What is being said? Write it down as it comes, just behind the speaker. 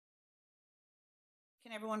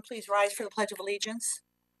Can everyone please rise for the Pledge of Allegiance?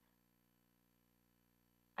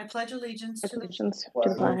 I pledge allegiance to the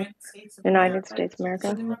flag, United States of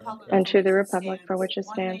America, and to the republic for which it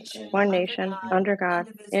stands, one nation, under God,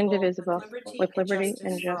 indivisible, with liberty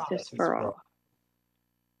and justice for all.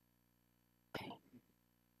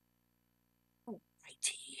 Alrighty.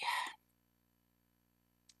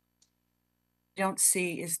 Don't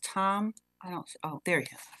see, is Tom? I don't, oh, there he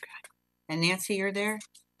is. Okay. And Nancy, you're there?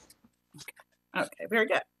 Okay, very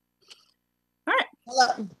good. All right.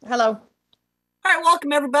 Hello. All right,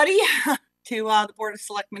 welcome everybody to the Board of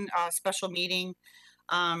Selectmen special meeting.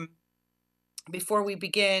 Before we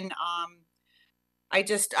begin,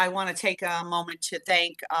 I want to take a moment to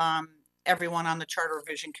thank everyone on the Charter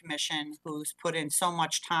Revision Commission who's put in so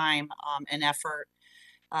much time and effort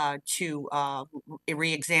to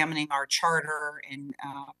re-examining our charter and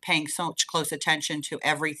paying so much close attention to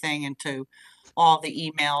everything and to all the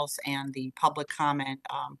emails and the public comment,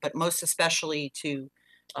 but most especially to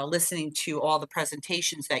listening to all the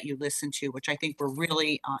presentations that you listened to, which I think were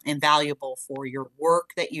really invaluable for your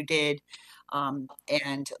work that you did,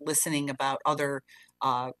 and listening about other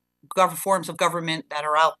forms of government that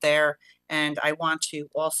are out there. And I want to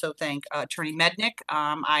also thank Attorney Mednick.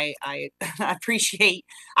 I appreciate,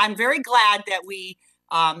 I'm very glad that we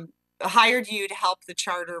hired you to help the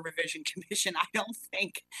Charter Revision Commission. I don't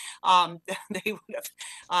think they would have,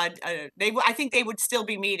 I think they would still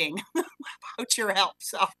be meeting without your help.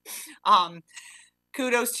 So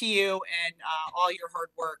kudos to you and all your hard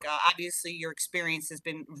work. Obviously, your experience has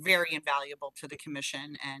been very invaluable to the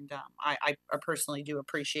commission, and I personally do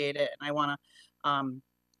appreciate it. And I want to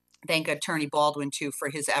thank Attorney Baldwin too for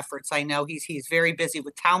his efforts. I know he's very busy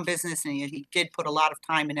with town business, and he did put a lot of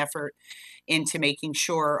time and effort into making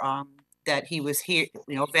sure that he was here,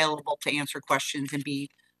 available to answer questions and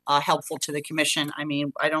be helpful to the commission. I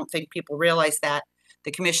mean, I don't think people realize that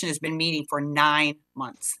the commission has been meeting for 9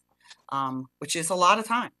 months. Which is a lot of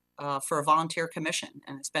time for a volunteer commission,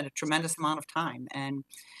 and it's been a tremendous amount of time. And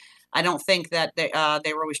I don't think that they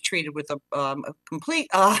were always treated with a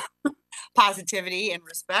complete positivity and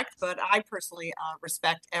respect, but I personally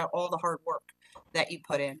respect all the hard work that you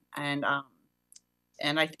put in, and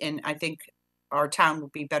I think our town will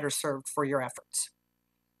be better served for your efforts.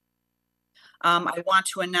 I want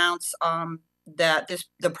to announce that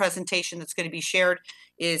the presentation that's going to be shared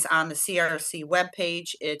is on the CRC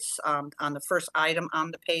webpage. It's on the first item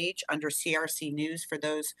on the page under CRC News for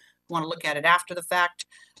those who want to look at it after the fact,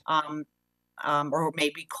 or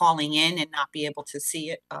maybe calling in and not be able to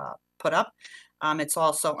see it put up. It's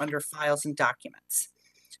also under Files and Documents.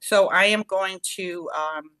 So I am going to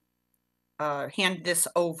hand this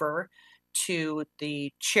over to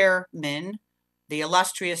the chairman, the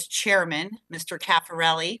illustrious chairman, Mr.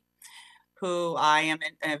 Caffarelli, who I am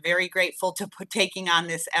very grateful to taking on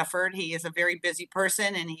this effort. He is a very busy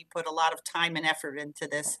person, and he put a lot of time and effort into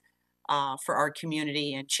this for our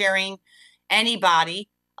community. And chairing anybody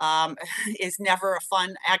is never a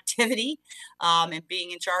fun activity, and being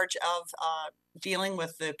in charge of dealing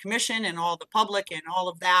with the commission and all the public and all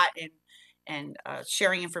of that, and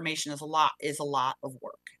sharing information is a lot of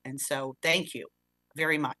work. And so thank you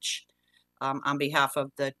very much on behalf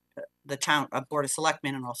of the town Board of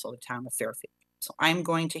Selectmen and also the town of Fairfield. So I'm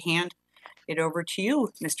going to hand it over to you,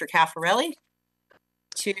 Mr. Caffarelli,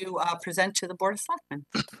 to present to the Board of Selectmen.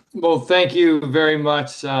 Well, thank you very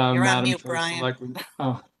much, You're Madam on mute, Chair, Brian. Selectmen.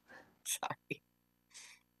 Oh.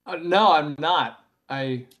 Sorry. No, I'm not.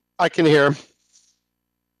 I can hear him.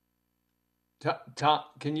 Tom,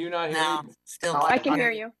 can you not hear No, me? still. I can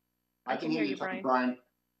hear you. I can hear you, Brian.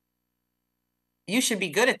 You should be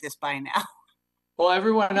good at this by now. Well,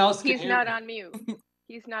 everyone else can He's hear not me. on mute.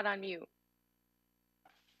 He's not on mute.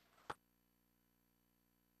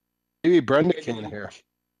 Maybe Brenda can hear.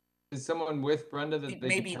 Is someone with Brenda that they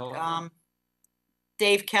Maybe can tell?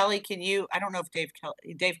 Dave Kelly, can you? I don't know if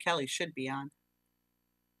Dave Kelly should be on.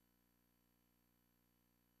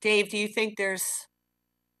 Dave, do you think there's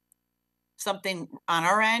something on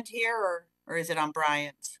our end here, or is it on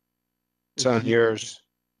Brian's? It's on yours.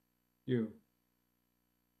 You.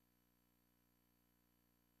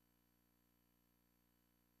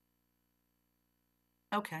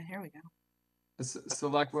 Okay, here we go.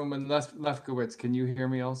 Selectwoman Lefkowitz, can you hear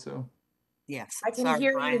me also? Yes. I can Sorry,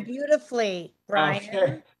 hear Brian. you beautifully, Brian.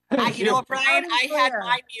 Okay. You know what, Brian? I had clear.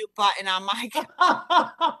 my mute button on my.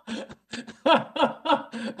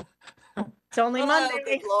 It's only Monday. Oh,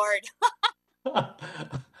 good Lord.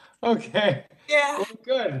 Okay. Yeah. Well,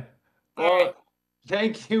 good. All Well, right.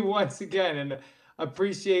 thank you once again, and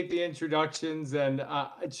appreciate the introductions. And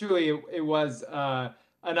truly, it was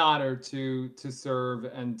an honor to serve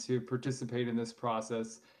and to participate in this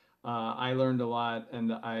process. I learned a lot,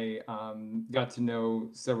 and I got to know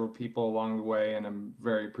several people along the way, and I'm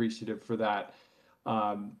very appreciative for that.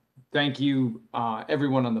 Thank you,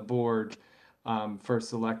 everyone on the board, for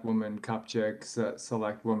Selectwoman Kupchak,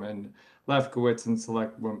 Selectwoman Lefkowitz, and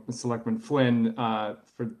Selectman Flynn,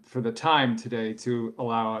 for the time today to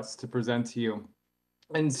allow us to present to you.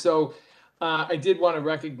 And so I did want to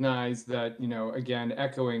recognize that, again,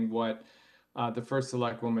 echoing what the first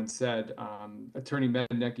Selectwoman said, Attorney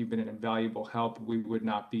Mednick, you've been an invaluable help. We would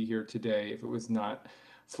not be here today if it was not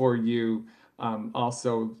for you.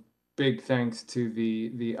 Also, big thanks to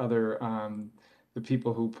the other the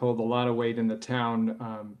people who pulled a lot of weight in the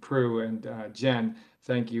town, Prue and Jen.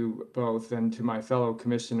 Thank you both, and to my fellow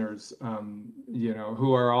commissioners,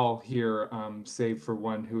 who are all here, save for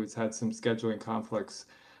one who has had some scheduling conflicts.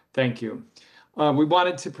 Thank you. We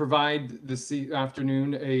wanted to provide this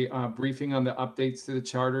afternoon a briefing on the updates to the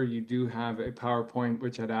charter. You do have a PowerPoint,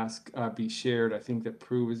 which I'd ask be shared. I think that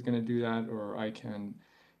Prue is going to do that, or I can,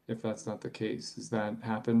 if that's not the case. Has that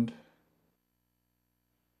happened?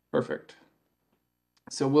 Perfect.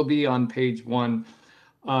 So we'll be on page 1.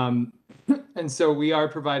 And so we are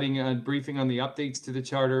providing a briefing on the updates to the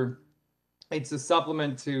charter. It's a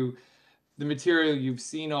supplement to the material you've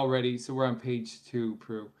seen already. So we're on page 2,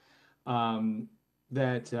 Prue.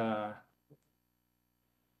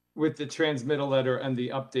 With the transmittal letter and the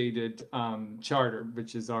updated charter,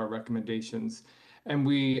 which is our recommendations. And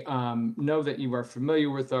we know that you are familiar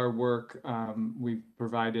with our work. We've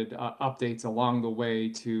provided updates along the way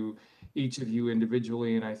to each of you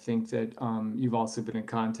individually, and I think that you've also been in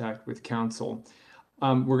contact with counsel.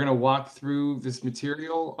 We're going to walk through this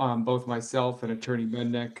material, both myself and Attorney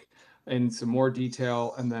Mednick, in some more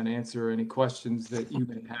detail, and then answer any questions that you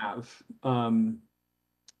may have.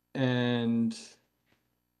 And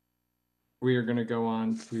we are going to go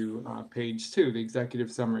on to page 2, the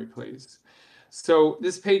executive summary, please. So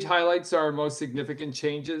this page highlights our most significant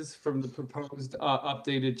changes from the proposed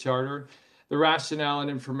updated charter. The rationale and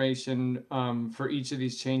information for each of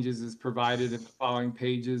these changes is provided in the following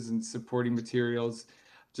pages and supporting materials.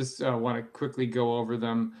 Just want to quickly go over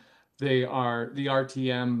them. They are the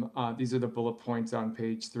RTM, these are the bullet points on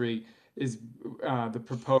page 3, is the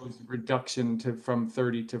proposed reduction from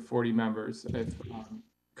 30 to 40 members.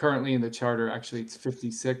 Currently in the charter, actually it's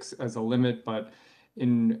 56 as a limit, but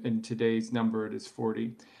in today's number it is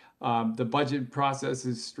 40. The budget process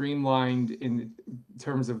is streamlined in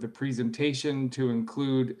terms of the presentation to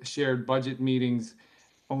include shared budget meetings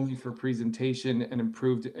only for presentation and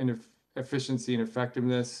improved efficiency and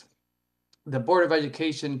effectiveness. The Board of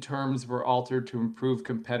Education terms were altered to improve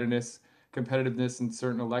competitiveness in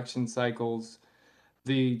certain election cycles.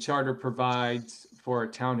 The charter provides for a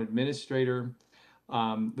town administrator.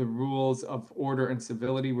 The rules of order and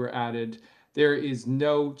civility were added. There is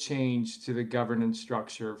no change to the governance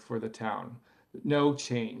structure for the town. No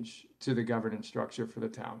change to the governance structure for the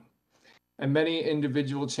town. And many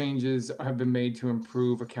individual changes have been made to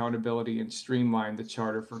improve accountability and streamline the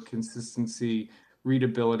charter for consistency,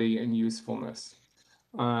 readability, and usefulness.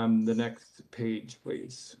 The next page,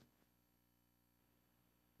 please.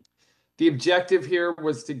 The objective here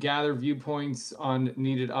was to gather viewpoints on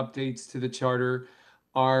needed updates to the charter.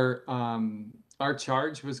 Our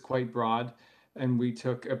charge was quite broad, and we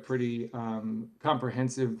took a pretty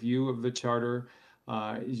comprehensive view of the charter.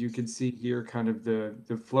 As you can see here, kind of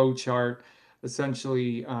the flow chart.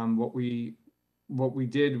 Essentially, what we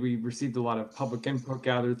did, we received a lot of public input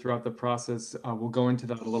gathered throughout the process. We'll go into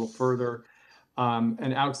that a little further.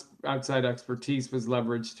 And outside expertise was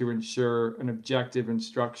leveraged to ensure an objective and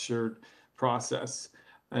structured process.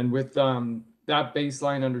 And with that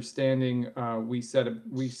baseline understanding, we set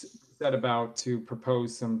about to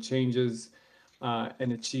propose some changes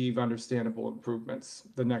and achieve understandable improvements.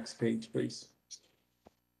 The next page, please.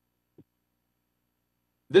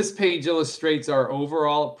 This page illustrates our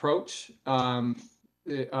overall approach.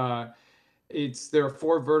 There are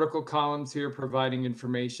 4 vertical columns here providing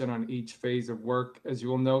information on each phase of work. As you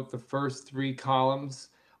will note, the first 3 columns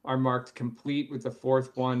are marked complete, with the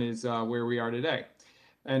 4th one is where we are today.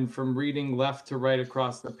 And from reading left to right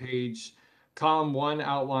across the page, column 1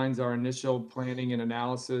 outlines our initial planning and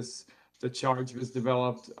analysis. The charge was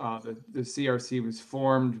developed, the CRC was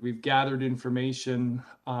formed, we've gathered information.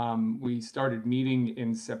 We started meeting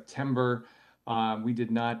in September. We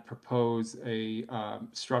did not propose a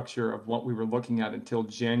structure of what we were looking at until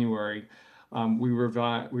January. We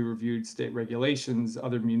reviewed state regulations,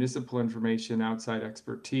 other municipal information, outside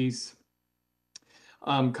expertise.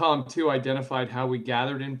 Column 2 identified how we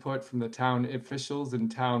gathered input from the town officials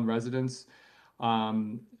and town residents.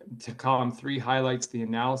 To column 3 highlights the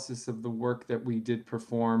analysis of the work that we did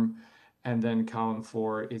perform. And then column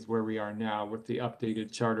 4 is where we are now with the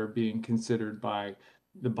updated charter being considered by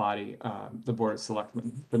the body, the Board of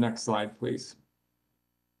Selectmen. The next slide, please.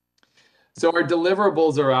 So our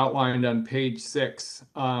deliverables are outlined on page 6.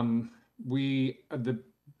 We had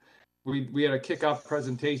a kickoff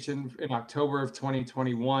presentation in October of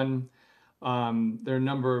 2021. There are a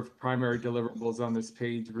number of primary deliverables on this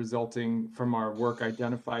page resulting from our work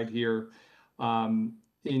identified here.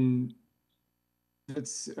 In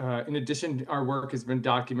addition, our work has been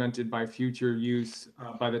documented by future use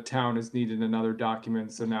by the town as needed in other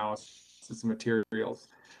documents, analysis materials.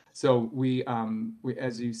 So we,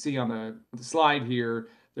 as you see on the slide here,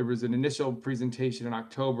 there was an initial presentation in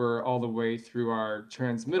October all the way through our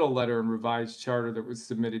transmittal letter and revised charter that was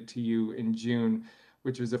submitted to you in June,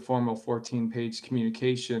 which was a formal 14-page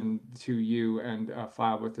communication to you and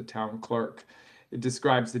filed with the town clerk. It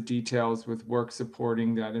describes the details with work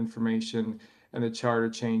supporting that information and the charter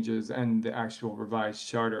changes and the actual revised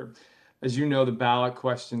charter. As you know, the ballot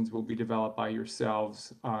questions will be developed by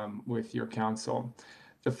yourselves with your council.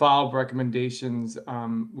 The follow-up recommendations,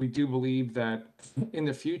 we do believe that in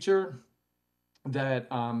the future that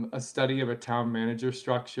a study of a town manager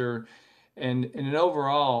structure and in an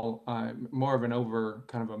overall, more of an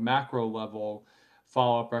kind of a macro level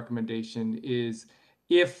follow-up recommendation is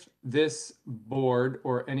if this board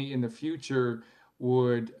or any in the future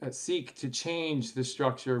would seek to change the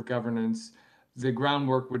structure of governance, the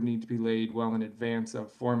groundwork would need to be laid well in advance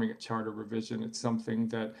of forming a charter revision. It's something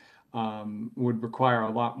that would require a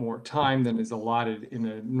lot more time than is allotted in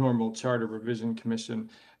a normal charter revision commission.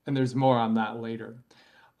 And there's more on that later.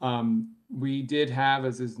 We did have,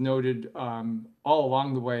 as is noted, all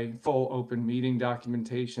along the way, full open meeting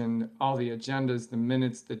documentation, all the agendas, the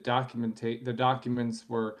minutes, the documents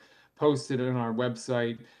were posted on our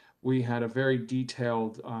website. We had a very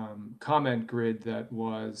detailed comment grid that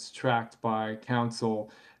was tracked by council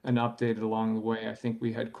and updated along the way. I think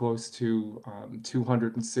we had close to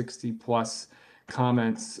 260 plus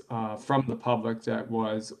comments from the public that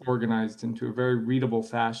was organized into a very readable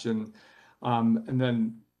fashion. And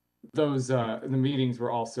then those the meetings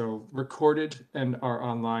were also recorded and are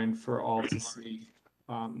online for all to see.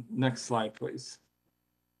 Next slide, please.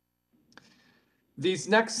 These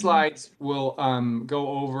next slides will go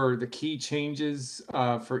over the key changes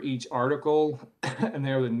for each article, and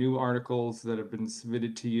they are the new articles that have been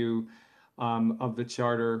submitted to you of the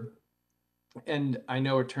charter. And I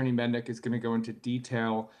know Attorney Mendick is going to go into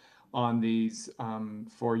detail on these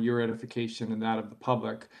for your edification and that of the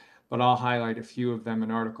public, but I'll highlight a few of them.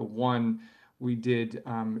 In Article 1, we did,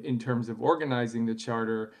 in terms of organizing the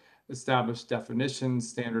charter, establish definitions,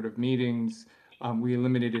 standard of meetings. We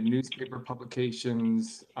eliminated newspaper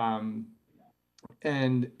publications and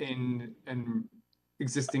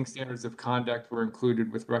existing standards of conduct were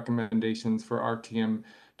included with recommendations for RTM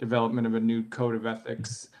development of a new code of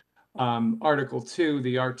ethics. Article 2,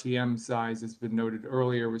 the RTM size, has been noted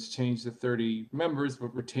earlier, was changed to 30 members,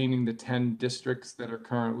 but retaining the 10 districts that are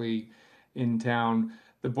currently in town.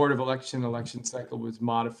 The Board of election cycle was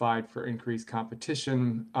modified for increased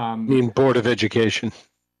competition. I mean, Board of Education.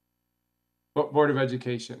 What Board of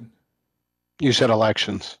Education? You said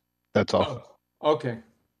elections. That's all. Oh, okay.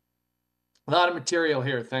 A lot of material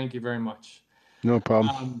here. Thank you very much. No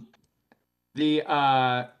problem. The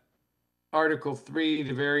Article 3,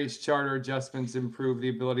 the various charter adjustments improve the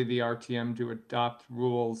ability of the RTM to adopt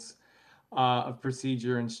rules of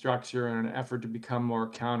procedure and structure in an effort to become more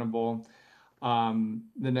accountable. The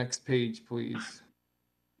next page, please.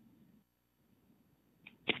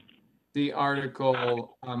 The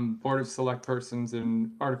article Board of Select Persons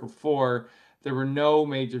in Article 4, there were no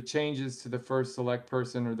major changes to the first select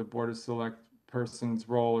person or the Board of Select Persons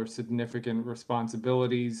role or significant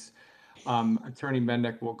responsibilities. Attorney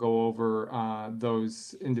Mendick will go over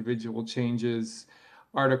those individual changes.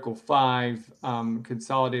 Article 5,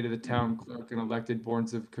 consolidated the town clerk and elected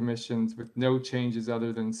boards of commissions with no changes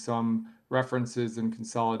other than some references and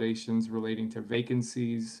consolidations relating to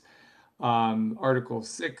vacancies. Article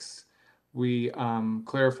 6, we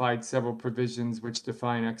clarified several provisions which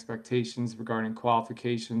define expectations regarding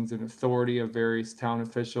qualifications and authority of various town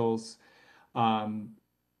officials,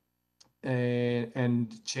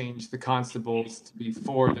 and change the constables to be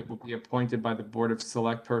 4 that will be appointed by the Board of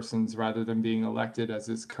Select Persons rather than being elected as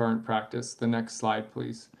is current practice. The next slide,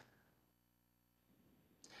 please.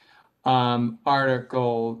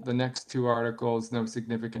 The next 2 articles, no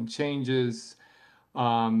significant changes.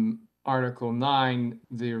 Article 9,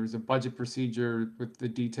 there's a budget procedure with the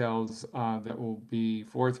details that will be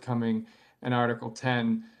forthcoming. And Article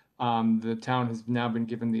 10, The town has now been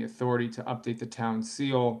given the authority to update the town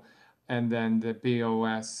seal, and then the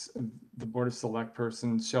BOS, the Board of Select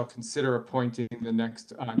Persons, shall consider appointing the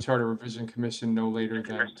next Charter Revision Commission no later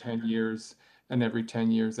than 10 years, and every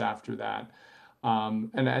 10 years after that.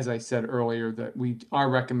 And as I said earlier, that we are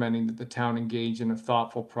recommending that the town engage in a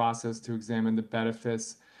thoughtful process to examine the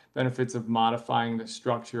benefits of modifying the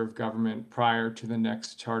structure of government prior to the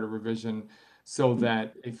next charter revision, so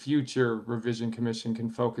that a future revision commission can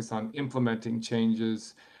focus on implementing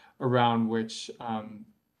changes around which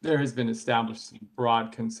there has been established some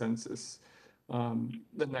broad consensus.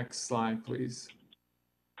 The next slide, please.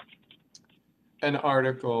 An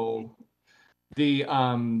article, the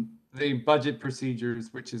budget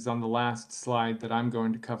procedures, which is on the last slide that I'm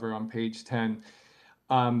going to cover on page 10.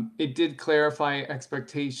 It did clarify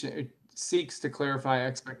it seeks to clarify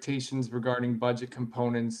expectations regarding budget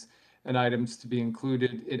components and items to be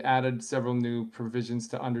included. It added several new provisions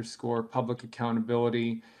to underscore public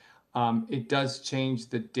accountability. It does change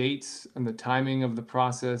the dates and the timing of the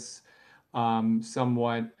process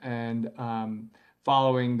somewhat, and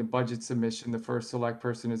following the budget submission, the first select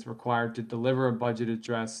person is required to deliver a budget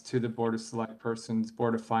address to the Board of Select Persons,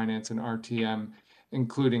 Board of Finance, and RTM,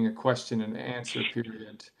 including a question and answer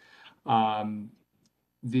period.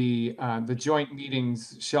 The joint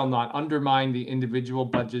meetings shall not undermine the individual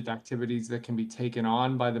budget activities that can be taken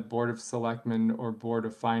on by the Board of Selectmen or Board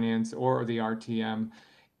of Finance or the RTM.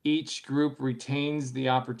 Each group retains the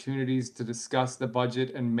opportunities to discuss the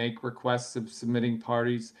budget and make requests of submitting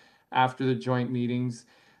parties after the joint meetings.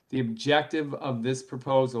 The objective of this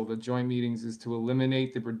proposal, the joint meetings, is to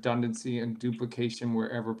eliminate the redundancy and duplication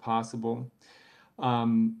wherever possible.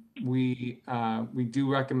 We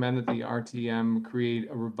do recommend that the RTM create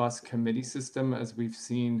a robust committee system, as we've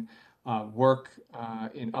seen work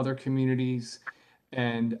in other communities.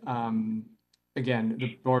 And again,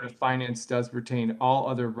 the Board of Finance does retain all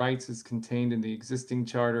other rights as contained in the existing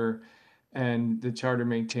charter, and the charter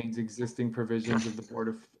maintains existing provisions of the Board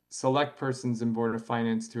of Select Persons and Board of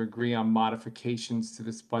Finance to agree on modifications to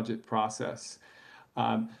this budget process.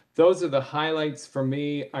 Those are the highlights for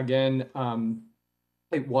me. Again,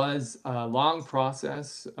 it was a long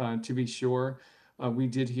process, to be sure. We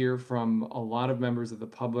did hear from a lot of members of the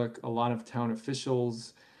public, a lot of town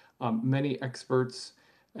officials, many experts,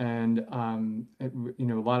 and a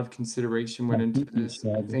lot of consideration went into this.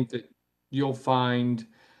 I think that you'll find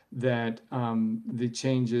that the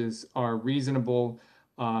changes are reasonable,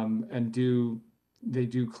 and they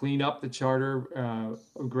do clean up the charter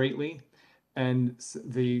greatly, and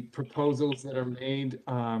the proposals that are made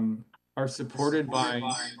are supported by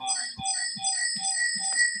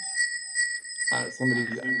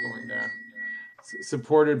somebody's echoing there.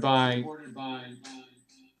 Supported by.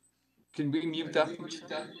 Can we mute that? Let me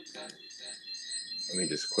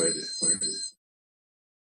just quit.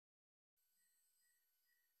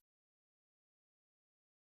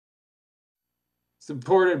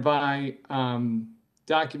 Supported by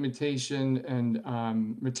documentation and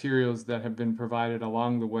materials that have been provided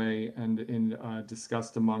along the way and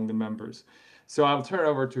discussed among the members. So I'll turn it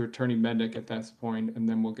over to Attorney Mednick at this point, and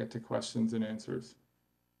then we'll get to questions and answers.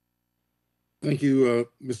 Thank you,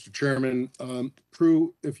 Mr. Chairman.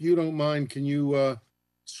 Prue, if you don't mind, can you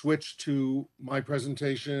switch to my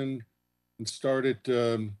presentation and start at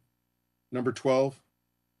number 12?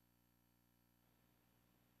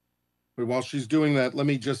 But while she's doing that, let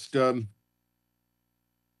me just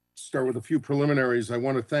start with a few preliminaries. I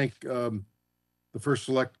want to thank the first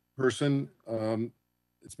select person.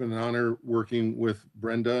 It's been an honor working with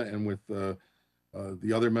Brenda and with the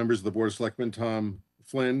other members of the Board of Selectmen, Tom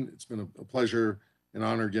Flynn. It's been a pleasure and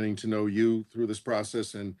honor getting to know you through this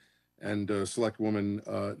process, and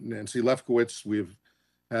Selectwoman Nancy Lefkowitz. We've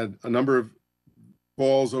had a number of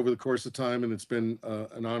calls over the course of time, and it's been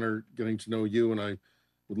an honor getting to know you, and I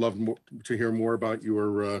would love to hear more about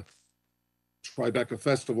your Tribeca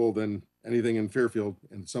Festival than anything in Fairfield.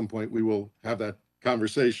 And at some point we will have that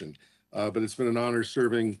conversation. But it's been an honor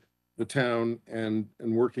serving the town and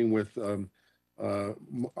working with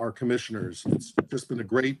our commissioners. It's just been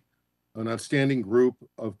an outstanding group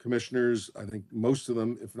of commissioners. I think most of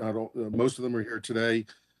them, if not all, most of them are here today.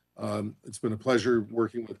 It's been a pleasure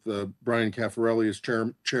working with Brian Caffarelli as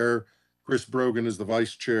chair, Chris Brogan as the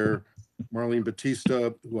vice chair, Marlene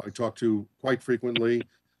Batista, who I talk to quite frequently,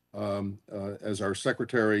 as our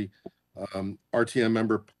secretary. RTM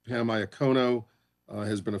member Pam Iacono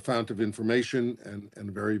has been a fount of information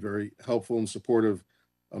and very, very helpful and supportive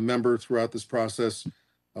member throughout this process.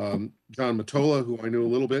 John Matola, who I knew a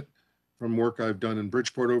little bit from work I've done in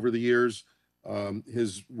Bridgeport over the years.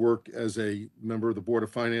 His work as a member of the Board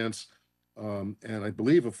of Finance and I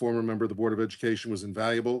believe a former member of the Board of Education, was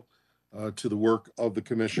invaluable to the work of the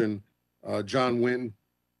commission. John Wynn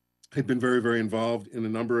had been very, very involved in a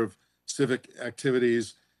number of civic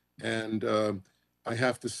activities, and I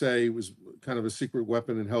have to say was kind of a secret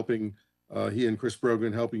weapon in helping, he and Chris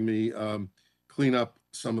Brogan helping me clean up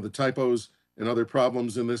some of the typos and other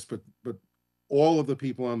problems in this, but all of the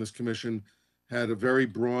people on this commission had a very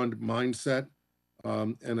broad mindset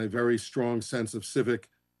and a very strong sense of civic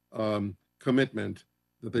commitment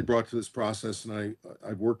that they brought to this process. And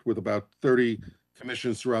I've worked with about 30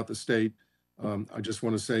 commissions throughout the state. I just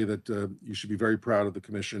want to say that you should be very proud of the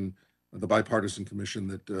commission, the bipartisan commission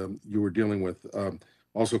that you were dealing with.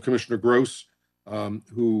 Also, Commissioner Gross,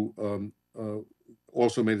 who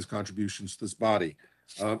also made his contributions to this body.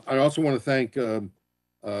 I also want to thank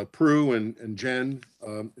Prue and Jen,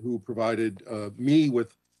 who provided me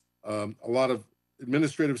with a lot of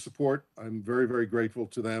administrative support. I'm very, very grateful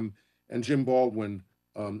to them. And Jim Baldwin,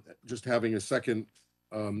 just having a second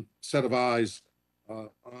set of eyes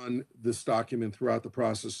on this document throughout the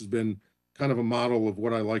process has been kind of a model of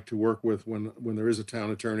what I like to work with when there is a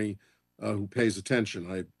town attorney who pays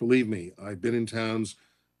attention. Believe me, I've been in towns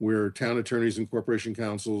where town attorneys and corporation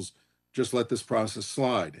councils just let this process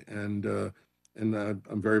slide. And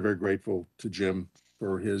I'm very, very grateful to Jim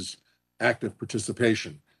for his active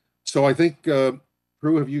participation. So I think,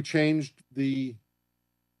 Prue, have you changed the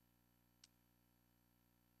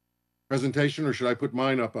presentation, or should I put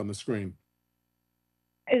mine up on the screen?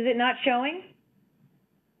 Is it not showing?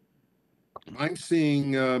 I'm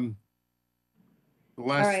seeing the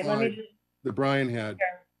last All right, let me slide just, that Brian had.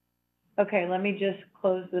 okay, let me just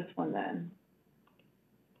close this one then.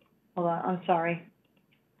 Hold on, I'm sorry.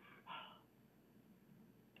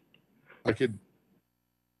 I could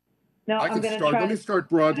No, I I'm can gonna start. try Let me to start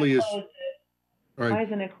broadly as close it. all Why right.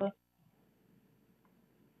 isn't it closed?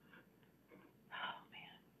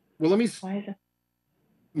 Well, let me, Why isn't?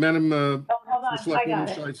 Madam Oh, hold on, I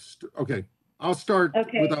Selectwoman, got it. okay, I'll start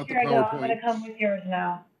Okay, without the here I go. I'm PowerPoint. gonna come with yours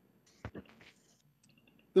now.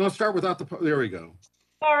 Then I'll start without the, there we go.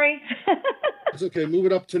 Sorry. It's okay. Move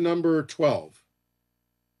it up to number 12.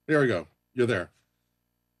 There we go. You're there.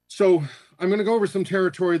 So I'm going to go over some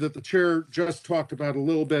territory that the chair just talked about a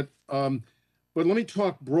little bit. But let me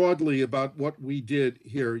talk broadly about what we did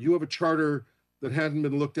here. You have a charter that hadn't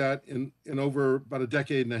been looked at in over about a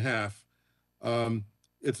decade and a half.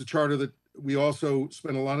 It's a charter that we also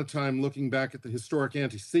spent a lot of time looking back at the historic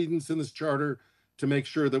antecedents in this charter to make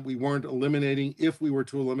sure that we weren't eliminating, if we were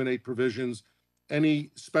to eliminate provisions,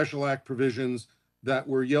 any special act provisions that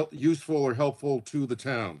were useful or helpful to the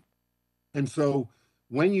town. And so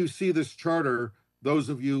when you see this charter, those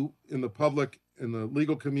of you in the public, in the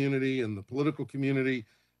legal community, and the political community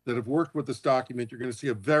that have worked with this document, you're going to see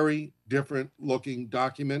a very different looking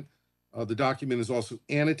document. The document is also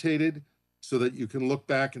annotated so that you can look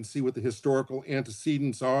back and see what the historical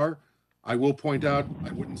antecedents are. I will point out,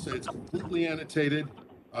 I wouldn't say it's completely annotated.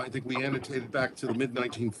 I think we annotated back to the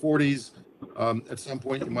mid-1940s. At some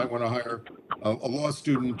point, you might want to hire a law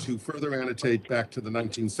student to further annotate back to the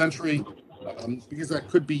 19th century, because that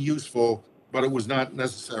could be useful, but it was not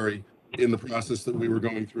necessary in the process that we were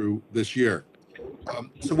going through this year.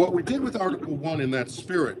 So what we did with Article 1 in that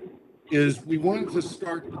spirit is we wanted to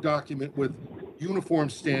start the document with uniform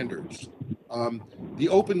standards. The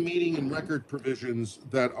open meeting and record provisions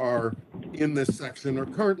that are in this section are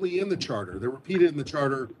currently in the charter. They're repeated in the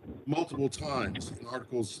charter multiple times in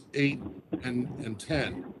Articles 8 and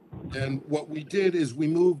 10. And what we did is we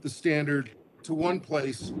moved the standard to one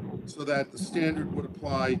place so that the standard would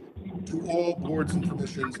apply to all boards and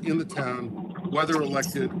commissions in the town, whether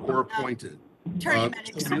elected or appointed. Attorney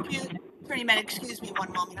Med, excuse me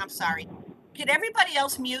one moment, I'm sorry. Can everybody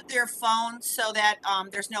else mute their phone so that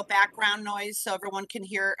there's no background noise so everyone can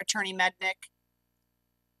hear Attorney Mednick?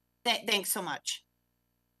 Thanks so much.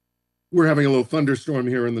 We're having a little thunderstorm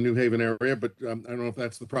here in the New Haven area, but I don't know if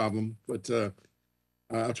that's the problem, but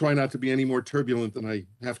I'll try not to be any more turbulent than I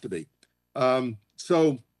have to be.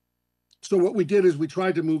 So what we did is we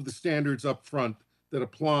tried to move the standards up front that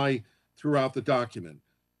apply throughout the document.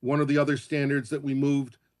 One of the other standards that we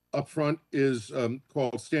moved up front is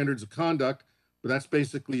called standards of conduct, but that's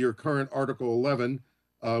basically your current Article 11,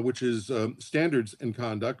 which is standards in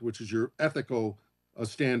conduct, which is your ethical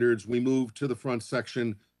standards. We moved to the front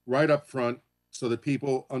section right up front so that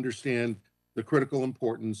people understand the critical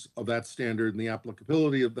importance of that standard and the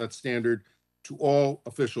applicability of that standard to all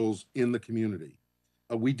officials in the community.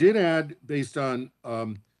 We did add, based on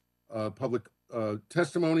public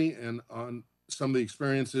testimony and on some of the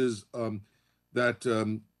experiences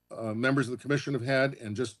that members of the commission have had,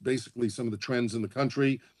 and just basically some of the trends in the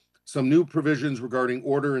country, Some new provisions regarding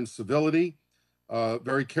order and civility.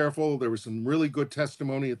 Very careful. There was some really good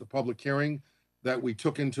testimony at the public hearing that we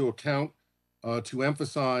took into account to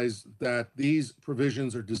emphasize that these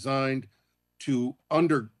provisions are designed to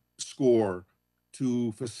underscore,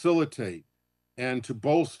 to facilitate, and to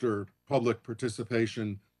bolster public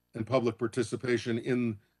participation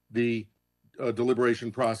in the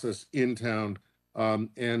deliberation process in town.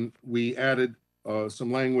 And we added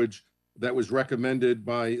some language that was recommended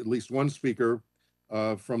by at least one speaker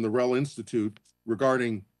from the Rell Institute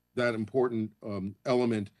regarding that important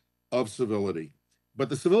element of civility. But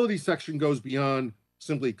the civility section goes beyond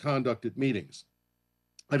simply conduct at meetings.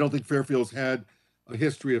 I don't think Fairfield's had a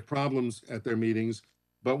history of problems at their meetings,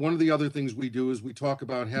 but one of the other things we do is we talk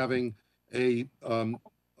about having a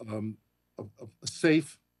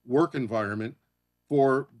safe work environment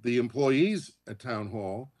for the employees at Town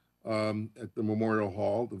Hall, at the Memorial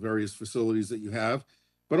Hall, the various facilities that you have,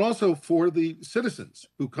 but also for the citizens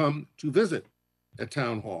who come to visit at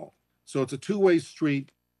Town Hall. So it's a two-way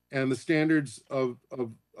street, and the standards of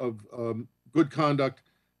good conduct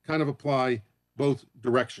kind of apply both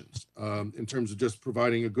directions in terms of just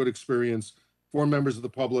providing a good experience for members of the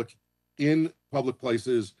public in public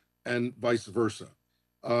places and vice versa.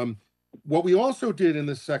 What we also did in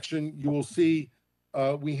this section, you will see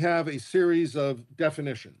we have a series of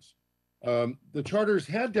definitions. The charters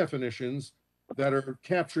had definitions that are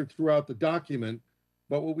captured throughout the document,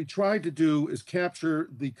 but what we tried to do is capture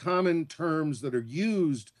the common terms that are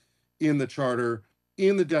used in the charter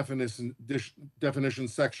in the definition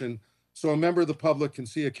section, so a member of the public can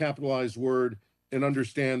see a capitalized word and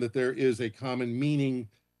understand that there is a common meaning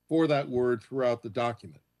for that word throughout the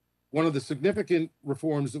document. One of the significant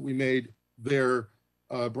reforms that we made there,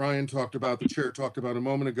 Brian talked about, the chair talked about a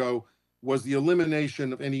moment ago, was the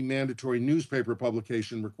elimination of any mandatory newspaper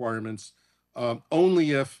publication requirements,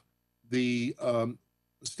 only if the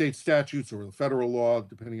state statutes or the federal law,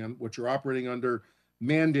 depending on what you're operating under,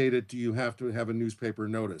 mandated do you have to have a newspaper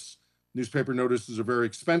notice. Newspaper notices are very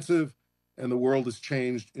expensive, and the world has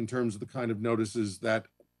changed in terms of the kind of notices that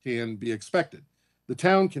can be expected. The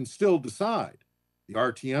town can still decide. The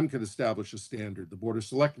RTM can establish a standard. The Board of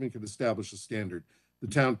Selectmen can establish a standard. The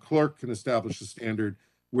town clerk can establish a standard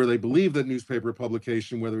where they believe that newspaper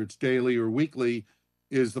publication, whether it's daily or weekly,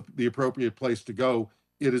 is the appropriate place to go.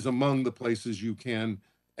 It is among the places you can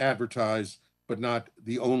advertise, but not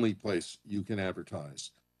the only place you can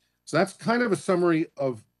advertise. So that's kind of a summary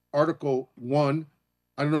of Article 1.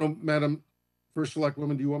 I don't know, Madam First Select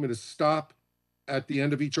Woman, do you want me to stop at the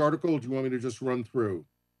end of each article, or do you want me to just run through?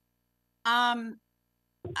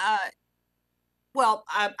 Well,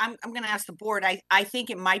 I'm going to ask the board. I think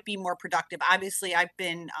it might be more productive. Obviously, I've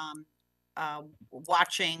been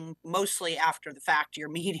watching mostly after the fact your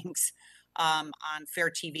meetings on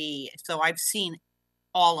FairTV, so I've seen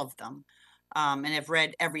all of them and have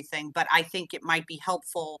read everything. But I think it might be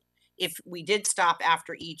helpful if we did stop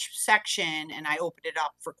after each section and I opened it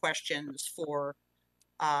up for questions for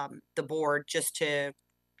the board, just to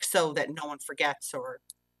so that no one forgets, or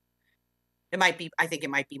it might be. I think it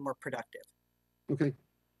might be more productive. Okay.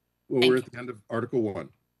 Well, we're at the end of Article 1.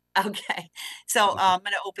 Okay, so I'm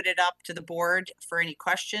going to open it up to the board for any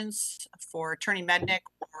questions for Attorney Mednick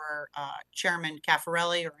or Chairman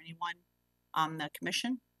Caffarelli or anyone on the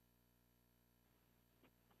commission.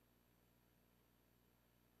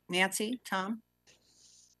 Nancy, Tom,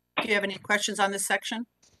 do you have any questions on this section?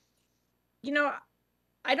 You know,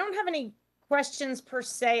 I don't have any questions per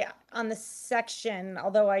se on this section,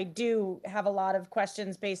 although I do have a lot of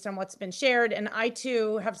questions based on what's been shared. And I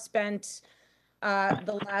too have spent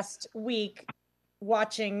the last week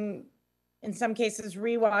watching, in some cases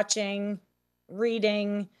rewatching,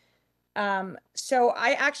 reading. So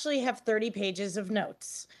I actually have 30 pages of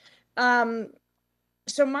notes.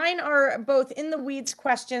 So mine are both in the weeds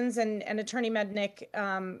questions, and Attorney Mednick,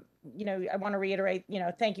 you know, I want to reiterate, you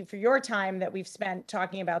know, thank you for your time that we've spent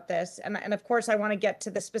talking about this. And of course, I want to get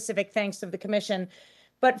to the specific thanks of the commission.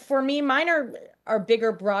 But for me, mine are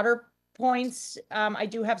bigger, broader points. I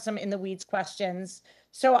do have some in the weeds questions.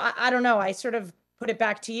 So I don't know, I sort of put it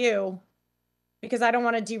back to you because I don't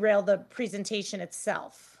want to derail the presentation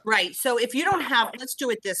itself. Right. So if you don't have, let's do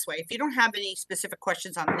it this way. If you don't have any specific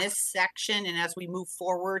questions on this section, and as we move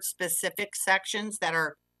forward, specific sections that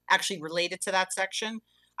are actually related to that section,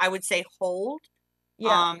 I would say hold.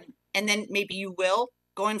 Yeah. And then maybe you will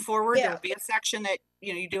going forward. Yeah. There will be a section that,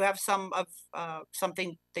 you know, you do have some of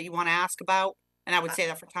something that you want to ask about. And I would say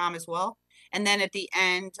that for Tom as well. And then at the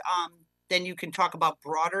end, then you can talk about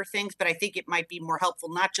broader things. But I think it might be more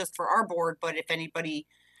helpful, not just for our board, but if anybody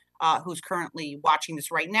who's currently watching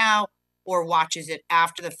this right now or watches it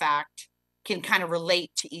after the fact can kind of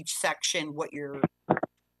relate to each section what you're,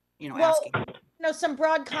 Well, asking. some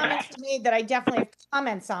broad comments were made that I definitely have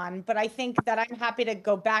comments on, but I think that I'm happy to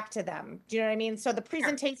go back to them. Do you know what I mean? So the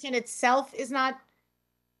presentation itself is not,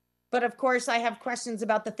 but of course I have questions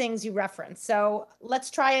about the things you reference. So let's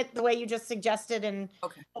try it the way you just suggested, and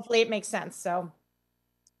Okay. hopefully it makes sense. So.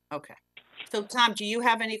 Okay. So Tom, do you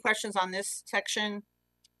have any questions on this section,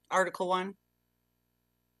 Article 1?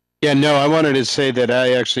 Yeah, no, I wanted to say that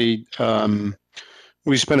I actually,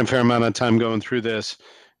 we spent a fair amount of time going through this,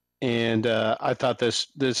 and I thought this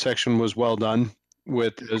section was well done.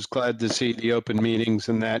 I was glad to see the open meetings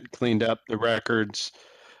and that cleaned up the records.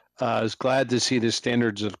 I was glad to see the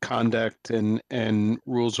standards of conduct and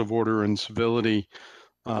rules of order and civility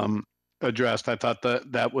addressed. I thought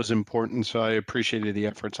that was important, so I appreciated the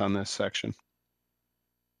efforts on this section.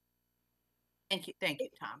 Thank you,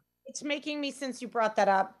 Tom. It's making me, since you brought that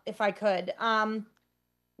up, if I could,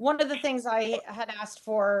 one of the things I had asked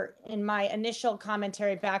for in my initial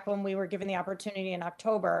commentary back when we were given the opportunity in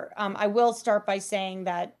October, I will start by saying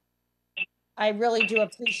that I really do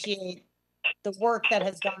appreciate the work that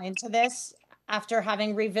has gone into this after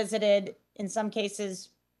having revisited, in some cases,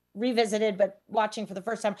 but watching for the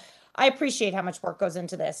first time. I appreciate how much work goes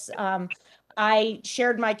into this. I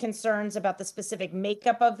shared my concerns about the specific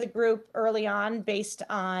makeup of the group early on based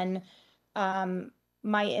on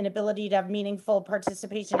my inability to have meaningful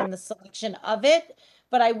participation in the selection of it.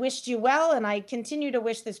 But I wished you well, and I continue to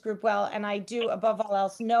wish this group well. And I do, above all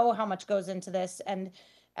else, know how much goes into this. And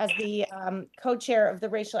as the co-chair of the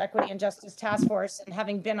Racial Equity and Justice Task Force, and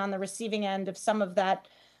having been on the receiving end of some of that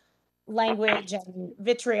language and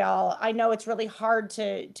vitriol, I know it's really hard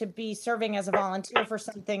to be serving as a volunteer for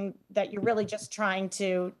something that you're really just trying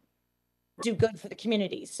to do good for the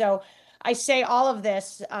community. So I say all of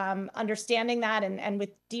this, understanding that and with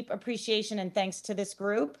deep appreciation and thanks to this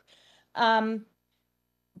group.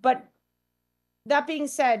 But that being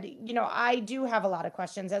said, I do have a lot of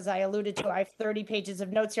questions. As I alluded to, I have 30 pages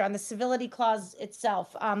of notes here on the civility clause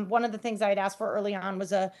itself. One of the things I had asked for early on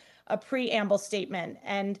was a preamble statement.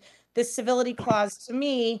 And this civility clause, to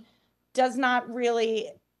me, does not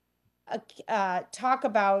really talk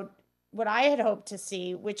about what I had hoped to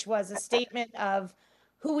see, which was a statement of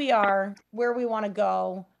who we are, where we want to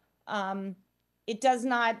go. It does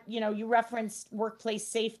not, you referenced workplace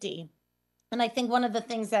safety. And I think one of the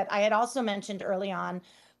things that I had also mentioned early on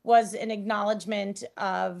was an acknowledgement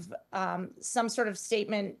of some sort of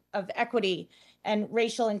statement of equity and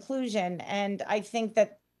racial inclusion. And I think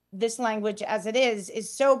that this language, as it is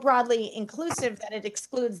so broadly inclusive that it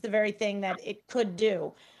excludes the very thing that it could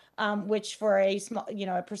do, which for a small,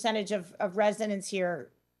 a percentage of residents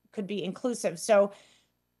here could be inclusive. So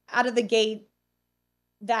out of the gate,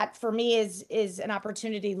 that for me is an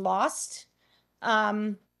opportunity lost.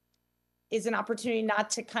 Is an opportunity not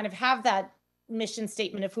to kind of have that mission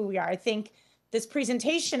statement of who we are. I think this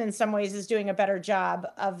presentation in some ways is doing a better job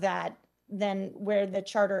of that than where the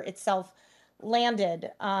charter itself landed.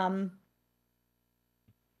 The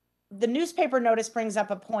newspaper notice brings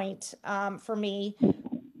up a point for me,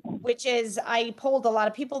 which is I polled a lot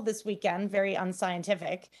of people this weekend, very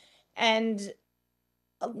unscientific, and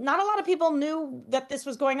not a lot of people knew that this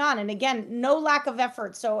was going on. And again, no lack of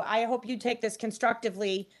effort. So I hope you take this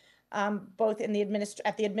constructively, both in the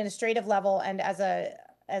at the administrative level and as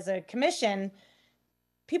a commission.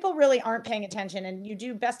 People really aren't paying attention, and you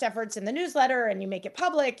do best efforts in the newsletter and you make it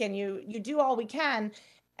public and you do all we can.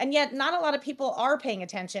 And yet not a lot of people are paying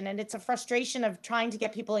attention. And it's a frustration of trying to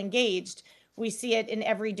get people engaged. We see it in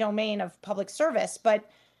every domain of public service. But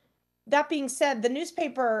that being said, the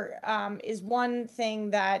newspaper is one thing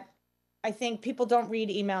that I think people don't read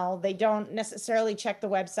email. They don't necessarily check the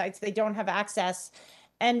websites. They don't have access.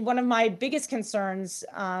 And one of my biggest concerns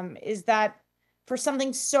is that for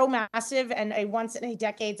something so massive and a once in a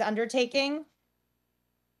decades undertaking,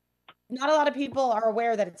 not a lot of people are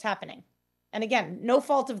aware that it's happening. And again, no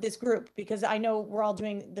fault of this group, because I know we're all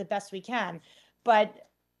doing the best we can. But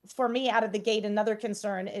for me, out of the gate, another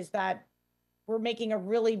concern is that we're making a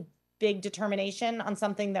really big determination on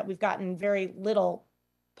something that we've gotten very little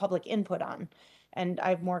public input on. And I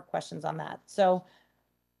have more questions on that. So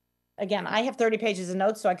again, I have 30 pages of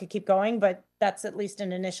notes, so I could keep going, but that's at least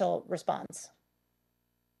an initial response.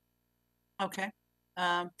 Okay.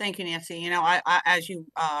 Thank you, Nancy. I as you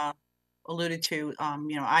alluded to,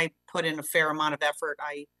 I put in a fair amount of effort.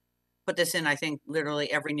 I put this in, I think,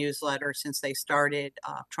 literally every newsletter since they started,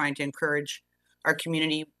 trying to encourage our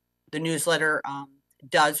community. The newsletter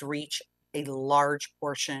does reach a large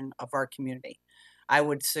portion of our community. I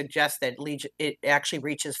would suggest that it actually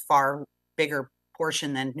reaches far bigger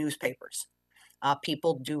portion than newspapers.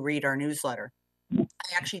 People do read our newsletter.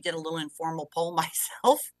 I actually did a little informal poll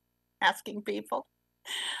myself, asking people.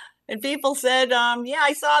 And people said, yeah,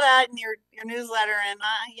 I saw that in your newsletter. And,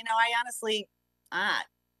 I honestly,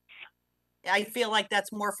 I feel like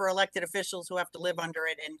that's more for elected officials who have to live under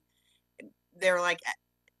it. And they're like,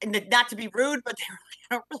 and not to be rude, but they're like,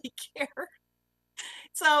 I don't really care.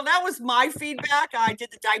 So that was my feedback. I did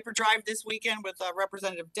the diaper drive this weekend with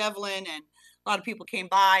Representative Devlin, and a lot of people came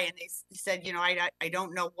by and they said, I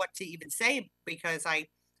don't know what to even say because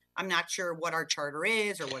I'm not sure what our charter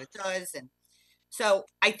is or what it does. And so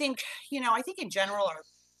I think, I think in general, our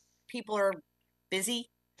people are busy,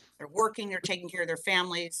 they're working, they're taking care of their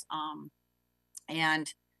families.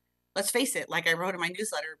 And let's face it, like I wrote in my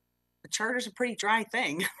newsletter, the charter's a pretty dry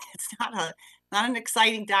thing. It's not an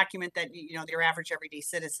exciting document that, your average everyday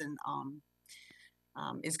citizen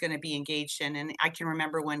is going to be engaged in. And I can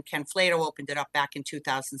remember when Ken Flato opened it up back in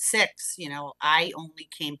 2006, I only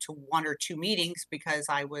came to 1 or 2 meetings because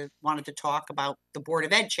I wanted to talk about the Board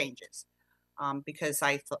of Ed changes. Because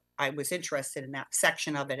I was interested in that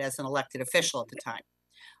section of it as an elected official at the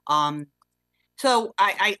time. So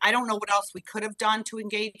I don't know what else we could have done to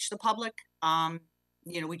engage the public.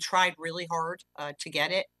 We tried really hard to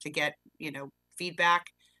get feedback.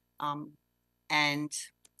 And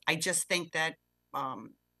I just think that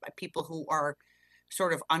people who are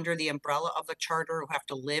sort of under the umbrella of the charter, who have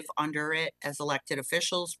to live under it as elected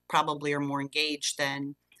officials, probably are more engaged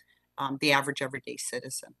than the average everyday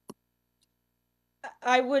citizen.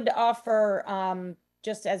 I would offer,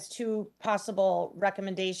 just as 2 possible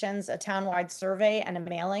recommendations, a townwide survey and a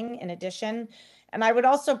mailing in addition. And I would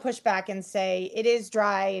also push back and say it is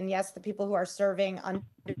dry, and yes, the people who are serving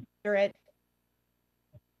under it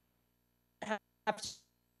have to,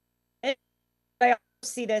 I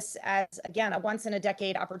see this as, again, a once in a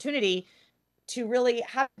decade opportunity to really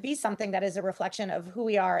have be something that is a reflection of who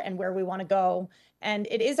we are and where we want to go. And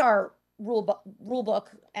it is our rule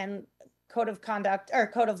book and code of conduct or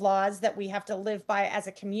code of laws that we have to live by as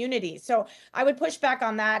a community. So I would push back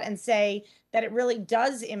on that and say that it really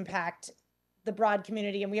does impact the broad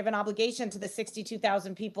community, and we have an obligation to the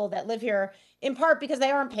 62,000 people that live here, in part because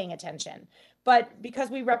they aren't paying attention, but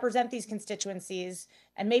because we represent these constituencies,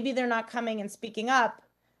 and maybe they're not coming and speaking up.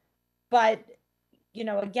 But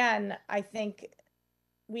again, I think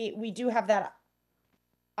we do have that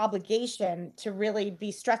obligation to really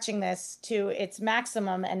be stretching this to its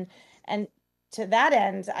maximum, and to that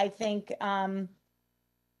end, I think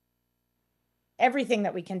everything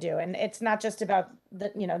that we can do, and it's not just about the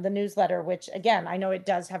newsletter, which again, I know it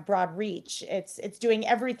does have broad reach. It's doing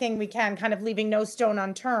everything we can, kind of leaving no stone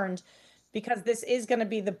unturned, because this is going to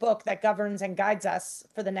be the book that governs and guides us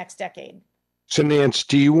for the next decade. So Nance,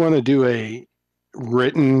 do you want to do a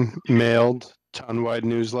written, mailed, townwide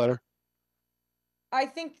newsletter? I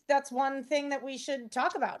think that's one thing that we should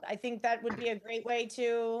talk about. I think that would be a great way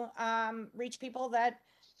to reach people that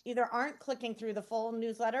either aren't clicking through the full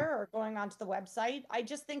newsletter or going onto the website. I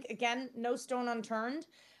just think, again, no stone unturned.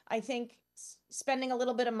 I think spending a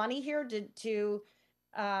little bit of money here to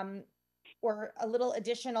or a little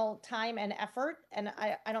additional time and effort, and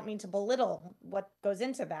I don't mean to belittle what goes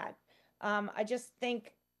into that. I just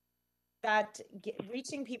think that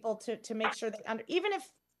reaching people to make sure that even if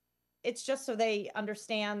it's just so they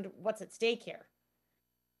understand what's at stake here.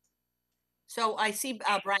 So I see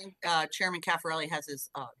Brian, Chairman Caffarelli has his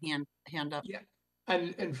hand up. Yeah,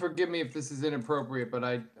 and forgive me if this is inappropriate, but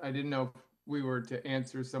I didn't know if we were to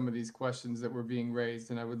answer some of these questions that were being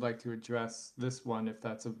raised, and I would like to address this one if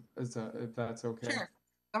that's okay. Sure,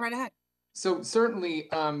 go right ahead. So certainly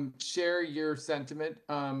share your sentiment,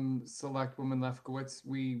 Selectwoman Lefkowitz.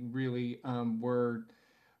 We really were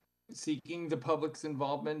seeking the public's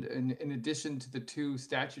involvement, and in addition to the 2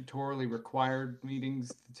 statutorily required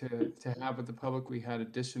meetings to have with the public, we had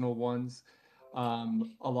additional ones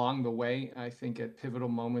along the way. I think at pivotal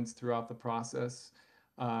moments throughout the process,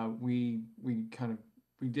 we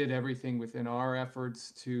did everything within our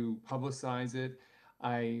efforts to publicize it.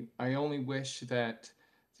 I only wish that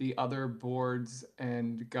the other boards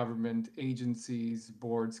and government agencies,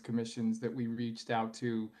 boards, commissions that we reached out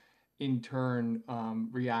to in turn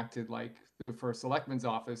reacted like the first Selectmen's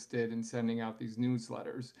office did in sending out these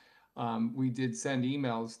newsletters. We did send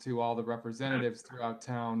emails to all the representatives throughout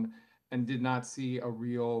town and did not see a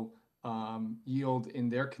real yield in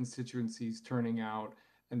their constituencies turning out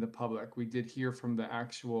in the public. We did hear from the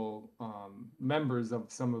actual members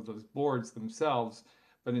of some of those boards themselves,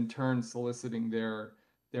 but in turn soliciting their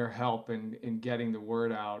help in getting the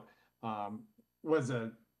word out was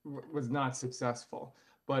not successful.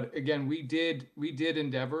 But again, we did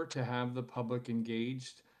endeavor to have the public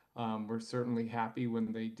engaged. We're certainly happy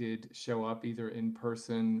when they did show up either in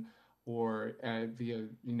person or via,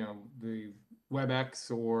 the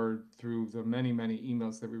WebEx or through the many, many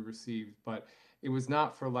emails that we received. But it was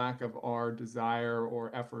not for lack of our desire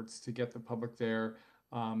or efforts to get the public there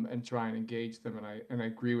and try and engage them. And I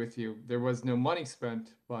agree with you. There was no money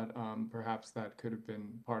spent, but perhaps that could have been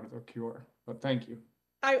part of the cure. But thank you.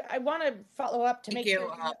 I want to follow up to Thank make you,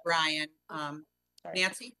 sure. Brian. Sorry.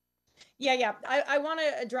 Nancy? Yeah. I want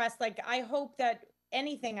to address, like, I hope that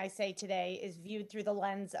anything I say today is viewed through the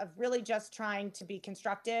lens of really just trying to be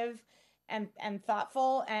constructive and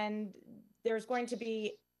thoughtful. And there's going to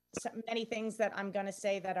be many things that I'm going to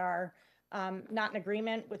say that are not in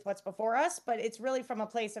agreement with what's before us, but it's really from a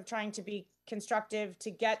place of trying to be constructive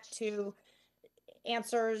to get to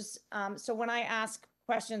answers. So when I ask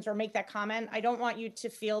questions or make that comment, I don't want you to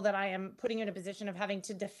feel that I am putting you in a position of having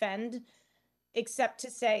to defend, except to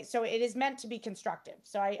say, so it is meant to be constructive.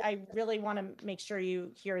 So I really want to make sure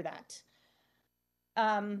you hear that.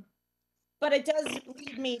 But it does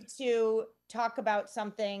lead me to talk about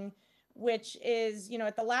something which is,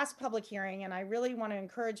 at the last public hearing, and I really want to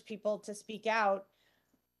encourage people to speak out.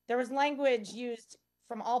 There was language used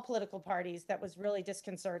from all political parties that was really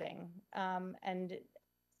disconcerting. And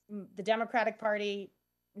the Democratic Party,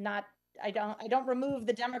 I don't remove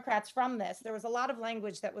the Democrats from this. There was a lot of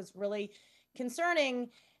language that was really concerning,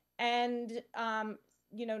 and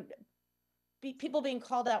people being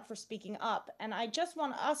called out for speaking up. And I just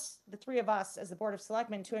want us, the three of us as the Board of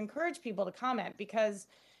Selectmen, to encourage people to comment, because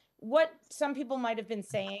what some people might have been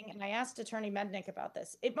saying, and I asked Attorney Mednick about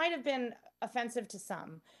this, it might have been offensive to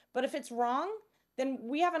some, but if it's wrong, then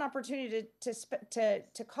we have an opportunity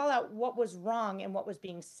to call out what was wrong and what was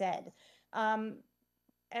being said. And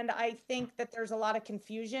I think that there's a lot of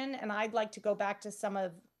confusion, and I'd like to go back to some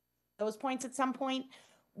of those points at some point.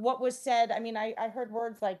 What was said, I mean, I heard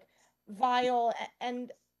words like vile,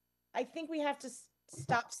 and I think we have to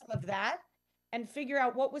stop some of that and figure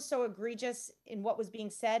out what was so egregious in what was being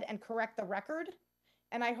said and correct the record.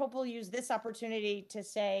 And I hope we'll use this opportunity to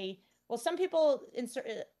say, well, some people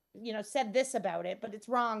said this about it, but it's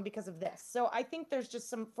wrong because of this. So I think there's just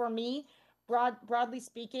some, for me, broadly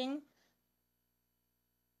speaking,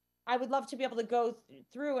 I would love to be able to go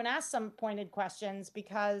through and ask some pointed questions,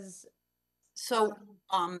 because So,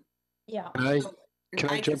 yeah. Can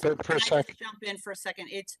I jump in for a can I second? just jump in for a second?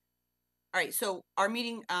 All right, so our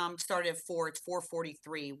meeting started at 4. It's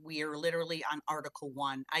 4:43. We are literally on Article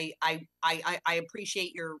 1. I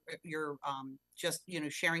appreciate your just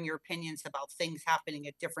sharing your opinions about things happening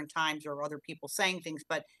at different times or other people saying things.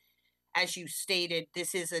 But as you stated,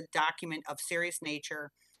 this is a document of serious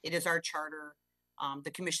nature. It is our charter.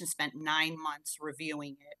 The commission spent 9 months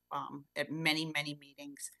reviewing it at many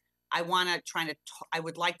meetings. I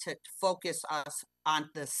would like to focus us on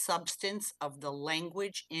the substance of the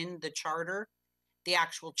language in the charter, the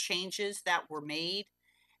actual changes that were made,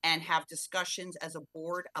 and have discussions as a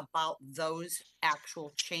board about those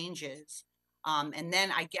actual changes. And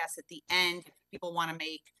then I guess at the end, if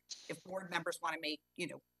board members want to make,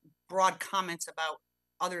 broad comments about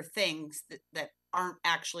other things that aren't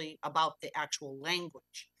actually about the actual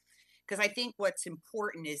language. Because I think what's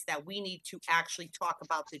important is that we need to actually talk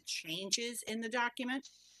about the changes in the document,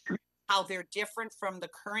 how they're different from the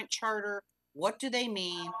current charter, what do they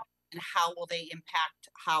mean, and how will they impact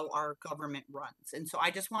how our government runs. And so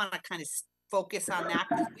I just want to kind of focus on that,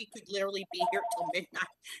 because we could literally be here till midnight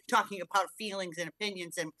talking about feelings and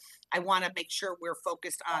opinions, and I want to make sure we're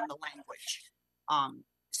focused on the language.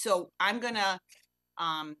 So I'm gonna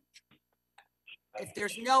if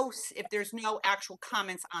there's no actual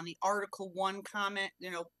comments on the Article 1 comment,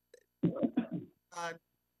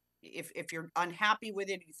 if you're unhappy with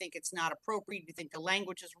it, you think it's not appropriate, you think the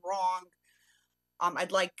language is wrong,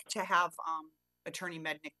 I'd like to have Attorney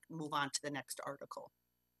Mednick move on to the next article.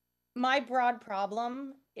 My broad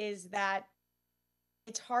problem is that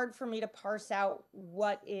it's hard for me to parse out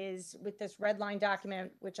what is with this red line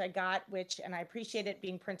document, which I got, and I appreciate it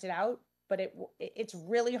being printed out, but it's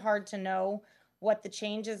really hard to know what the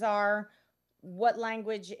changes are, what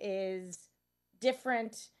language is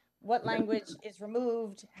different, what language is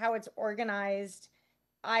removed, how it's organized.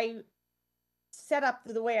 I set up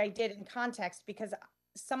the way I did in context because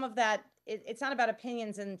some of that, it's not about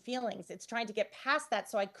opinions and feelings. It's trying to get past that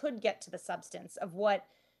so I could get to the substance of what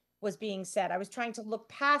was being said. I was trying to look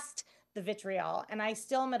past the vitriol, and I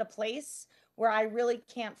still am at a place where I really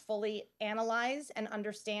can't fully analyze and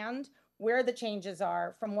understand where the changes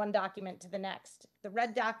are from one document to the next. The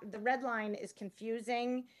red line is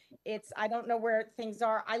confusing. I don't know where things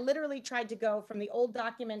are. I literally tried to go from the old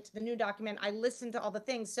document to the new document. I listened to all the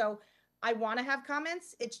things. So I want to have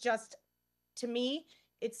comments. It's just, to me,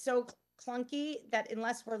 it's so clunky that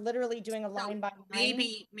unless we're literally doing a line by line.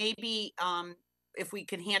 Maybe, if we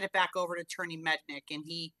can hand it back over to Attorney Mednick, and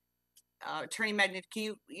Attorney Mednick,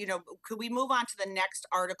 can could we move on to the next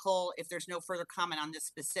article if there's no further comment on this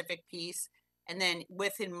specific piece? And then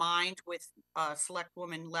with Selectwoman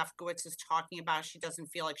Lefkowitz is talking about, she doesn't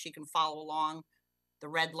feel like she can follow along the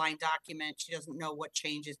red line document. She doesn't know what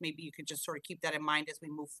changes. Maybe you could just sort of keep that in mind as we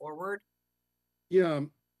move forward. Yeah,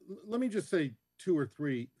 let me just say 2 or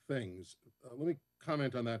 3 things. Let me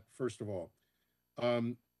comment on that first of all.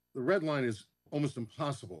 The red line is almost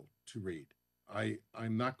impossible to read.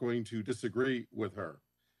 I'm not going to disagree with her,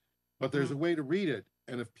 but there's a way to read it.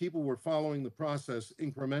 And if people were following the process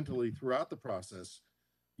incrementally throughout the process,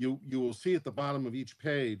 you will see at the bottom of each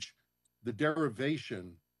page the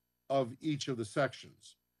derivation of each of the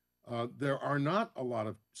sections. There are not a lot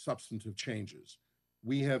of substantive changes.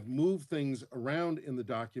 We have moved things around in the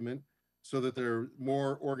document so that there's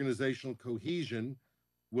more organizational cohesion.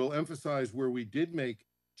 We'll emphasize where we did make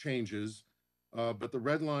changes, but the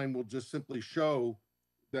red line will just simply show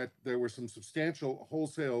that there were some substantial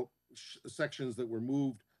wholesale sections that were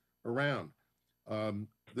moved around.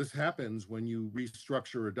 This happens when you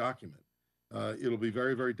restructure a document. It'll be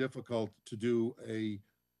very, very difficult to do a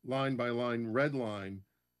line by line red line,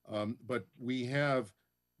 but we have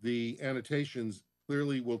the annotations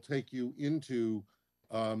clearly will take you into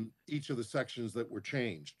each of the sections that were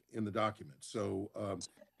changed in the document. So,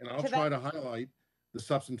 and I'll try to highlight the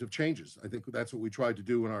substantive changes. I think that's what we tried to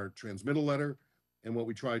do in our transmittal letter and what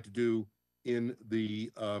we tried to do in the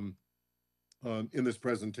in this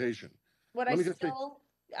presentation. What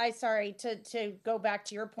sorry to go back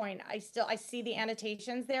to your point. I see the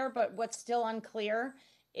annotations there, but what's still unclear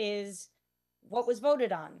is what was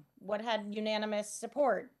voted on, what had unanimous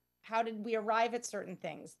support. How did we arrive at certain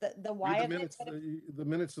things? The why of it. The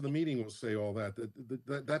minutes of the meeting will say all that.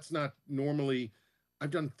 That's not normally.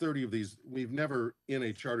 I've done 30 of these. We've never in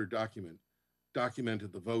a charter document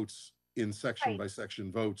documented the votes in section by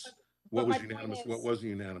section votes. What was unanimous? What wasn't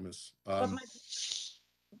unanimous?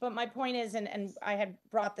 But my point is, and I had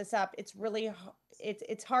brought this up. It's really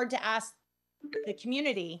it's hard to ask the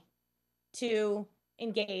community to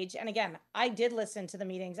engage. And again, I did listen to the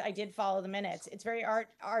meetings. I did follow the minutes. It's very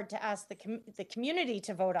hard to ask the community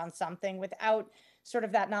to vote on something without sort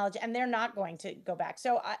of that knowledge, and they're not going to go back.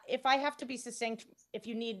 So if I have to be succinct, if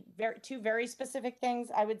you need two very specific things,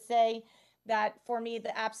 I would say that for me,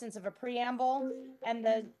 the absence of a preamble and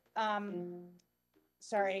the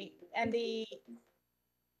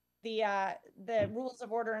the rules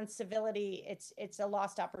of order and civility, it's a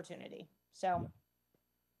lost opportunity. So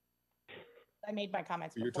I made my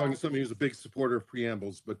comments before. You're talking to somebody who's a big supporter of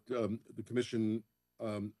preambles, but the commission,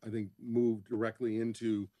 I think, moved directly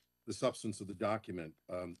into the substance of the document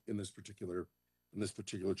in this particular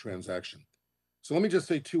transaction. So let me just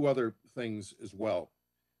say 2 other things as well.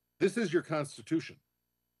 This is your constitution.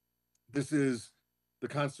 This is the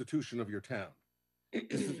constitution of your town.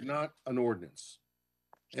 This is not an ordinance.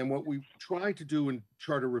 And what we try to do in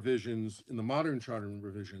charter revisions, in the modern charter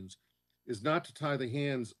revisions, is not to tie the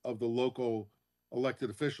hands of the local elected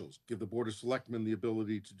officials, give the Board of Selectmen the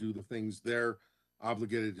ability to do the things they're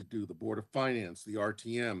obligated to do. The Board of Finance, the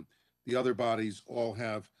RTM, the other bodies all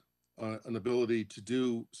have an ability to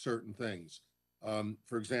do certain things,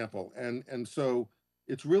 for example. And so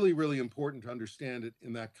it's really, really important to understand it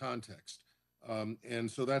in that context. And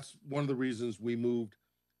so that's one of the reasons we moved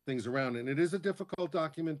things around. And it is a difficult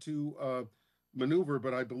document to maneuver,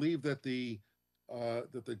 but I believe that the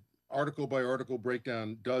article by article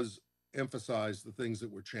breakdown does emphasize the things that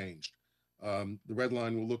were changed. The red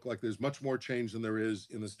line will look like there's much more change than there is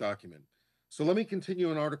in this document. So let me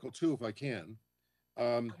continue in Article 2 if I can.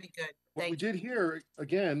 That'd be good. What we did here,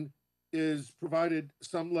 again, is provided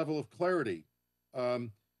some level of clarity.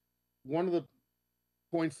 One of the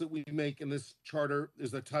points that we make in this charter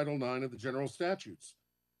is that Title IX of the general statutes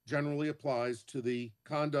generally applies to the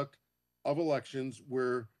conduct of elections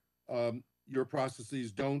where your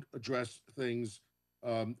processes don't address things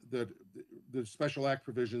that the special act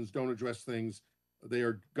provisions don't address things. They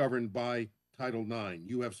are governed by Title IX.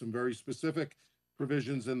 You have some very specific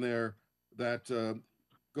provisions in there that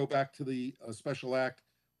go back to the special act,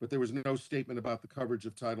 but there was no statement about the coverage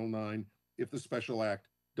of Title IX if the special act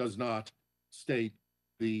does not state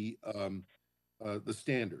the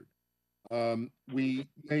standard. We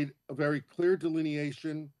made a very clear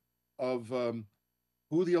delineation of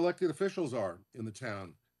who the elected officials are in the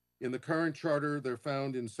town. In the current charter, they're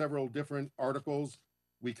found in several different articles.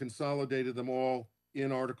 We consolidated them all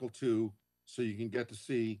in Article 2 so you can get to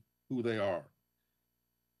see who they are.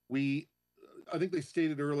 I think they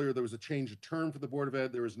stated earlier there was a change of term for the Board of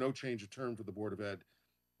Ed. There is no change of term for the Board of Ed.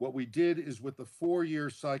 What we did is with the 4-year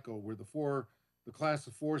cycle, where the class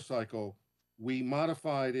of 4 cycle, we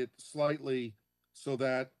modified it slightly so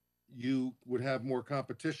that you would have more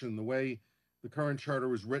competition. The way the current charter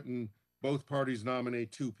was written, both parties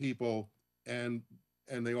nominate 2 people and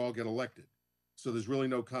they all get elected. So there's really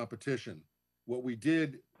no competition. What we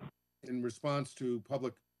did in response to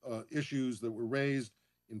public issues that were raised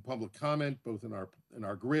in public comment, both in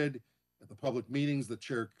our grid, at the public meetings that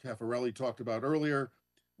Chair Caffarelli talked about earlier,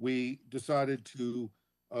 we decided to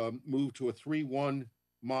move to a 3-1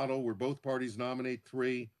 model where both parties nominate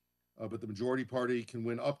 3, but the majority party can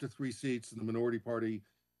win up to 3 seats and the minority party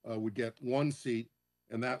would get 1 seat,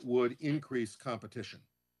 and that would increase competition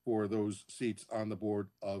for those seats on the Board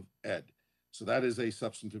of Ed. So that is a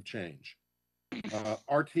substantive change.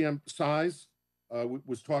 RTM size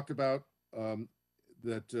was talked about,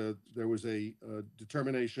 that there was a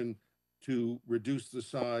determination to reduce the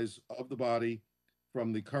size of the body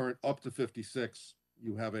from the current up to 56.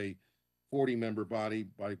 You have a 40-member body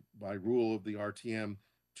by rule of the RTM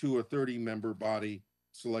to a 30-member body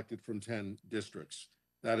selected from 10 districts.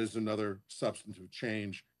 That is another substantive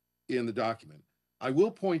change in the document. I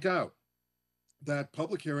will point out that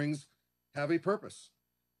public hearings have a purpose.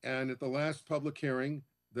 And at the last public hearing,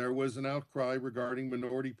 there was an outcry regarding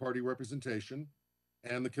minority party representation,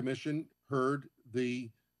 and the commission heard the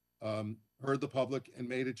public and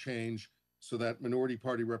made a change so that minority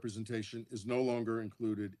party representation is no longer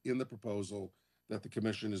included in the proposal that the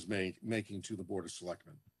commission is making to the Board of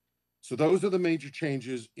Selectmen. So those are the major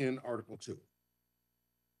changes in Article 2.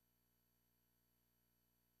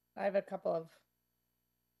 I have a couple of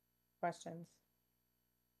questions.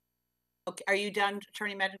 Okay, are you done,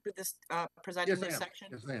 Attorney Medic, with this presenting Yes, I this am. section?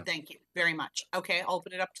 Yes, I am. Thank you very much. Okay, I'll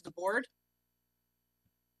open it up to the board.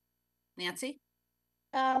 Nancy?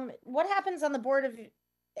 What happens on the Board of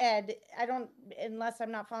Ed? I don't, unless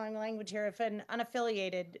I'm not following the language here, if an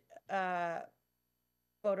unaffiliated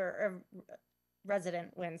voter or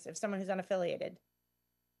resident wins, if someone who's unaffiliated.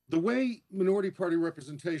 The way minority party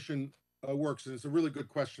representation works, and it's a really good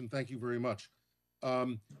question, thank you very much.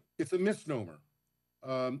 It's a misnomer.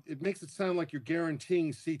 It makes it sound like you're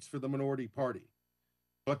guaranteeing seats for the minority party.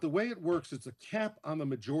 But the way it works, it's a cap on the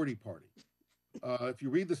majority party. If you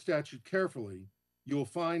read the statute carefully, you'll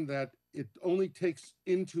find that it only takes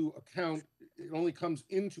into account, it only comes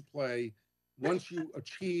into play once you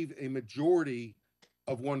achieve a majority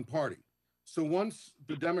of one party. So once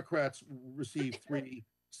the Democrats receive 3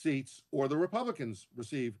 seats or the Republicans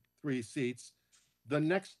receive 3 seats, the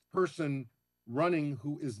next person running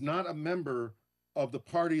who is not a member of the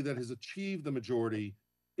party that has achieved the majority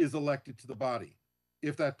is elected to the body.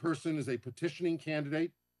 If that person is a petitioning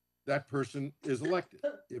candidate, that person is elected.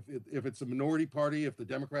 If it's a minority party, if the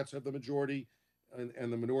Democrats have the majority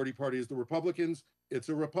and the minority party is the Republicans, it's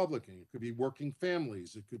a Republican. It could be Working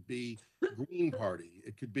Families. It could be Green Party.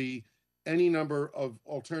 It could be any number of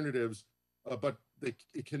alternatives, but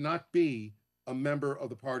it cannot be a member of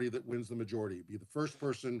the party that wins the majority. It'd be the first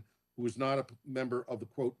person who is not a member of the,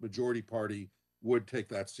 quote, majority party would take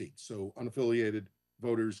that seat. So unaffiliated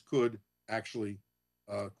voters could actually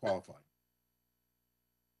qualify.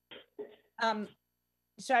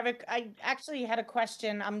 So I actually had a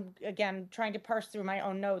question. I'm again trying to parse through my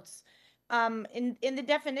own notes. In the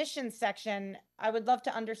definition section, I would love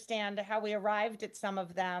to understand how we arrived at some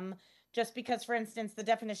of them, just because, for instance, the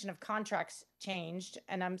definition of contracts changed,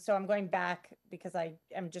 and I'm going back because I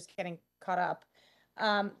am just getting caught up.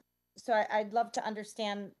 So I'd love to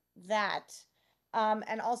understand that.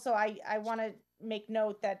 And also I want to make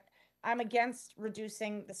note that I'm against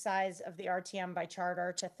reducing the size of the RTM by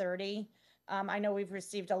charter to 30. I know we've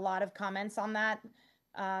received a lot of comments on that,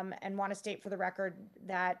 and want to state for the record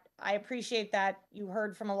that I appreciate that you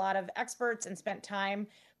heard from a lot of experts and spent time,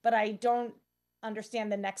 but I don't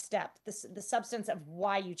understand the next step, the substance of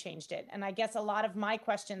why you changed it. And I guess a lot of my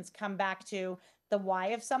questions come back to the why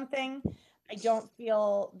of something. I don't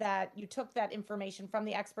feel that you took that information from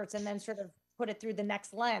the experts and then sort of put it through the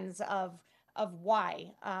next lens of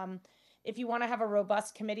why. If you want to have a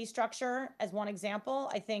robust committee structure, as one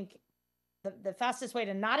example, I think the fastest way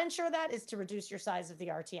to not ensure that is to reduce your size of the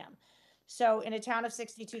RTM. So in a town of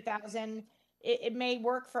 62,000, it may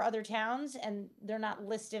work for other towns and they're not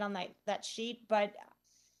listed on that sheet, but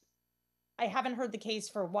I haven't heard the case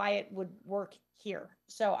for why it would work here.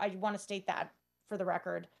 So I want to state that for the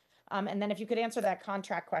record. And then if you could answer that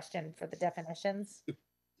contract question for the definitions.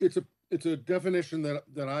 It's a definition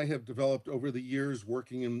that I have developed over the years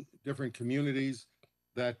working in different communities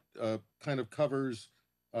that kind of covers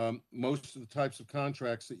most of the types of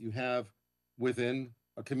contracts that you have within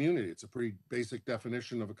a community. It's a pretty basic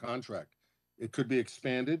definition of a contract. It could be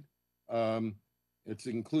expanded. It's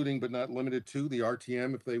including but not limited to the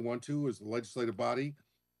RTM, if they want to, as the legislative body,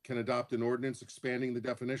 can adopt an ordinance expanding the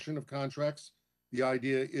definition of contracts. The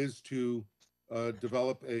idea is to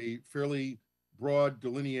develop a fairly broad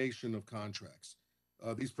delineation of contracts.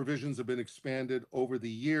 These provisions have been expanded over the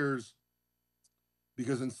years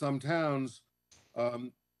because in some towns,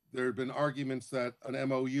 there have been arguments that an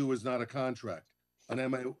MOU is not a contract. An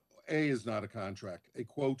MOA is not a contract. A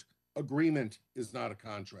quote, agreement is not a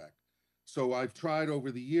contract. So I've tried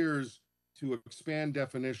over the years to expand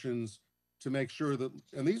definitions to make sure that,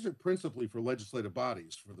 and these are principally for legislative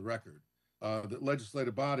bodies, for the record, that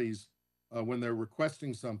legislative bodies, when they're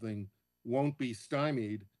requesting something, won't be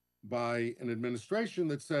stymied by an administration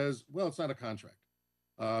that says, well, it's not a contract.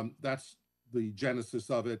 That's the genesis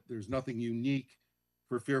of it. There's nothing unique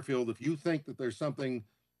for Fairfield. If you think that there's something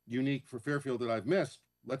unique for Fairfield that I've missed,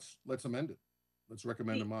 let's amend it. Let's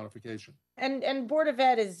recommend a modification. And Board of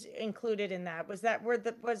Ed is included in that. Was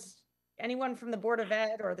anyone from the Board of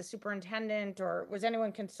Ed or the superintendent, or was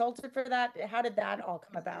anyone consulted for that? How did that all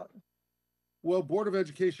come about? Well, Board of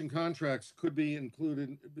Education contracts could be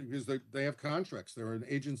included because they have contracts. They're an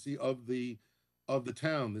agency of the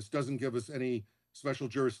town. This doesn't give us any special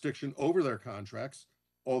jurisdiction over their contracts,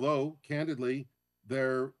 although candidly,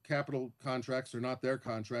 their capital contracts are not their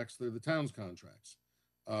contracts, they're the town's contracts.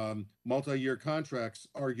 Multi-year contracts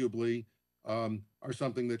arguably are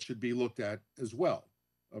something that should be looked at as well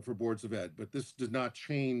for boards of ed, but this does not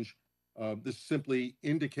change. This simply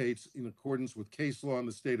indicates, in accordance with case law in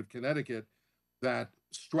the state of Connecticut, that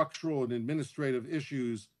structural and administrative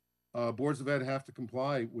issues, boards of ed have to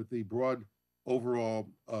comply with the broad overall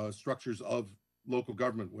structures of local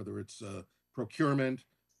government, whether it's procurement,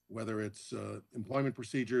 whether it's employment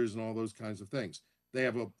procedures and all those kinds of things.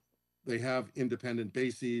 They have independent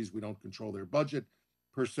bases. We don't control their budget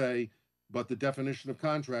per se, but the definition of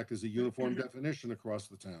contract is a uniform definition across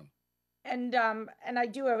the town. And I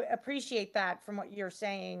do appreciate that from what you're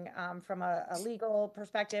saying, from a legal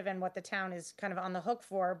perspective and what the town is kind of on the hook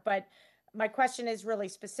for. But my question is really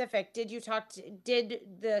specific. Did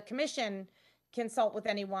the commission consult with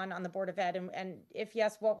anyone on the Board of Ed? And if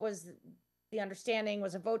yes, what was the understanding?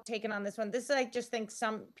 Was a vote taken on this one? I just think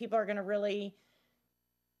some people are going to really,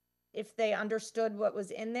 if they understood what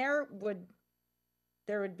was in there,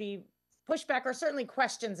 there would be pushback or certainly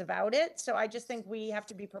questions about it. So I just think we have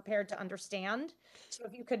to be prepared to understand. So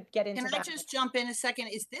if you could get into that. Can I just jump in a second?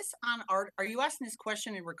 Is this on are you asking this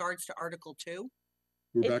question in regards to Article 2?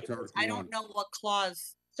 We're back to Article 1. I don't know what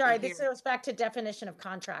clause. Sorry, this goes back to definition of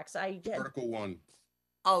contracts. Article 1.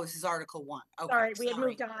 Oh, this is Article 1. Okay. Sorry, we had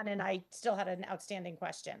moved on and I still had an outstanding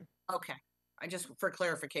question. Okay. I just, for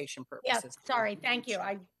clarification purposes. Yes, sorry, thank you.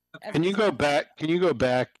 Can you go back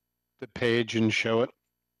the page and show it?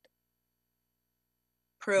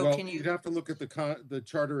 Prue, Well, can you? you'd have to look at the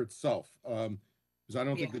charter itself, because I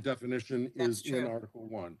don't think the definition is in Article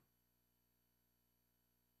 1.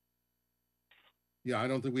 Yeah, I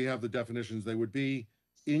don't think we have the definitions. They would be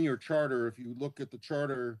in your charter. If you look at the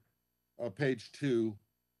charter, page 2,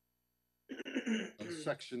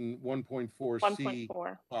 section 1.4C5.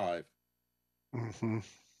 1.4. Mm-hmm.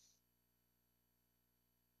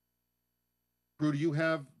 Prue, do you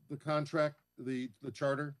have the contract, the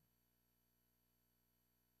charter?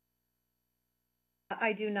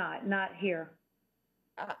 I do not here.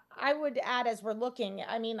 I would add, as we're looking,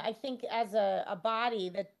 I mean, I think as a body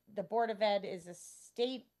that the Board of Ed is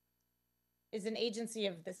an agency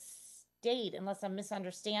of the state, unless I'm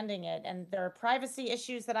misunderstanding it. And there are privacy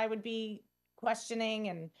issues that I would be questioning.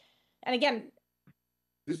 And again,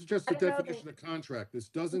 This is just a definition of contract. This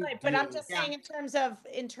doesn't. Right, but I'm just saying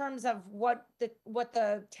in terms of what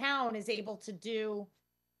the town is able to do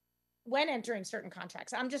when entering certain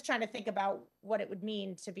contracts. I'm just trying to think about what it would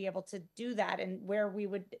mean to be able to do that and where we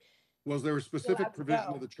would. Well, is there a specific provision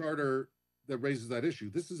of the charter that raises that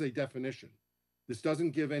issue? This is a definition. This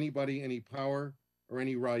doesn't give anybody any power or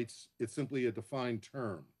any rights. It's simply a defined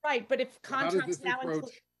term. Right, but if contracts now include.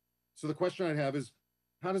 So the question I have is,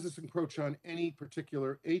 how does this encroach on any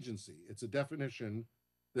particular agency? It's a definition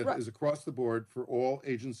that is across the board for all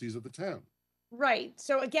agencies of the town. Right.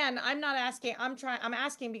 So again, I'm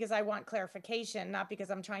asking because I want clarification, not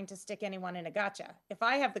because I'm trying to stick anyone in a gotcha. If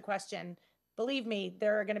I have the question, believe me,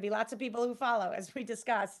 there are going to be lots of people who follow, as we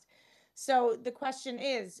discussed. So the question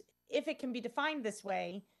is, if it can be defined this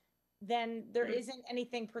way, then there isn't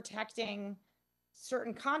anything protecting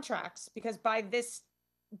certain contracts, because by this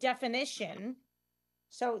definition,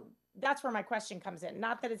 so that's where my question comes in.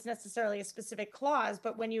 Not that it's necessarily a specific clause,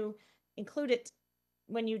 but when you include it,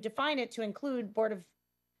 when you define it to include Board of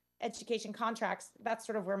Education contracts, that's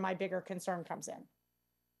sort of where my bigger concern comes in.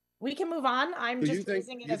 We can move on. I'm So just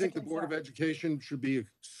raising it you as a think the Board of concern. Education should be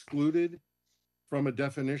excluded from a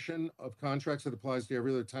definition of contracts that applies to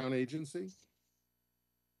every other town agency?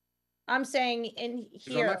 I'm saying in 'Cause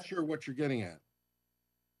I'm here not sure what you're getting at.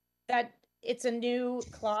 that it's a new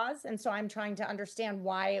clause, and so I'm trying to understand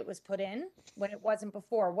why it was put in when it wasn't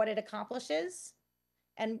before, what it accomplishes,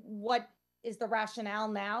 and what is the rationale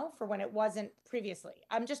now for when it wasn't previously.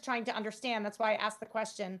 I'm just trying to understand. That's why I asked the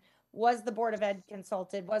question, was the Board of Ed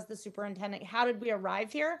consulted? Was the superintendent? How did we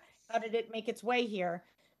arrive here? How did it make its way here?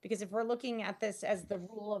 Because if we're looking at this as the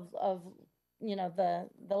rule of you know,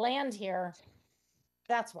 the land here,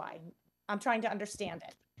 that's why I'm trying to understand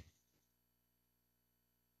it.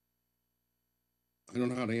 I don't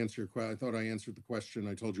know how to answer your question. I thought I answered the question.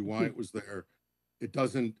 I told you why it was there. It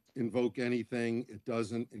doesn't invoke anything. It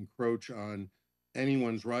doesn't encroach on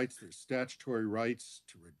anyone's rights. There's statutory rights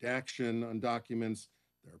to redaction on documents.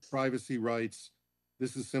 There are privacy rights.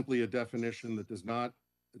 This is simply a definition that does not,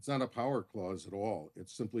 it's not a power clause at all.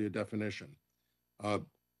 It's simply a definition.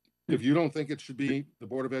 If you don't think it should be, the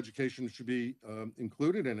Board of Education should be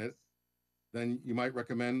included in it, then you might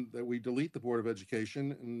recommend that we delete the Board of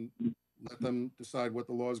Education and let them decide what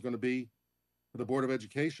the law is going to be for the Board of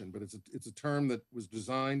Education. But it's a term that was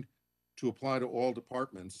designed to apply to all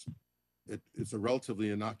departments. It's a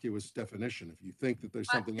relatively innocuous definition. If you think that there's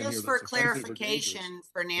something in here Just that's for offensive or dangerous. clarification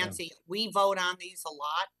for Nancy, we vote on these a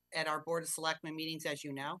lot at our Board of Selectmen meetings, as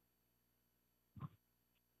you know.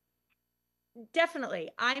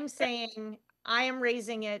 Definitely. I'm saying I am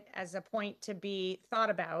raising it as a point to be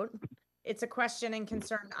thought about. It's a question and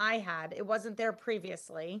concern I had. It wasn't there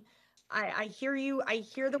previously. I hear you. I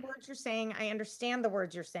hear the words you're saying. I understand the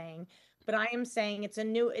words you're saying, but I am saying it's a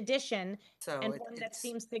new addition So and one that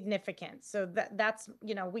seems significant. So that's,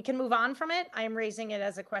 you know, we can move on from it. I am raising it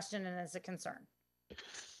as a question and as a concern.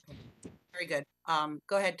 very good.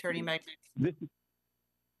 Go ahead, Attorney Magnick.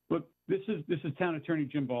 Look, this is Town Attorney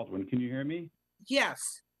Jim Baldwin. Can you hear me?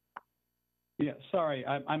 Yes. Yeah, sorry,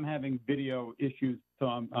 I'm having video issues, so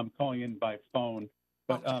I'm calling in by phone.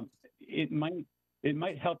 But it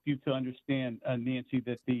might help you to understand, Nancy,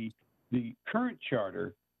 that the current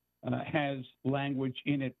charter has language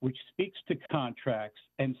in it which speaks to contracts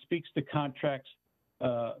and speaks to contracts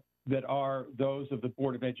that are those of the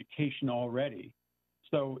Board of Education already.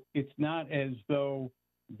 So it's not as though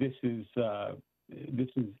this is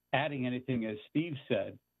adding anything, as Steve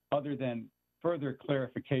said, other than further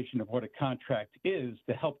clarification of what a contract is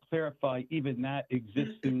to help clarify even that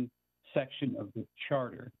existing section of the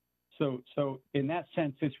charter. So in that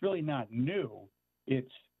sense, it's really not new.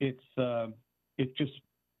 It's just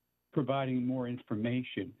providing more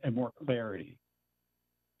information and more clarity.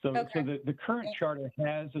 So, Okay. so the current charter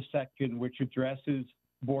has a section which addresses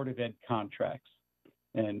Board of Ed contracts,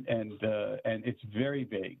 and it's very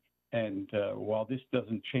vague. And while this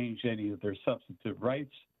doesn't change any of their substantive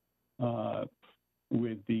rights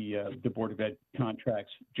with the Board of Ed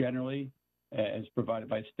contracts generally, as provided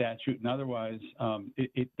by statute and otherwise,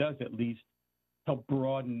 it does at least help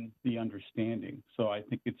broaden the understanding. So I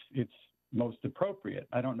think it's most appropriate.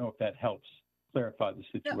 I don't know if that helps clarify the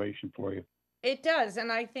situation for you. It does.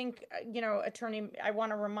 And I think, you know, I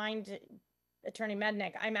want to remind Attorney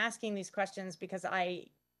Mednick, I'm asking these questions because I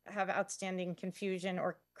have outstanding confusion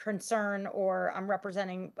or concern, or I'm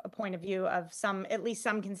representing a point of view of at least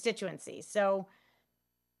some constituencies. So,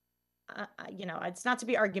 you know, it's not to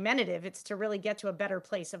be argumentative, it's to really get to a better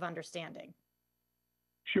place of understanding.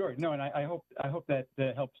 Sure. No, and I hope that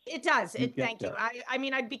helps. It does. Thank you. I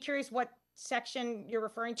mean, I'd be curious what section you're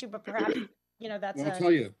referring to, but perhaps, you know, that's. Well, I'll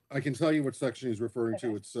tell you. I can tell you what section he's referring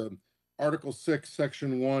to. It's Article 6,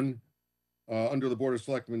 Section 1, under the Board of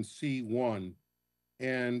Selectmen, C1.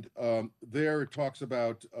 And there it talks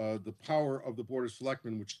about the power of the Board of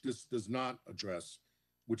Selectmen, which this does not address,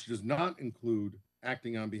 which does not include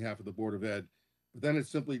acting on behalf of the Board of Ed. But then it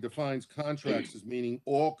simply defines contracts as meaning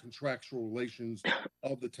all contractual relations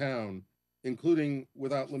of the town, including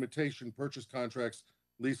without limitation purchase contracts,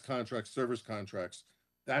 lease contracts, service contracts.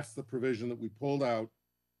 That's the provision that we pulled out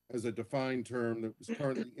as a defined term that was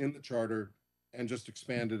currently in the charter and just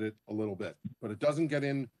expanded it a little bit. But it doesn't get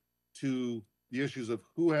into the issues of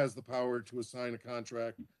who has the power to assign a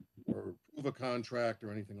contract or approve a contract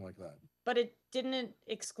or anything like that. But it didn't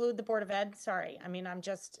exclude the Board of Ed? Sorry. I mean, I'm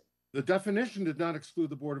just. The definition did not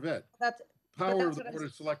exclude the Board of Ed. power of that's the what I Board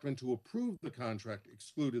of Selectmen to approve the contract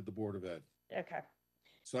excluded the Board of Ed. Okay,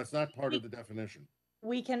 So that's not part of the definition.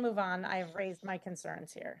 we can move on. I've raised my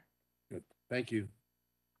concerns here. Good. Thank you.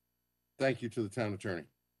 Thank you to the town attorney.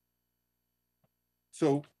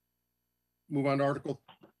 So move on to Article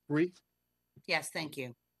 3. Yes, thank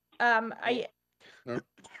you. I No?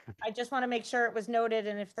 I just want to make sure it was noted,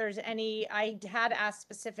 and if there's any, I had asked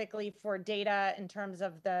specifically for data in terms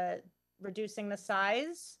of the reducing the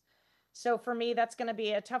size. So for me, that's going to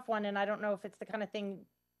be a tough one, and I don't know if it's the kind of thing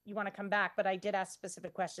you want to come back, but I did ask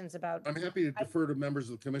specific questions about. I'm happy to defer to members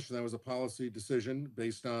of the commission. That was a policy decision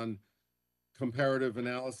based on comparative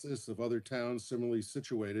analysis of other towns similarly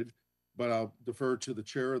situated. But I'll defer to the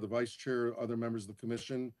chair, the vice chair, other members of the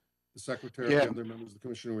commission, the secretary, Yeah. other members of the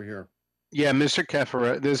commission who are here. Yeah, Mr.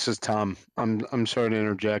 Caffarelli, this is Tom. I'm sorry to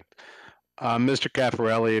interject. Mr.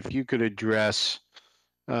 Caffarelli, if you could address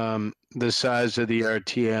the size of the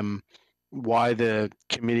RTM, why the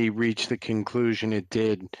committee reached the conclusion it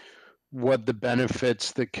did, what the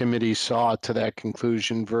benefits the committee saw to that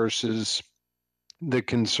conclusion versus the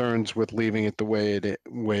concerns with leaving it the way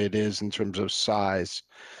it is in terms of size.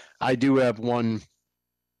 I do have one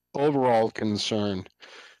overall concern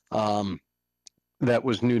that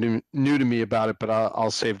was new to me about it, but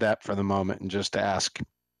I'll save that for the moment and just ask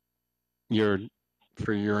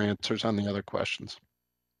for your answers on the other questions.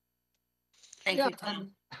 Thank Yeah, you, Tom.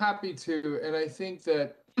 I'm happy to, and I think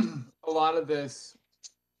that a lot of this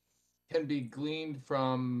can be gleaned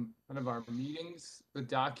from kind of our meetings, the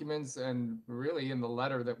documents, and really in the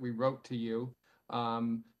letter that we wrote to you.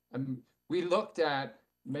 And we looked at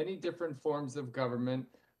many different forms of government.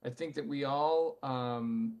 I think that we all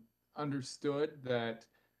understood that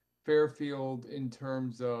Fairfield, in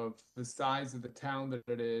terms of the size of the town that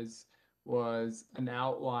it is, was an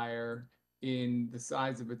outlier in the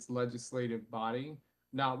size of its legislative body,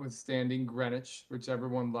 notwithstanding Greenwich, which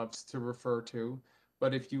everyone loves to refer to.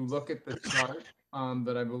 But if you look at the chart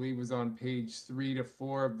that I believe was on page 3 to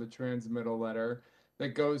 4 of the transmittal letter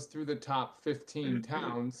that goes through the top 15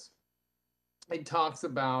 towns, it talks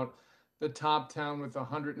about the top town with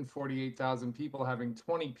 148,000 people having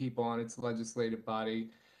 20 people on its legislative body,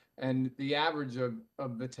 and the average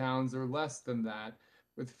of the towns are less than that,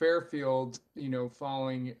 with Fairfield,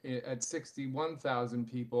 falling at 61,000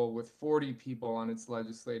 people with 40 people on its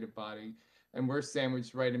legislative body. And we're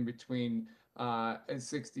sandwiched right in between a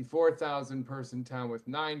 64,000 person town with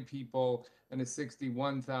 9 people and a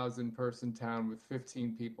 61,000 person town with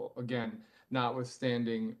 15 people. Again,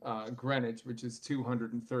 notwithstanding Greenwich, which is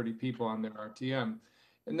 230 people on their RTM.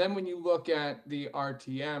 And then when you look at the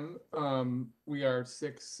RTM, we are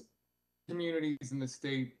 6 communities in the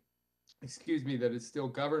state, that is still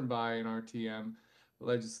governed by an RTM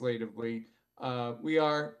legislatively. We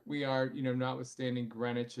are, notwithstanding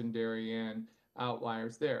Greenwich and Darien,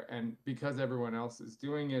 outliers there. And because everyone else is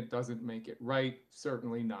doing it, doesn't make it right,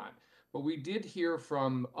 certainly not. But we did hear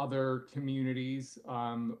from other communities.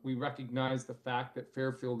 We recognize the fact that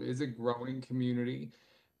Fairfield is a growing community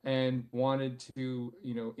and wanted to,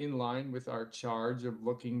 in line with our charge of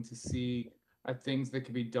looking to see things that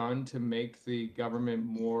could be done to make the government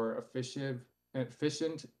more efficient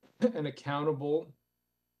and accountable.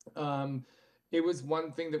 It was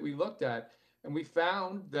one thing that we looked at, and we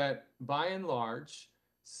found that by and large,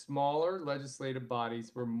 smaller legislative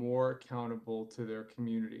bodies were more accountable to their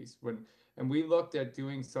communities. And we looked at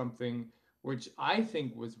doing something which I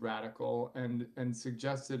think was radical and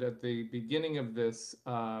suggested at the beginning of this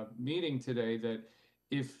meeting today that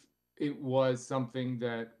if it was something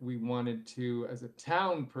that we wanted to, as a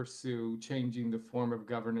town, pursue changing the form of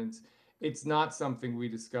governance, it's not something we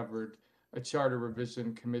discovered a charter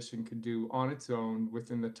revision commission could do on its own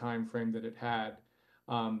within the time frame that it had.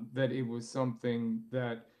 That it was something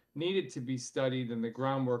that needed to be studied and the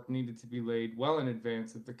groundwork needed to be laid well in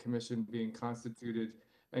advance of the commission being constituted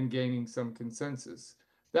and gaining some consensus.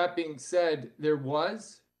 That being said, there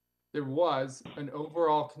was an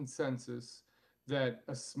overall consensus that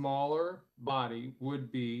a smaller body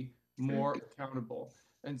would be more accountable.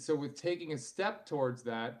 And so with taking a step towards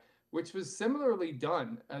that, which was similarly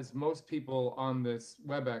done, as most people on this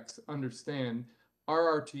WebEx understand,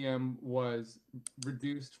 our RTM was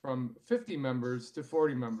reduced from 50 members to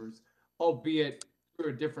 40 members, albeit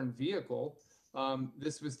through a different vehicle.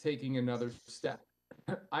 This was taking another step.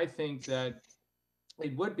 I think that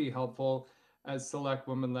it would be helpful, as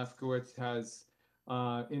Selectwoman Lefkowitz has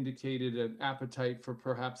indicated an appetite for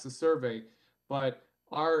perhaps a survey, but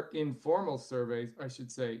our informal surveys, I should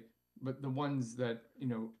say, but the ones that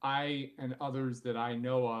I and others that I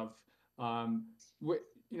know of,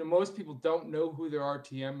 most people don't know who their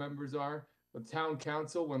RTM members are, but town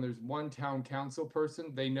council, when there's one town council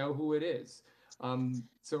person, they know who it is.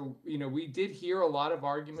 So, we did hear a lot of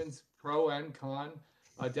arguments, pro and con.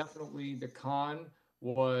 Definitely the con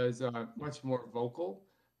was much more vocal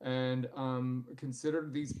and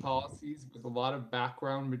considered these policies with a lot of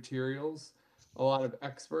background materials, a lot of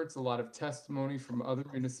experts, a lot of testimony from other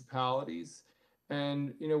municipalities,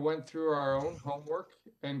 and went through our own homework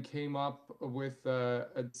and came up with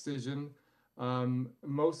a decision,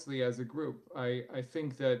 mostly as a group. I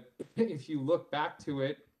think that if you look back to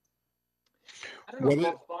it, I don't know,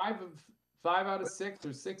 about 5 out of 6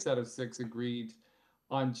 or 6 out of 6 agreed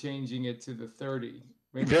on changing it to the 30.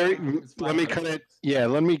 Maybe let me cut it. Yeah,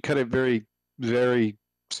 let me cut it very, very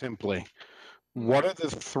simply. What are the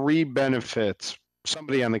 3 benefits?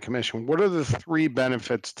 Somebody on the commission, what are the 3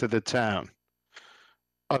 benefits to the town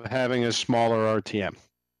of having a smaller RTM?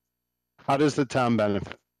 How does the town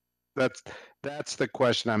benefit? That's the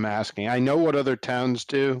question I'm asking. I know what other towns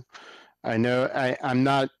do. I know I'm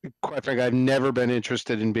not, quite frankly, I've never been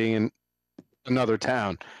interested in being in another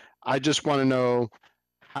town. I just want to know,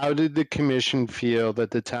 how did the commission feel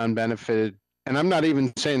that the town benefited? And I'm not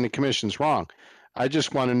even saying the commission's wrong. I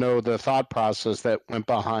just want to know the thought process that went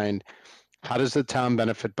behind, how does the town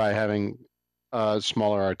benefit by having a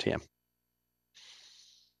smaller RTM?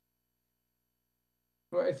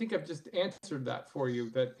 Well, I think I've just answered that for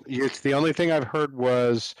you. That It's the only thing I've heard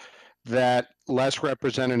was that less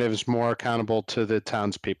representatives, more accountable to the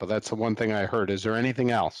townspeople. That's the one thing I heard. Is there anything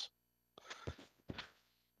else?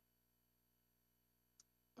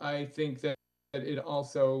 I think that it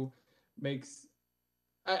also makes,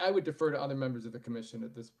 I would defer to other members of the commission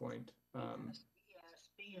at this point.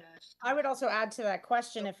 I would also add to that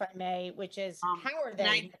question, if I may, which is, how are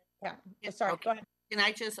they? Sorry, okay. go ahead. Can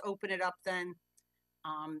I just open it up then?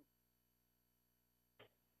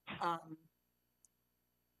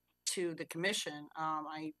 To the commission.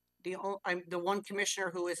 I'm the one commissioner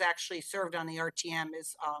who has actually served on the RTM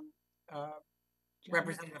is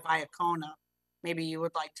Representative Iacona. Maybe you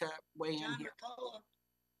would like to weigh in here.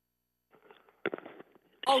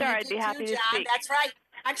 Oh, sure, you I'd be happy too, to John. speak. That's right.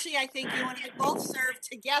 Actually, I think you and I both served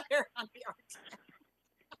together on the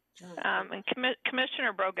RTM. And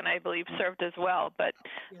Commissioner Brogan, I believe, served as well, but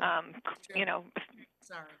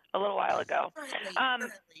Sorry. a little while ago.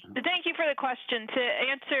 Thank you for the question. To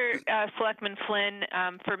answer Selectman Flynn,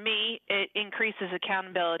 for me, it increases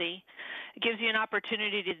accountability. It gives you an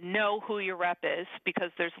opportunity to know who your rep is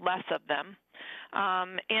because there's less of them.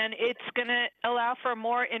 And it's going to allow for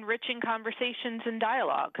more enriching conversations and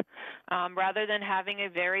dialogue rather than having a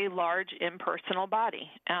very large impersonal body.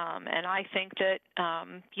 And I think that,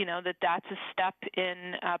 that's a step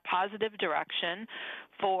in a positive direction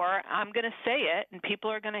for, I'm going to say it, and people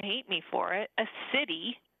are going to hate me for it, a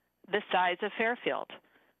city the size of Fairfield,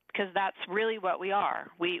 because that's really what we are.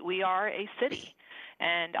 We are a city.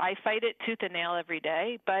 And I fight it tooth and nail every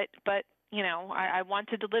day, but I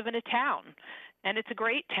wanted to live in a town, and it's a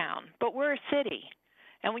great town, but we're a city.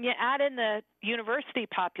 And when you add in the university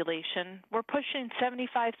population, we're pushing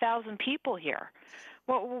 75,000 people here.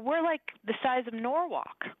 Well, we're like the size of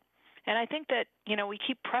Norwalk. And I think that, we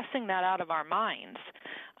keep pressing that out of our minds,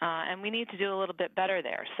 and we need to do a little bit better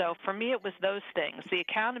there. So for me, it was those things, the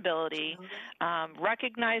accountability,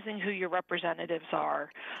 recognizing who your representatives are,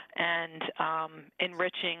 and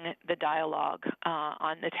enriching the dialogue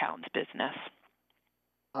on the town's business.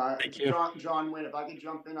 Thank you. John Wynn, if I could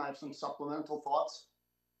jump in, I have some supplemental thoughts.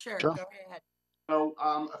 Sure. Go ahead. So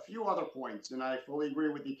a few other points, and I fully agree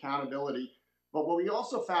with the accountability. But what we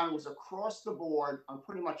also found was across the board on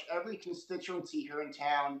pretty much every constituency here in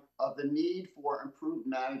town of the need for improved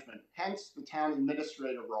management, hence the town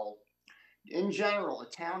administrator role. In general, a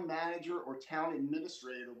town manager or town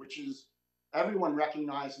administrator, which is everyone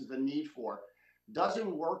recognizes the need for,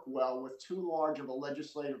 doesn't work well with too large of a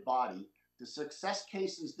legislative body. The success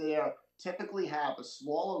cases there typically have a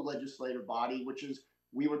smaller legislative body, which is,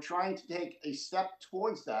 we were trying to take a step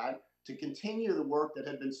towards that to continue the work that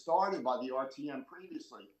had been started by the RTM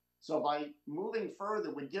previously. So by moving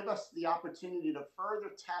further would give us the opportunity to further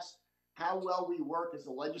test how well we work as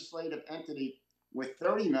a legislative entity with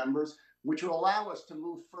 30 members, which will allow us to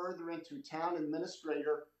move further into town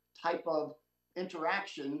administrator type of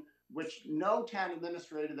interaction, which no town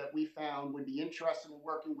administrator that we found would be interested in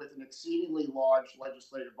working with an exceedingly large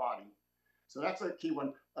legislative body. So that's a key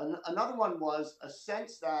one. Another one was a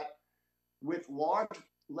sense that with large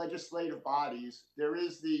legislative bodies, there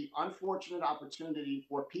is the unfortunate opportunity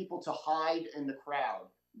for people to hide in the crowd.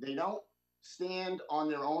 They don't stand on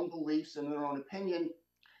their own beliefs and their own opinion.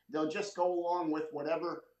 They'll just go along with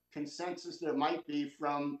whatever consensus there might be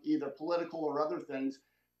from either political or other things.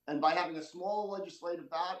 And by having a small legislative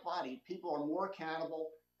body, people are more accountable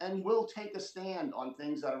and will take a stand on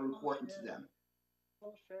things that are important to them.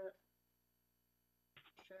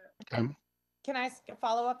 Okay. Can I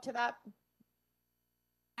follow up to that?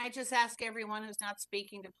 I just ask everyone who's not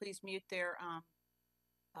speaking to please mute their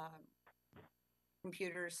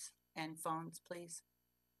computers and phones, please.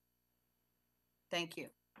 Thank you.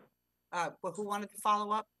 Well, who wanted to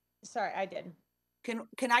follow up? Sorry, I did.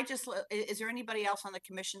 Can I just, is there anybody else on the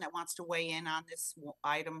commission that wants to weigh in on this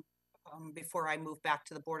item before I move back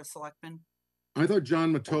to the Board of Selectmen? I thought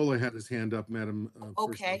John Matola had his hand up, Madam.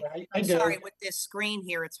 Okay, I I'm do. sorry, with this screen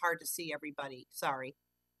here, it's hard to see everybody. Sorry.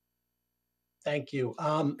 Thank you.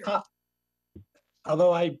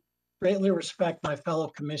 Although I greatly respect my fellow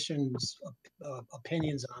commission's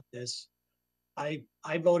opinions on this, I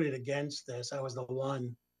voted against this. I was the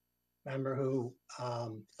one member who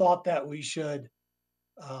thought that we should,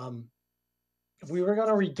 if we were going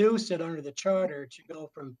to reduce it under the charter, it should go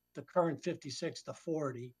from the current 56 to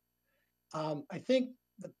 40. I think,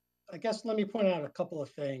 I guess let me point out a couple of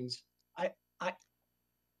things.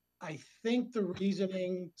 I think the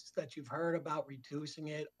reasonings that you've heard about reducing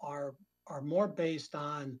it are more based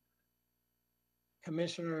on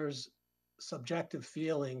commissioners' subjective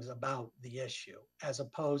feelings about the issue, as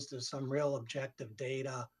opposed to some real objective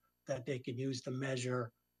data that they could use to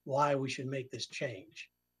measure why we should make this change.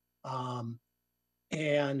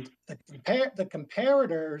 And the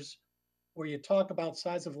comparators, where you talk about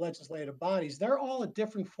size of legislative bodies, they're all a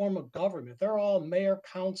different form of government. They're all mayor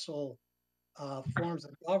council forms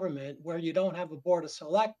of government where you don't have a board of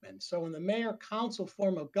selectmen. So in the mayor council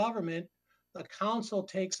form of government, the council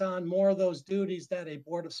takes on more of those duties that a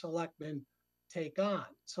board of selectmen take on.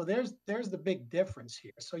 So there's the big difference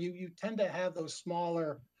here. So you tend to have those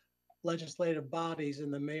smaller legislative bodies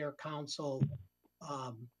in the mayor council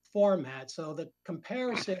format. So the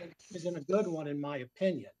comparison isn't a good one in my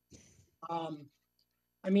opinion.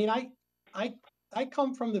 I mean, I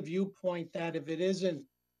come from the viewpoint that if it isn't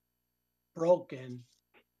broken,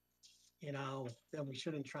 then we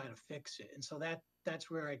shouldn't try to fix it. And so that's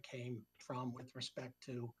where I came from with respect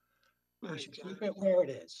to we should keep it where it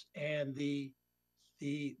is. And the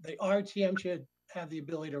RTM should have the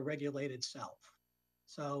ability to regulate itself.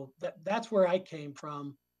 So that's where I came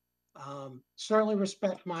from. Certainly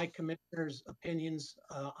respect my commissioner's opinions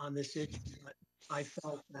on this issue, but I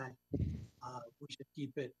felt that we should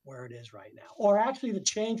keep it where it is right now. Or actually the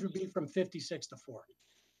change would be from 56 to 40.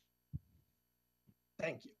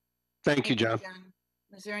 Thank you. Thank you, John.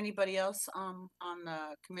 Is there anybody else on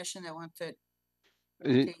the commission that wants to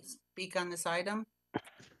speak on this item?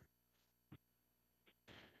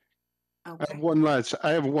 Okay.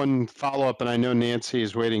 I have one follow-up, and I know Nancy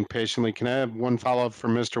is waiting patiently. Can I have one follow-up for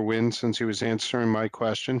Mr. Wynn since he was answering my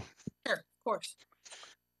question? Sure, of course.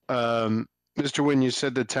 Mr. Wynn, you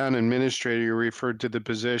said the town administrator, you referred to the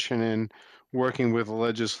position in working with a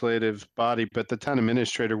legislative body, but the town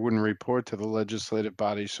administrator wouldn't report to the legislative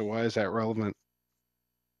body. So why is that relevant?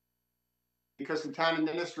 Because the town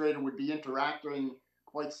administrator would be interacting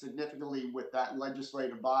quite significantly with that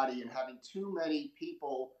legislative body, and having too many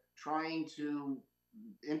people trying to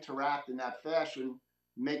interact in that fashion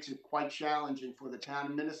makes it quite challenging for the town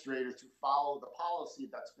administrator to follow the policy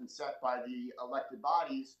that's been set by the elected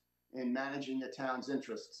bodies in managing the town's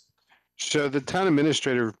interests. So the town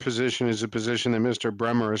administrator position is a position that Mr.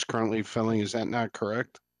 Bremer is currently filling. Is that not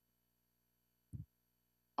correct?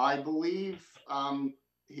 I believe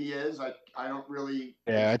he is. I don't really.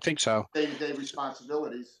 Yeah, I think so. Day-to-day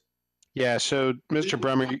responsibilities. Yeah. So Mr.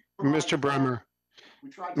 Bremer, we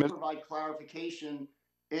tried to provide clarification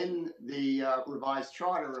in the revised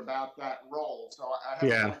charter about that role. So I have a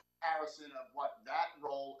comparison of what that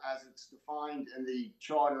role, as it's defined in the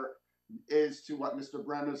charter, is to what Mr.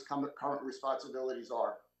 Bremer's current responsibilities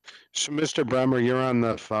are. So Mr. Bremer, you're on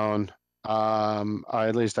the phone.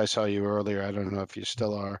 At least I saw you earlier. I don't know if you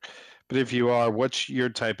still are, but if you are, what's your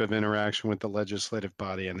type of interaction with the legislative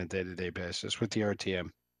body on a day-to-day basis with the RTM?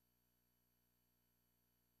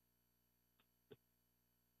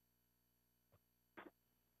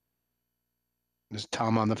 Is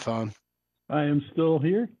Tom on the phone? I am still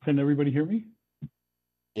here. Can everybody hear me?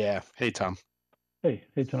 Yeah. Hey, Tom. Hey,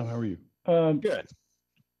 Tom, how are you? Good.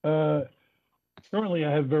 Currently,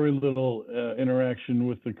 I have very little interaction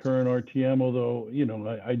with the current RTM, although,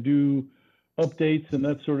 I do updates and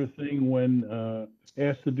that sort of thing when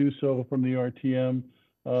asked to do so from the RTM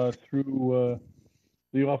through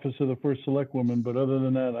the Office of the First Selectwoman. But other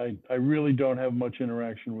than that, I really don't have much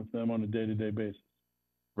interaction with them on a day-to-day basis.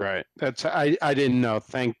 Right. I didn't know.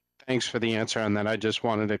 Thanks for the answer on that. I just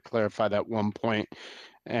wanted to clarify that one point.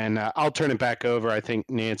 And I'll turn it back over. I think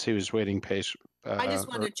Nancy was waiting patient. I just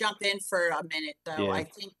want to jump in for a minute, though. Yeah. I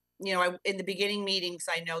think, in the beginning meetings,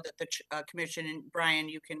 I know that the commission, and Brian,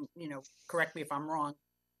 you can, correct me if I'm wrong,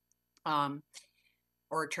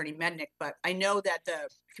 or Attorney Mednick, but I know that the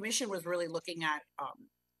commission was really looking at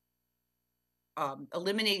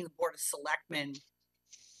eliminating the Board of Selectmen,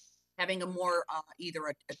 having a more either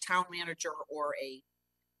a town manager or a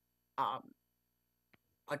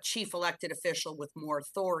chief elected official with more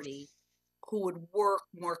authority, who would work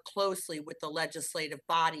more closely with the legislative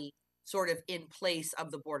body, sort of in place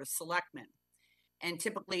of the Board of Selectmen. And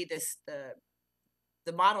typically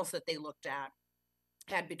the models that they looked at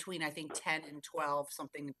had between, I think, 10 and 12,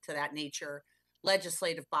 something to that nature,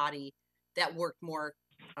 legislative body that worked more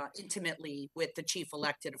intimately with the chief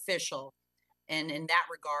elected official. And in that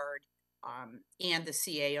regard, and the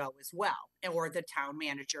CAO as well, or the town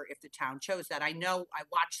manager if the town chose that. I know I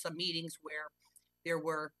watched some meetings where there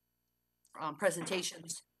were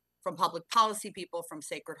presentations from public policy people from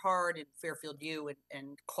Sacred Heart and Fairfield U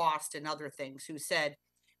and Cost and other things, who said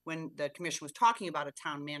when the commission was talking about a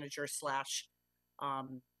town manager slash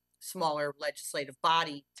smaller legislative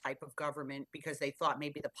body type of government, because they thought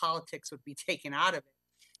maybe the politics would be taken out of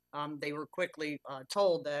it, they were quickly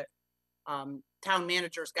told that town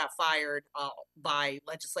managers got fired by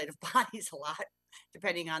legislative bodies a lot,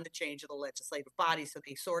 depending on the change of the legislative body. So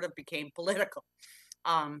they sort of became political.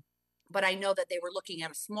 But I know that they were looking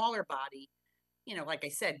at a smaller body, like I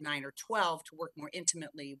said, 9 or 12, to work more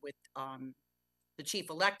intimately with the chief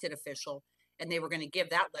elected official, and they were going to give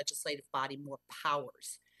that legislative body more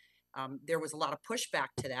powers. There was a lot of pushback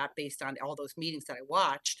to that based on all those meetings that I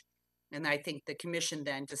watched. And I think the commission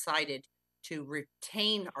then decided to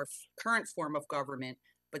retain our current form of government,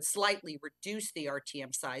 but slightly reduce the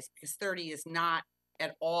RTM size, because 30 is not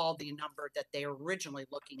at all the number that they were originally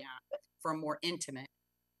looking at for a more intimate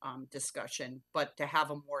discussion, but to have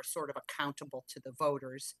a more sort of accountable to the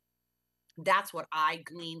voters. That's what I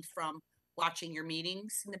gleaned from watching your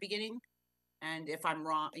meetings in the beginning. And if I'm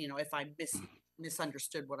wrong, if I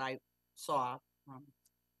misunderstood what I saw.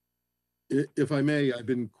 If I may, I've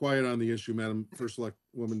been quiet on the issue, Madam First Select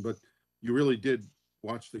Woman, but you really did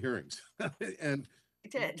watch the hearings. And I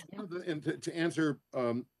did. And to answer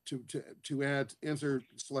answer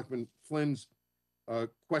Selectman Flynn's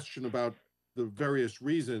question about the various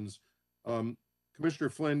reasons,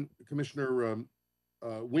 Commissioner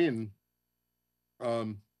Wynn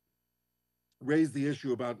raised the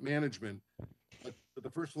issue about management, but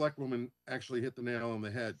the First Select Woman actually hit the nail on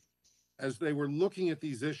the head. As they were looking at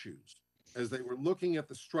these issues, as they were looking at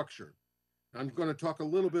the structure, I'm going to talk a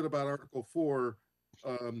little bit about Article 4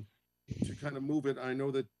 to kind of move it. I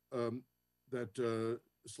know that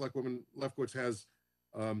Selectwoman Lefkowitz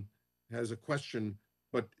has a question,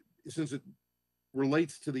 but since it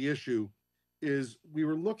relates to the issue, is we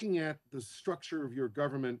were looking at the structure of your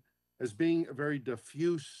government as being a very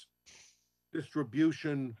diffuse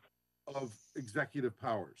distribution of executive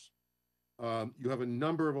powers. You have a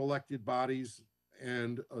number of elected bodies,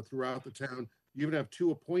 and throughout the town, you even have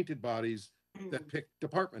 2 appointed bodies that pick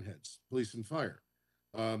department heads, police and fire.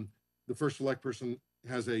 The first select person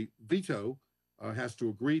has a veto, has to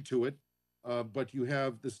agree to it, but you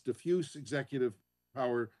have this diffuse executive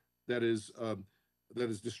power that is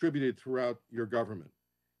distributed throughout your government.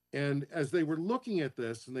 And as they were looking at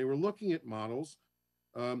this, and they were looking at models,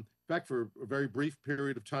 in fact, for a very brief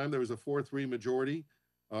period of time, there was a 4-3 majority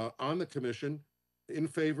on the commission in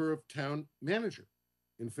favor of town manager,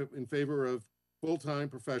 in favor of full-time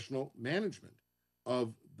professional management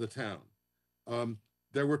of the town.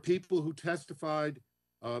 There were people who testified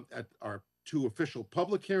at our 2 official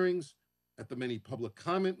public hearings, at the many public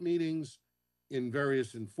comment meetings, in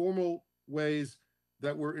various informal ways,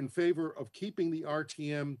 that were in favor of keeping the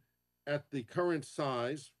RTM at the current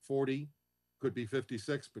size, 40, could be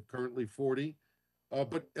 56, but currently 40.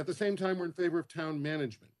 But at the same time, we're in favor of town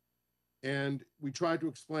management. And we tried to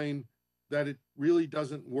explain that it really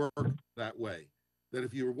doesn't work that way. That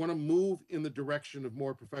if you want to move in the direction of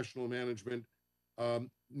more professional management,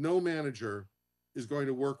 no manager is going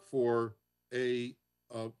to work for a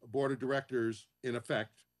board of directors, in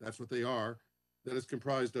effect, that's what they are, that is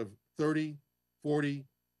comprised of 30, 40,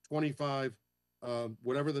 25,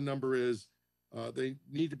 whatever the number is. They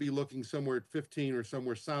need to be looking somewhere at 15 or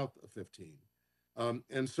somewhere south of 15.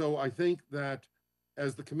 And so I think that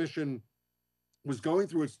as the commission was going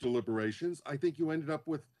through its deliberations, I think you ended up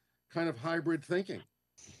with kind of hybrid thinking,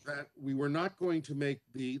 that we were not going to make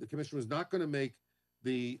the commission was not going to make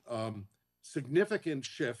the significant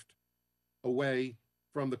shift away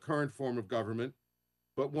from the current form of government,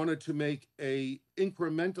 but wanted to make a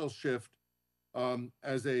incremental shift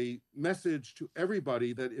as a message to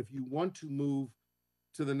everybody that if you want to move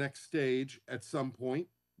to the next stage at some point,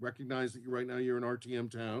 recognize that right now you're an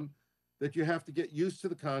RTM town, that you have to get used to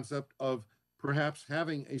the concept of perhaps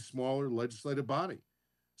having a smaller legislative body.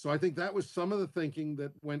 So I think that was some of the thinking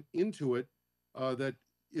that went into it, that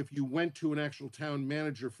if you went to an actual town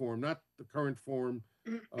manager form, not the current form,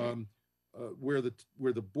 where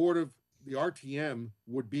the board of the RTM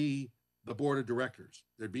would be the board of directors.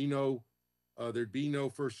 There'd be no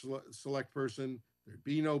first select person. There'd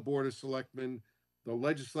be no board of selectmen. The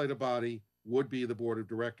legislative body would be the board of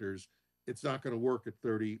directors. It's not going to work at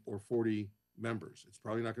 30 or 40 members. It's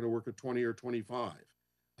probably not going to work at 20 or 25.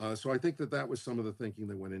 So I think that was some of the thinking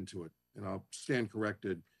that went into it. And I'll stand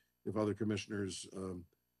corrected if other commissioners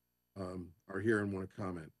are here and want to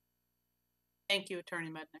comment. Thank you, Attorney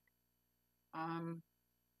Mednick.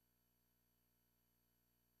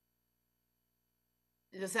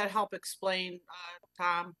 Does that help explain,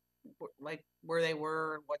 Tom, like where they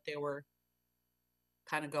were, what they were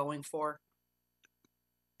kind of going for?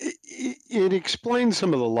 It explains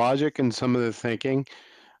some of the logic and some of the thinking.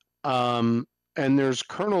 And there's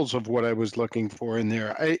kernels of what I was looking for in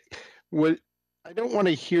there. I don't want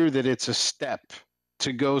to hear that it's a step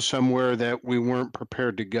to go somewhere that we weren't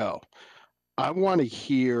prepared to go. I want to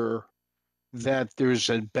hear that there's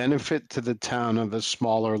a benefit to the town of a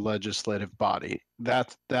smaller legislative body.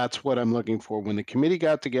 That's what I'm looking for. When the committee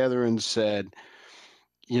got together and said,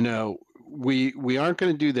 you know, we aren't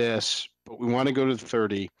going to do this, but we want to go to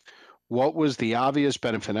 30. What was the obvious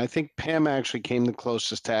benefit? I think Pam actually came the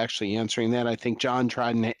closest to actually answering that. I think John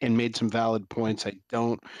tried and made some valid points. I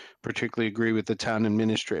don't particularly agree with the town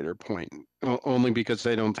administrator point, only because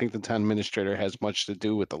I don't think the town administrator has much to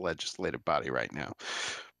do with the legislative body right now.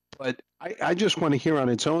 But I just want to hear on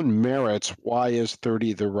its own merits, why is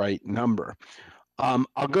 30 the right number?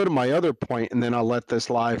 I'll go to my other point, and then I'll let this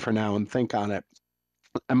lie for now and think on it.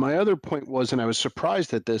 And my other point was, and I was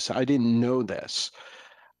surprised at this, I didn't know this.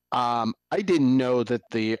 I didn't know that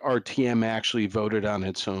the RTM actually voted on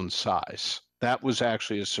its own size. That was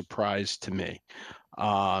actually a surprise to me.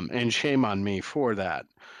 And shame on me for that,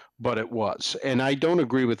 but it was. And I don't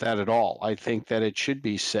agree with that at all. I think that it should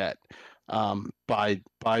be set by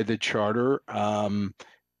the charter,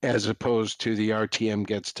 as opposed to the RTM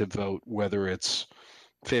gets to vote whether it's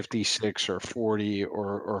 56 or 40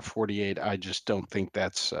 or 48. I just don't think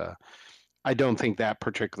that's I don't think that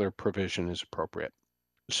particular provision is appropriate.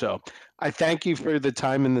 So I thank you for the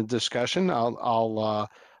time and the discussion. I'll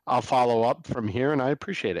follow up from here, and I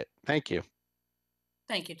appreciate it. Thank you.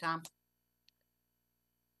 Thank you, Tom.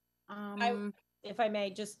 If I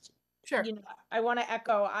may, just sure. You know, I want to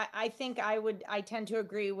echo. I think I tend to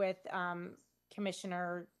agree with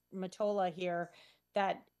Commissioner Mottola here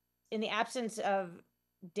that in the absence of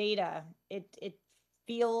data, it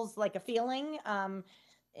feels like a feeling.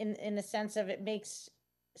 In the sense of it makes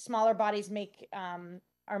smaller bodies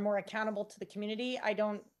are more accountable to the community. I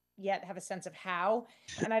don't yet have a sense of how,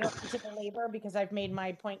 and I don't need to belabor because I've made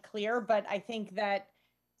my point clear, but I think that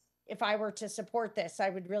if I were to support this, I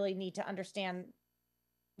would really need to understand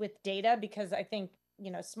with data, because I think, you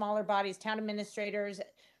know, smaller bodies, town administrators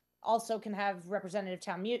also can have representative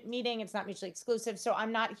town meeting. It's not mutually exclusive. So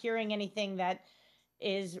I'm not hearing anything that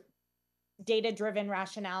is data-driven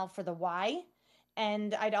rationale for the why.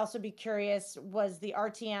 And I'd also be curious, was the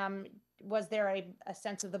RTM, was there a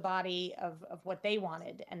sense of the body of what they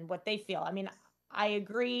wanted and what they feel? I mean, I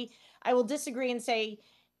agree. I will disagree and say,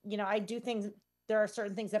 you know, I do think there are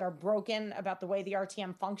certain things that are broken about the way the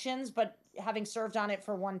RTM functions, but having served on it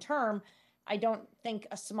for one term, I don't think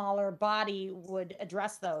a smaller body would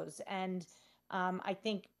address those. And I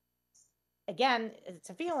think, again,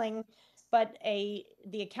 it's a feeling, but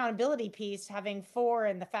the accountability piece, having 4,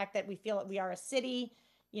 and the fact that we feel that we are a city,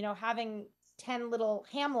 you know, having 10 little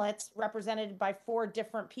hamlets represented by 4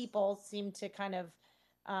 different people seem to kind of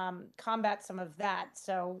combat some of that.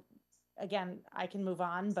 So again, I can move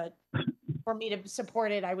on, but for me to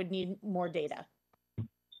support it, I would need more data.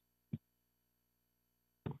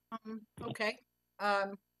 Okay.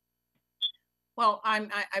 Well,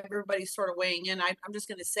 everybody's sort of weighing in. I'm just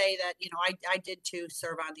going to say that, you know, I did too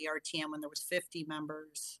serve on the RTM when there was 50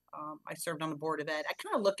 members. I served on the Board of Ed. I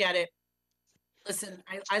kind of look at it. Listen,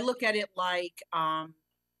 I look at it like,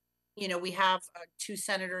 you know, we have 2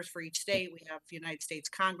 senators for each state. We have United States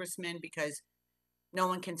congressmen because no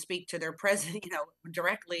one can speak to their president, you know,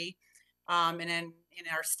 directly. And then in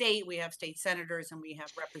our state, we have state senators and we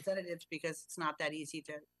have representatives because it's not that easy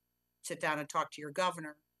to sit down and talk to your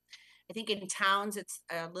governor. I think in towns, it's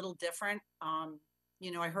a little different.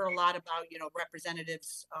 You know, I heard a lot about, you know,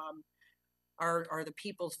 representatives are the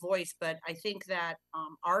people's voice. But I think that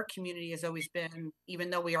our community has always been, even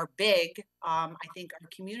though we are big, I think our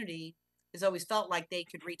community has always felt like they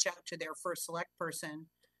could reach out to their first select person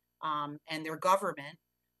and their government,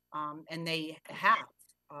 and they have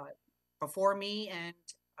before me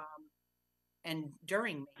and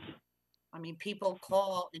during me. I mean, people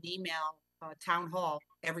call and email town hall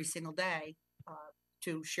every single day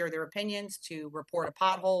to share their opinions, to report a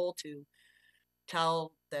pothole, to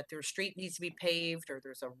tell that their street needs to be paved, or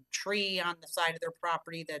there's a tree on the side of their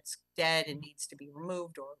property that's dead and needs to be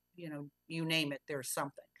removed, or, you know, you name it, there's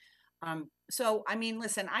something. So, I mean,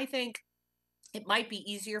 listen, I think it might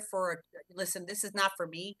be easier listen, this is not for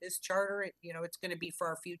me, this charter, you know, it's going to be for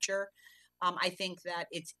our future. I think that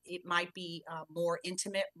it might be a more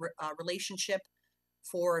intimate relationship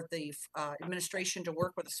for the administration to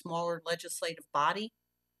work with a smaller legislative body.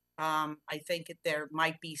 I think there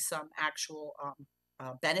might be some actual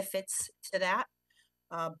benefits to that.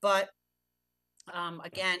 But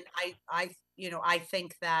again, I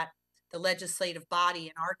think that the legislative body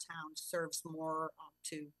in our town serves more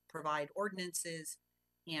to provide ordinances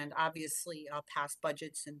and obviously pass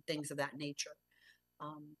budgets and things of that nature.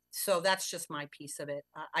 So that's just my piece of it.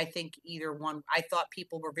 I think either one, I thought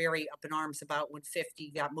people were very up in arms about when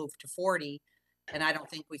 50 got moved to 40, and I don't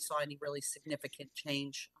think we saw any really significant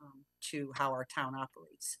change to how our town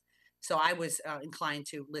operates. So I was inclined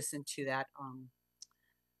to listen to that.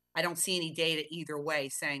 I don't see any data either way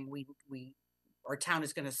saying our town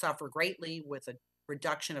is going to suffer greatly with a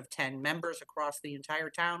reduction of 10 members across the entire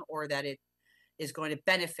town, or that it is going to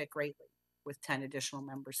benefit greatly with 10 additional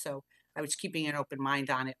members. So I was keeping an open mind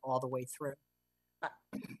on it all the way through.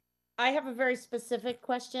 I have a very specific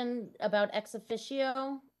question about ex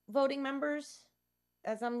officio voting members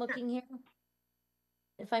as I'm looking here,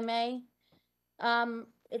 if I may.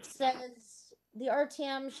 It says the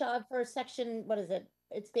RTM shall have for section, what is it?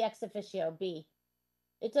 It's the ex officio, B.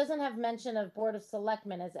 It doesn't have mention of Board of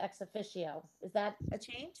Selectmen as ex officio. Is that a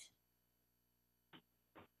change?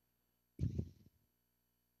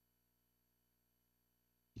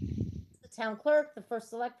 The town clerk, the first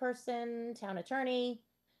select person, town attorney,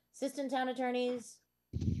 assistant town attorneys,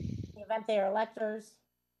 in the event they are electors,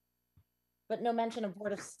 but no mention of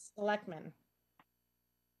Board of Selectmen.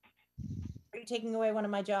 Are you taking away one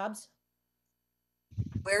of my jobs?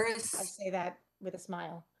 Where is? I say that with a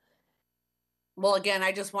smile. Well, again,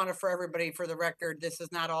 I just want to, for everybody, for the record, this is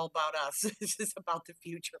not all about us. This is about the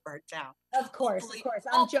future of our town. Of course, of course.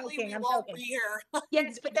 I'm joking. I'm joking. Here.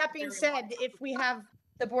 Yes, but that being said, if we have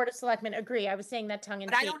the Board of Selectmen agree, I was saying that tongue in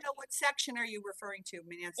cheek. But I don't know what section are you referring to,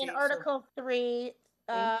 Nancy? In Article 3,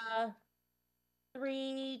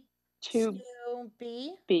 3, 2B.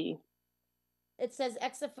 B. It says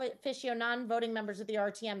ex officio non-voting members of the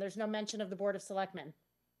RTM. There's no mention of the Board of Selectmen.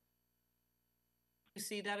 You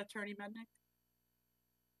see that, Attorney Mednick?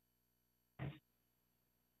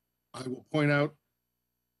 I will point out,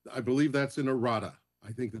 I believe that's in errata.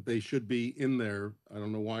 I think that they should be in there. I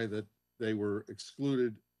don't know why that they were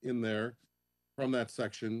excluded in there from that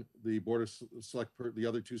section. The Board of the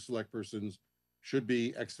other two select persons should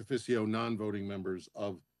be ex officio non-voting members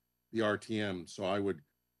of the RTM. So I would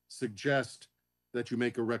suggest that you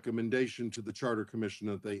make a recommendation to the Charter Commission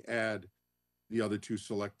that they add the other two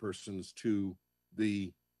select persons to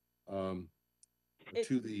the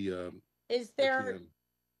Is there RTM.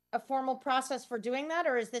 A formal process for doing that,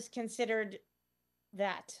 or is this considered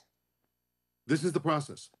that? This is the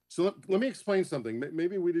process. So let me explain something.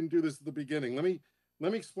 Maybe we didn't do this at the beginning. Let me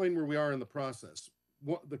explain where we are in the process.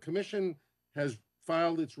 The commission has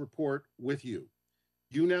filed its report with you.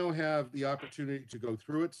 You now have the opportunity to go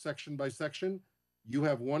through it section by section. You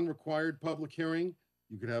have one required public hearing.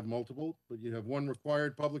 You could have multiple, but you have one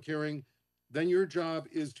required public hearing. Then your job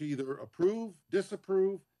is to either approve,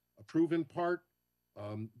 disapprove, approve in part,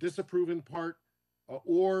 disapprove in part,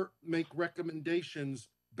 or make recommendations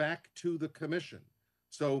back to the commission.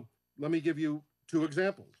 So let me give you two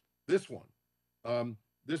examples. This one,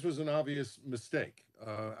 this was an obvious mistake.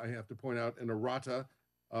 I have to point out an errata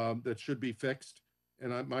that should be fixed.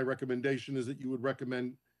 And my recommendation is that you would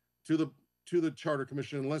recommend to the Charter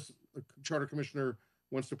Commission, unless the Charter Commissioner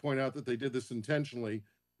wants to point out that they did this intentionally.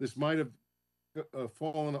 This might have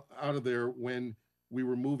fallen out of there when we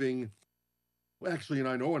were moving. Well, actually, and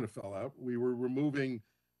I know when it fell out, we were removing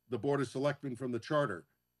the Board of Selectmen from the charter.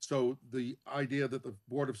 So the idea that the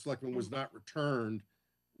Board of Selectmen was not returned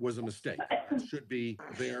was a mistake. It should be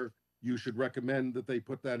there. You should recommend that they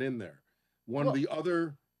put that in there. One of the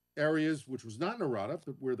other areas, which was not an errata,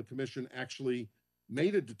 but where the commission actually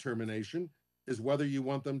made a determination, is whether you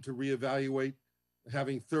want them to reevaluate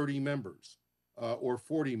having 30 members. or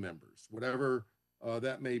 40 members, whatever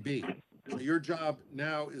that may be. So your job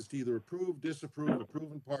now is to either approve, disapprove,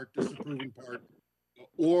 approve in part, disapprove in part,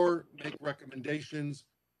 or make recommendations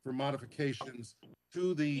for modifications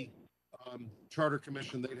to the Charter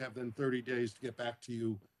Commission. They'd have then 30 days to get back to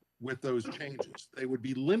you with those changes. They would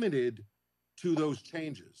be limited to those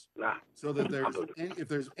changes, so that if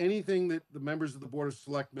there's anything that the members of the Board of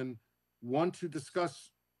Selectmen want to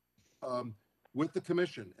discuss with the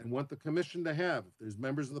commission and want the commission to have, if there's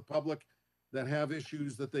members of the public that have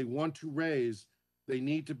issues that they want to raise, they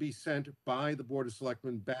need to be sent by the Board of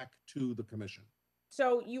Selectmen back to the commission.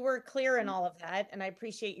 So you were clear in all of that, and I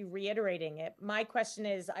appreciate you reiterating it. My question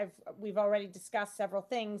is, we've already discussed several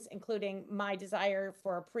things, including my desire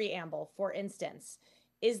for a preamble, for instance.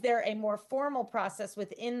 Is there a more formal process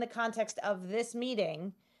within the context of this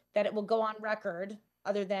meeting that it will go on record,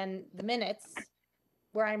 other than the minutes,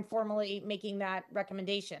 where I'm formally making that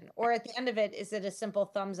recommendation? Or at the end of it, is it a simple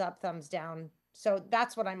thumbs up, thumbs down? So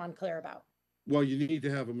that's what I'm unclear about. Well, you need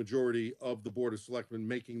to have a majority of the Board of Selectmen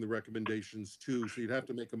making the recommendations too. So you'd have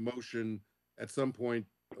to make a motion at some point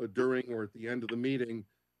during or at the end of the meeting.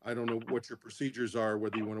 I don't know what your procedures are,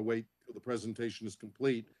 whether you want to wait till the presentation is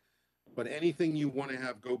complete, but anything you want to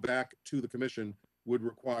have go back to the commission would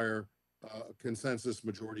require a consensus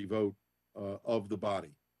majority vote of the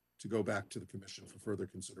body to go back to the commission for further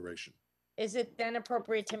consideration. Is it then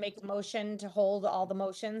appropriate to make a motion to hold all the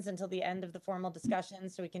motions until the end of the formal discussion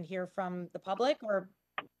so we can hear from the public? Or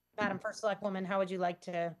Madam First Selectwoman, how would you like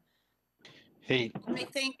to? Hey, I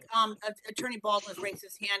think Attorney Baldwin has raised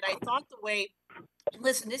his hand. I thought the way,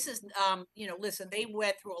 listen, this is, listen, they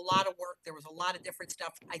went through a lot of work. There was a lot of different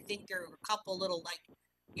stuff. I think there are a couple little, like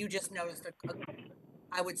you just noticed,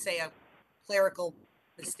 I would say a clerical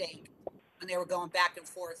mistake when they were going back and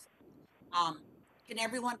forth. Can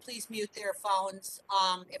everyone please mute their phones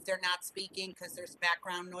if they're not speaking, because there's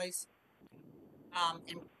background noise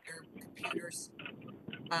in their computers.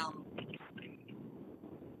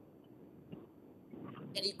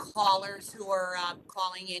 Any callers who are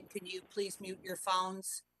calling in, can you please mute your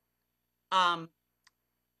phones? But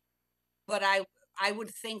I would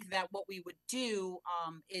think that what we would do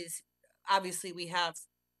is, obviously we have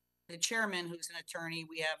the chairman who's an attorney,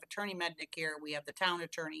 we have Attorney Mednick here, we have the town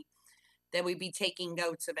attorney, that we'd be taking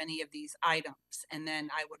notes of any of these items. And then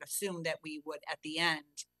I would assume that we would at the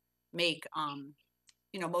end make,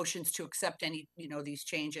 motions to accept any, these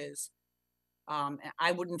changes.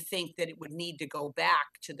 I wouldn't think that it would need to go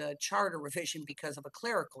back to the charter revision because of a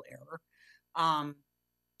clerical error.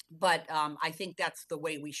 But I think that's the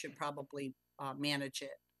way we should probably manage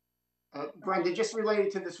it. Brenda, just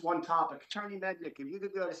related to this one topic, Attorney Mednick, if you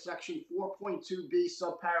could go to section 4.2b,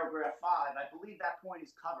 subparagraph 5, I believe that point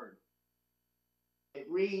is covered. It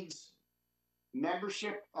reads,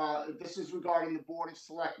 membership, this is regarding the Board of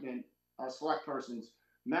Selectmen, select persons,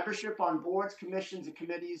 membership on boards, commissions, and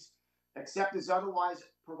committees, except as otherwise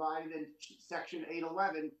provided in section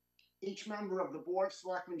 811, each member of the Board of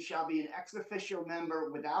Selectmen shall be an ex officio member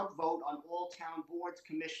without vote on all town boards,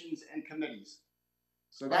 commissions, and committees.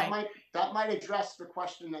 So that might address the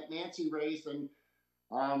question that Nancy raised, and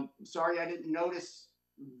sorry I didn't notice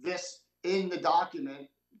this in the document.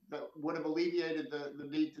 That would have alleviated the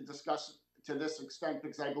need to discuss to this extent,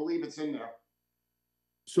 because I believe it's in there.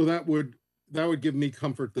 So that would give me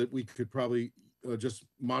comfort that we could probably just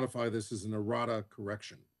modify this as an errata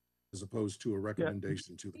correction as opposed to a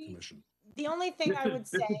recommendation to the commission. The only thing I would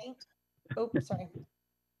say, oh, sorry.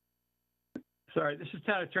 Sorry, this is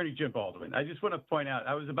Town Attorney Jim Baldwin. I just want to point out,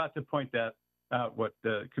 I was about to point out what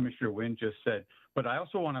Commissioner Wynn just said, but I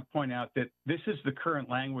also want to point out that this is the current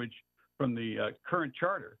language from the current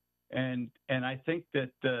charter. And I think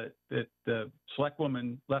that the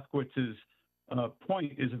Selectwoman Lefkowitz's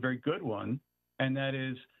point is a very good one. And that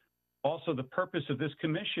is also the purpose of this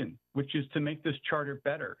commission, which is to make this charter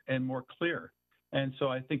better and more clear. And so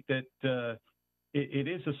I think that it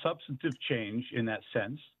is a substantive change in that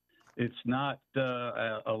sense. It's not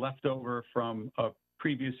a leftover from a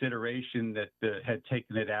previous iteration that had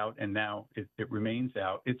taken it out and now it remains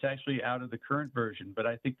out. It's actually out of the current version, but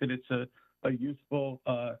I think that it's a useful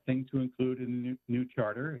thing to include in the new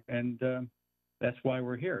charter, and that's why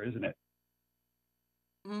we're here, isn't it?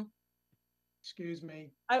 Mm-hmm. Excuse me.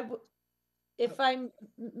 If I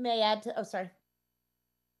may add to, oh, sorry.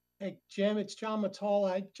 Hey, Jim, it's John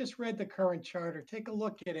Matola. I just read the current charter. Take a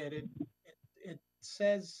look at it. It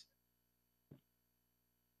says,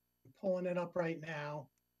 I'm pulling it up right now.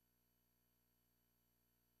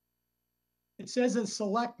 It says that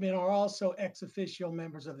selectmen are also ex officio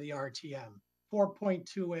members of the RTM,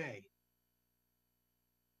 4.2a.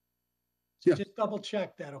 So just double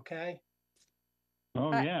check that, okay?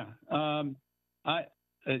 Oh, yeah.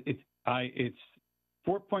 It's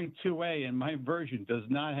 4.2a, and my version does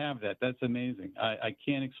not have that. That's amazing. I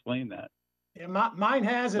can't explain that. Yeah, mine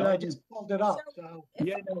has it. I just pulled it up. So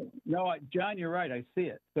Yeah, no, John, you're right. I see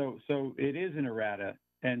it. So it is an errata,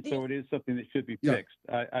 and so it is something that should be Yeah. fixed.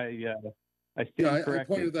 I Yeah, stand I corrected.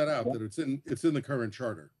 pointed that out, that it's in the current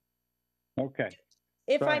charter. Okay.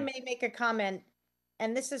 If I Sorry. may make a comment,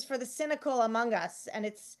 and this is for the cynical among us, and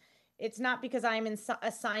it's not because I'm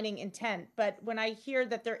assigning intent, but when I hear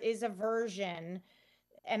that there is a version,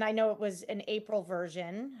 and I know it was an April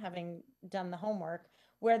version, having done the homework,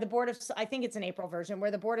 where the I think it's an April version,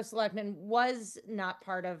 where the Board of Selectmen was not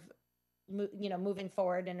part of, moving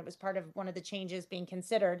forward, and it was part of one of the changes being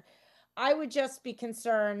considered. I would just be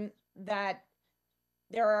concerned that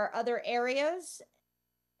there are other areas,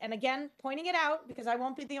 and again, pointing it out because I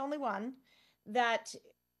won't be the only one, that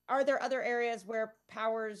are there other areas where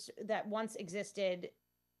powers that once existed,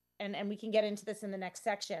 and we can get into this in the next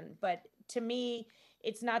section, but to me,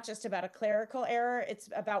 it's not just about a clerical error, it's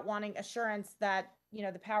about wanting assurance that,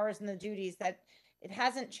 the powers and the duties, that it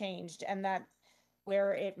hasn't changed, and that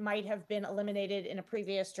where it might have been eliminated in a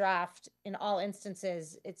previous draft, in all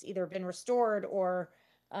instances, it's either been restored or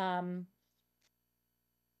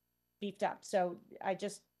beefed up. So I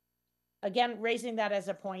just, again, raising that as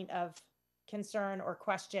a point of concern or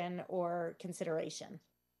question or consideration.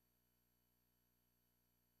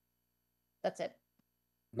 That's it.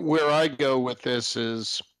 Where I go with this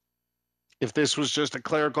is, if this was just a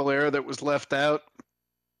clerical error that was left out,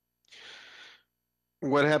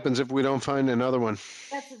 what happens if we don't find another one?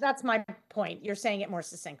 That's my point. You're saying it more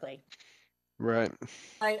succinctly. Right.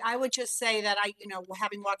 I would just say that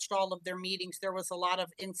having watched all of their meetings, there was a lot of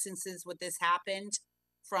instances where this happened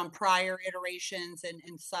from prior iterations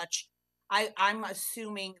and such. I'm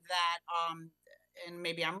assuming that, and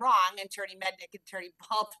maybe I'm wrong, Attorney Mednick, Attorney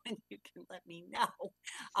Baldwin, you can let me know.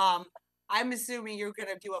 I'm assuming you're going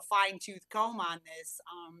to do a fine tooth comb on this,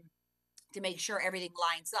 to make sure everything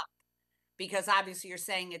lines up. Because obviously you're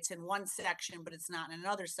saying it's in one section, but it's not in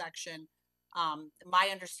another section. My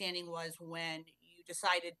understanding was when you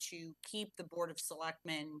decided to keep the Board of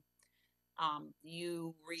Selectmen,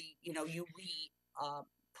 you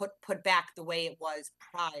put back the way it was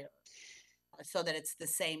prior, so that it's the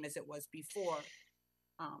same as it was before.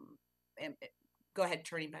 And go ahead,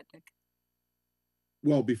 Attorney Mednick.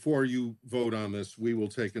 Well, before you vote on this, we will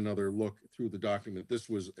take another look through the document. This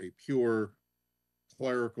was a pure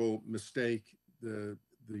clerical mistake.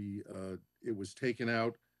 It was taken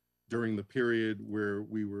out during the period where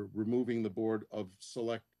we were removing the Board of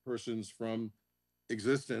Select persons from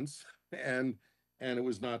existence, and it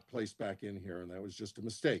was not placed back in here, and that was just a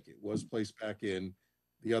mistake. It was placed back in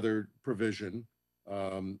the other provision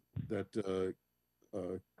that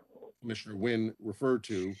Commissioner Wynn referred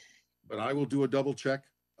to, but I will do a double check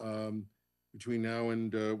between now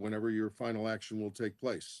and whenever your final action will take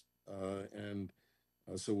place.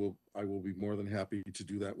 So I will be more than happy to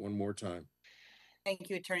do that one more time. Thank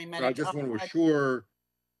you, Attorney Mednick. I just want to assure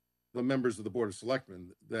the members of the Board of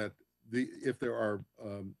Selectmen that if there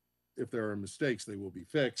are mistakes, they will be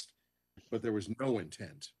fixed, but there was no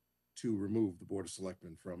intent to remove the Board of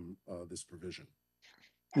Selectmen from this provision.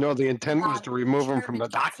 No, the intent was to remove them from the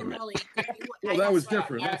document. Well, that was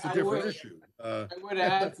different. That's a I different would- issue. I would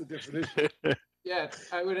add, That's a different issue. yeah,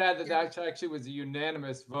 I would add that actually was a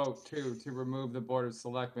unanimous vote too, to remove the Board of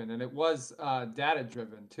Selectmen, and it was data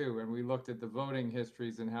driven too. And we looked at the voting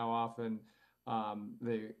histories and how often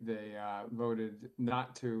they voted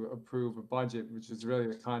not to approve a budget, which is really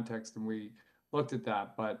the context, and we looked at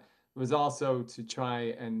that. But it was also to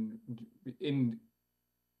try and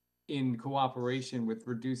in cooperation with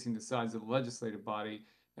reducing the size of the legislative body,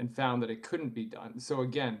 and found that it couldn't be done. So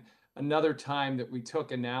again, another time that we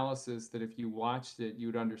took analysis that if you watched it, you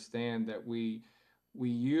would understand that we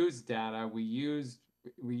used data, we used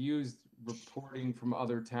reporting from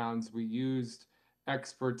other towns, we used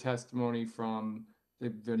expert testimony from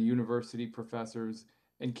the university professors,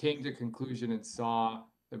 and came to conclusion and saw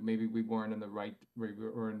that maybe we weren't in the right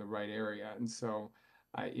area. And so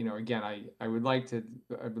I would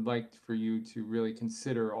like for you to really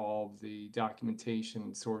consider all the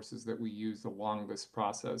documentation sources that we use along this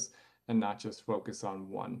process, and not just focus on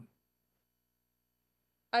one.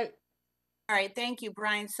 All right, thank you,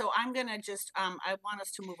 Brian. So I'm gonna just, I want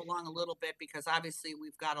us to move along a little bit because obviously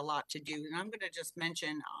we've got a lot to do. And I'm gonna just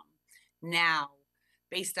mention now,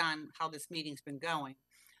 based on how this meeting's been going,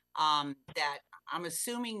 that I'm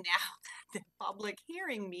assuming now that the public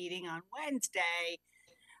hearing meeting on Wednesday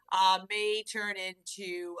may turn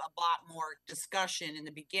into a lot more discussion in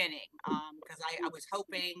the beginning, because I was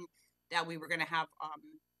hoping that we were going to have,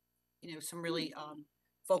 some really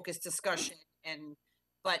focused discussion.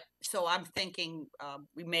 But so I'm thinking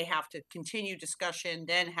we may have to continue discussion,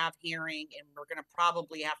 then have hearing, and we're going to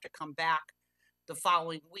probably have to come back the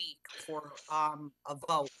following week for a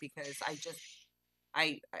vote, because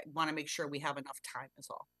I want to make sure we have enough time is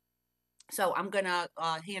all. So I'm going to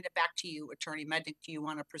hand it back to you, Attorney Mednick. Do you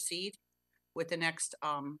want to proceed with the next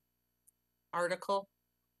article?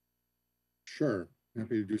 Sure,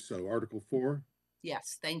 happy to do so. Article 4.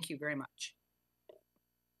 Yes, thank you very much.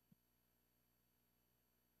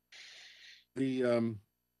 For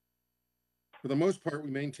the most part,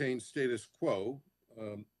 we maintain status quo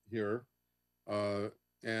here,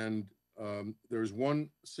 and there's one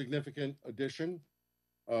significant addition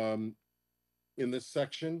in this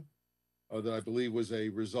section that I believe was a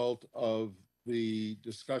result of the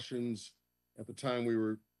discussions at the time we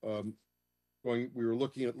were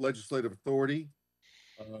looking at legislative authority,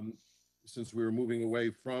 since we were moving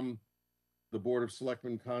away from the Board of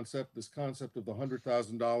Selectmen concept, this concept of the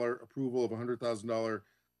 $100,000 approval of $100,000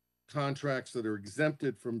 contracts that are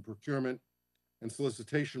exempted from procurement and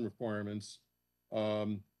solicitation requirements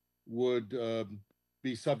would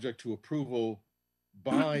be subject to approval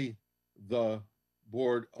by the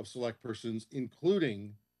Board of Select Persons,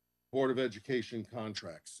 including Board of Education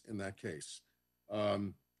contracts in that case.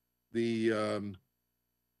 The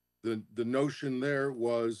notion there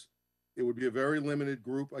was it would be a very limited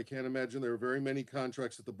group. I can't imagine there are very many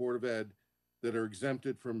contracts at the Board of Ed that are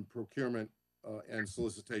exempted from procurement and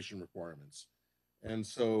solicitation requirements. And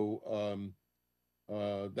so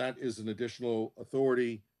that is an additional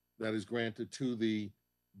authority that is granted to the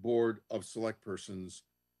Board of Select Persons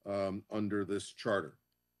under this charter.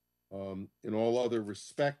 In all other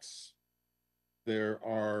respects, there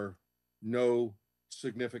are no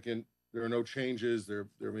changes. There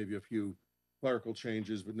may be a few clerical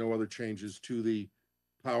changes, but no other changes to the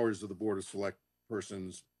powers of the Board of Select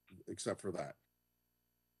Persons except for that.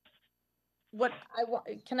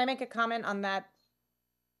 Can I make a comment on that?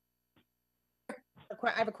 I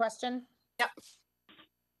have a question. Yep.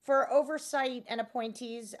 For oversight and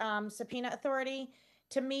appointees, subpoena authority,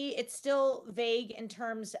 to me, it's still vague in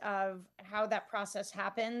terms of how that process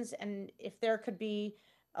happens. And if there could be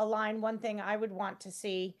a line, one thing I would want to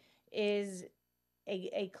see is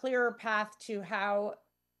a clearer path to how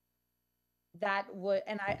that would,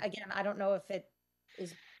 and I don't know if it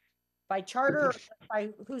is by charter or by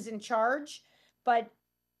who's in charge, but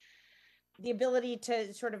the ability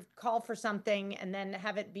to sort of call for something and then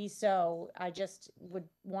have it be so, I just would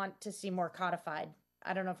want to see more codified.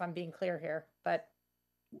 I don't know if I'm being clear here, but.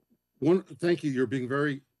 Thank you. You're being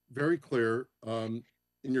very, very clear in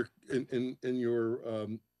your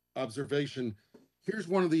observation. Here's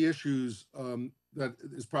one of the issues that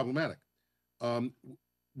is problematic.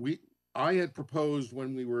 I had proposed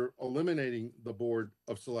when we were eliminating the Board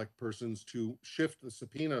of Select Persons to shift the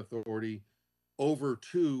subpoena authority over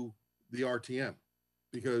to the RTM,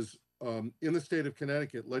 because in the state of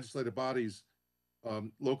Connecticut, legislative bodies,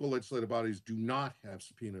 local legislative bodies do not have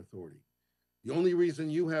subpoena authority. The only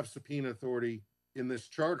reason you have subpoena authority in this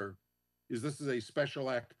charter is this is a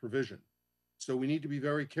special act provision. So we need to be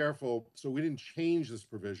very careful. So we didn't change this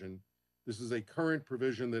provision. This is a current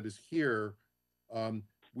provision that is here.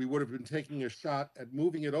 We would have been taking a shot at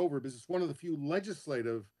moving it over because it's one of the few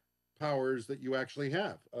legislative powers that you actually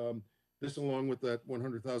have. This, along with that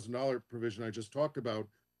 $100,000 provision I just talked about,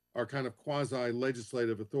 are kind of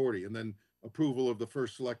quasi-legislative authority. And then approval of the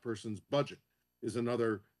first select person's budget is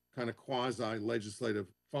another kind of quasi-legislative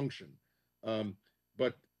function.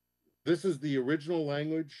 But this is the original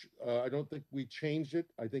language. I don't think we changed it.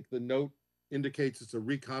 I think the note indicates it's a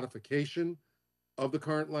recodification of the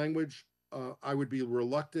current language. I would be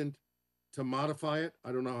reluctant to modify it.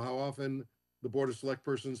 I don't know how often the Board of Select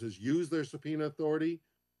Persons has used their subpoena authority,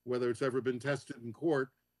 whether it's ever been tested in court,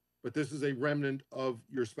 but this is a remnant of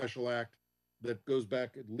your special act that goes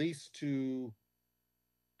back at least to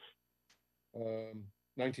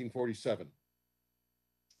 1947.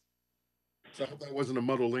 So I hope that wasn't a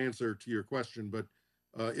muddled answer to your question, but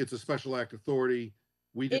it's a special act authority.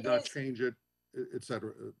 We did not change it, et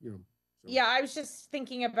cetera, So. Yeah, I was just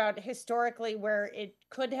thinking about historically where it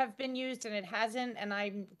could have been used and it hasn't, and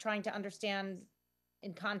I'm trying to understand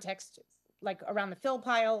in context, like around the fill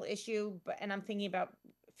pile issue, and I'm thinking about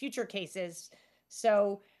future cases.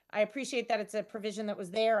 So I appreciate that it's a provision that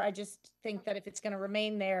was there. I just think that if it's going to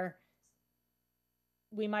remain there,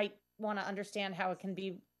 we might want to understand how it can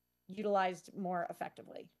be utilized more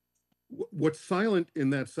effectively. What's silent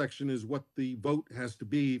in that section is what the vote has to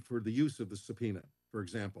be for the use of the subpoena, for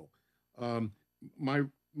example. My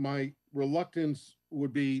my reluctance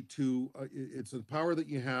would be to, it's a power that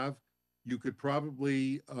you have. You could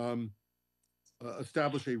probably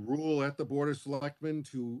establish a rule at the Board of Selectmen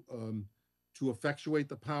to effectuate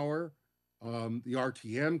the power. The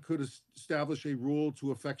RTM could establish a rule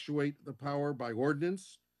to effectuate the power by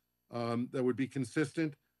ordinance that would be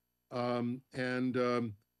consistent.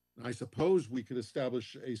 I suppose we could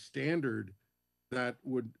establish a standard that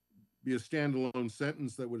would be a standalone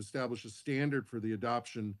sentence that would establish a standard for the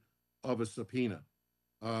adoption of a subpoena.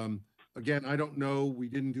 Again, I don't know. We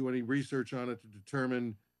didn't do any research on it to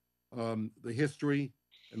determine the history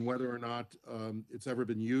and whether or not it's ever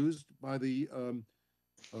been used by the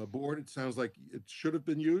board. It sounds like it should have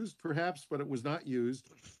been used, perhaps, but it was not used.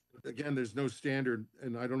 Again, there's no standard,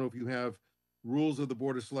 and I don't know if you have rules of the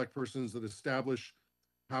Board of Select Persons that establish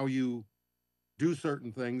how you do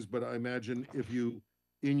certain things, but I imagine if you,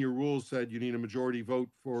 in your rules, said you need a majority vote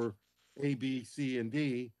for A, B, C, and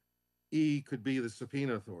D, E could be the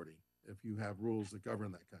subpoena authority if you have rules that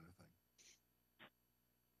govern that kind of thing.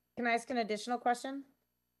 Can I ask an additional question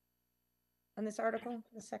on this article,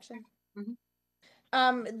 this section? Mhm.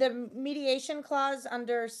 The mediation clause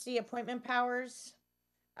under C, appointment powers,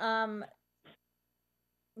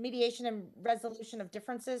 mediation and resolution of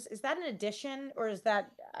differences, is that an addition, or is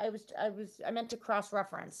that, I meant to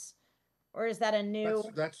cross-reference, or is that a new?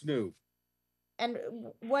 That's new. And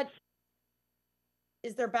what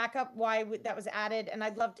is there backup why that was added? And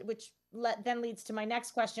I'd love to, which then leads to my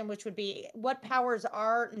next question, which would be, what powers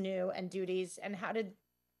are new and duties, and how did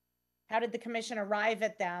the commission arrive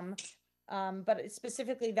at them? But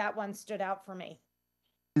specifically that one stood out for me.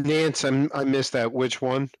 Nance, I missed that. Which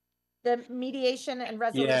one? The mediation and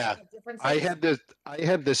resolution Yeah, of differences. I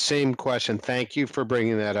had the same question. Thank you for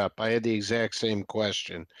bringing that up. I had the exact same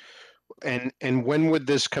question. And when would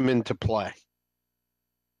this come into play?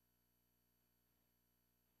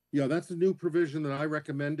 Yeah, that's a new provision that I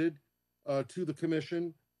recommended to the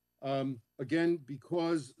commission. Again,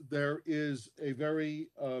 because there is a very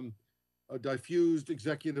a diffused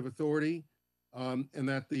executive authority, and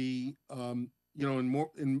that the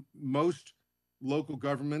in most local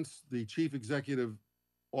governments, the chief executive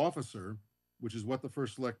officer, which is what the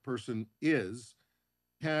first select person is,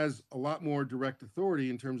 has a lot more direct authority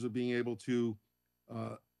in terms of being able to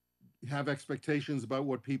have expectations about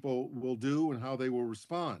what people will do and how they will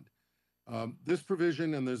respond. This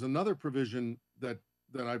provision, and there's another provision that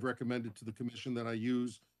I've recommended to the commission that I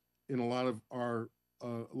use in a lot of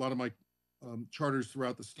my charters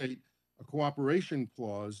throughout the state, a cooperation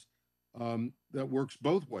clause that works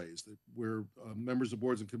both ways, that where members of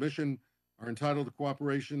boards and commission are entitled to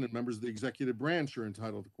cooperation and members of the executive branch are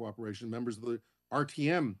entitled to cooperation. Members of the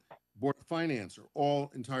RTM, Board of Finance, are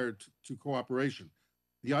all entitled to cooperation.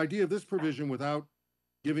 The idea of this provision, without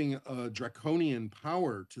giving a draconian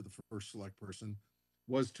power to the first select person,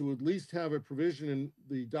 was to at least have a provision in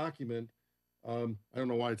the document. I don't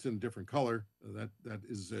know why it's in a different color.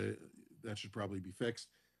 That should probably be fixed.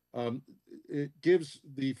 It gives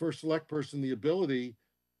the first select person the ability,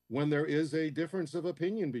 when there is a difference of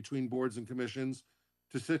opinion between boards and commissions,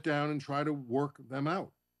 to sit down and try to work them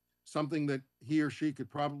out. Something that he or she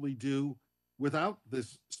could probably do without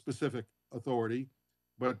this specific authority.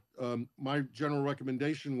 But my general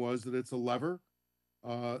recommendation was that it's a lever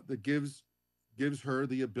that gives her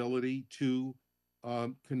the ability to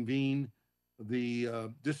convene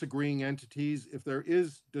the disagreeing entities, if there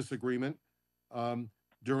is disagreement,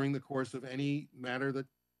 during the course of any matter that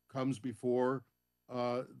comes before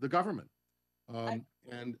the government.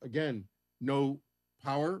 And again, no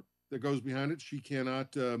power that goes behind it. She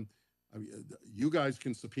cannot, you guys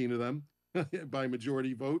can subpoena them by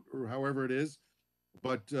majority vote or however it is,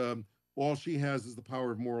 but all she has is the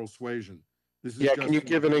power of moral suasion. This is Can you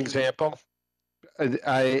give an example?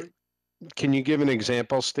 Can you give an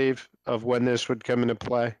example, Steve, of when this would come into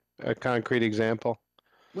play? A concrete example?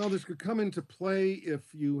 Well, this could come into play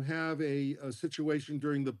if you have a situation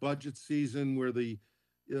during the budget season where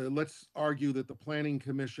let's argue that the Planning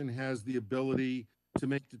Commission has the ability to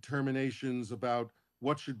make determinations about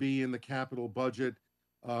what should be in the capital budget.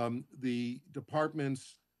 The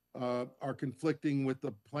departments are conflicting with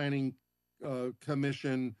the Planning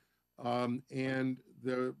Commission, and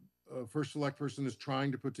the first select person is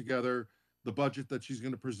trying to put together the budget that she's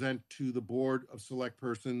going to present to the Board of Select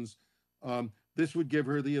Persons. This would give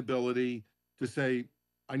her the ability to say,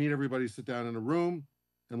 I need everybody to sit down in a room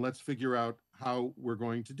and let's figure out how we're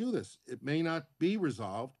going to do this. It may not be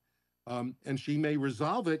resolved, and she may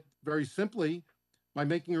resolve it very simply by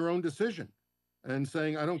making her own decision and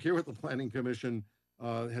saying, I don't care what the Planning Commission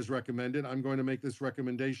has recommended. I'm going to make this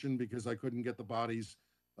recommendation because I couldn't get the bodies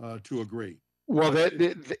to agree. Well,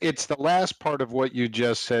 it's the last part of what you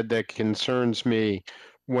just said that concerns me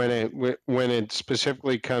when it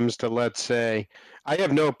specifically comes to, let's say, I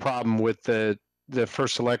have no problem with the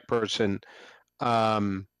first select person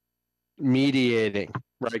mediating,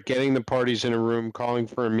 right? Getting the parties in a room, calling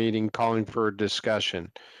for a meeting, calling for a discussion.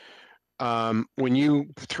 When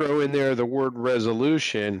you throw in there the word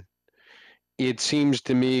resolution, it seems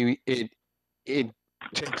to me it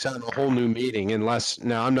takes on a whole new meaning. Unless,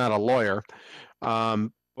 now I'm not a lawyer,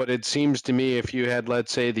 but it seems to me if you had,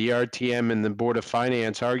 let's say, the RTM and the Board of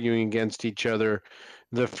Finance arguing against each other,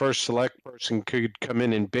 the first select person could come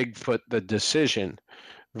in and Bigfoot the decision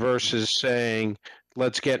versus saying,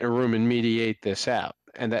 let's get in a room and mediate this out.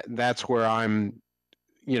 And that's where I'm,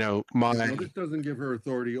 Well, this doesn't give her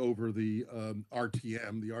authority over the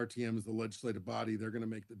RTM. The RTM is the legislative body. They're going to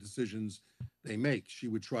make the decisions they make. She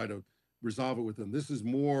would try to resolve it with them. This is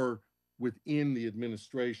more within the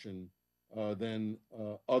administration than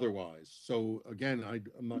otherwise. So again,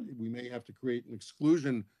 we may have to create an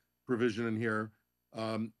exclusion provision in here.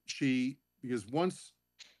 Because once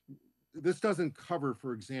this doesn't cover,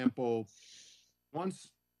 for example,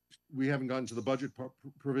 once we haven't gotten to the budget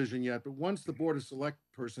provision yet, but once the Board of Select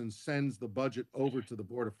person sends the budget over to the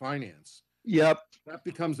Board of Finance, yep, that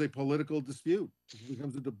becomes a political dispute. It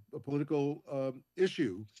becomes a political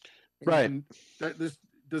issue. Right. And this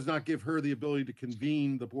does not give her the ability to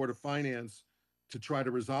convene the Board of Finance to try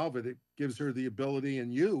to resolve it. It gives her the ability,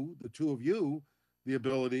 and you, the two of you, the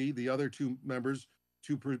ability, the other two members,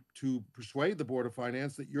 to persuade the Board of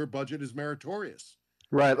Finance that your budget is meritorious.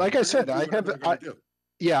 Right. Like I said, I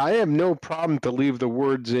have no problem to leave the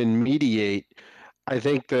words in mediate. I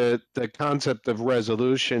think the concept of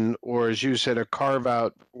resolution, or as you said, a carve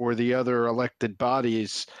out for the other elected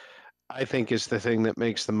bodies, I think is the thing that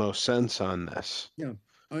makes the most sense on this. Yeah.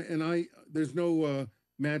 There's no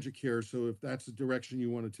magic here. So if that's the direction you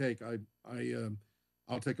want to take,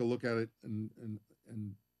 I'll take a look at it, and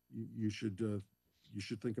you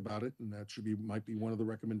should think about it, and that might be one of the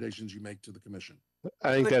recommendations you make to the commission.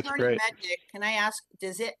 I think that's Attorney great. Mednick, can I ask,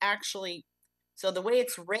 does it actually, so the way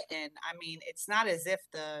it's written, I mean, it's not as if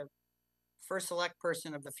the first select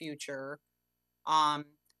person of the future can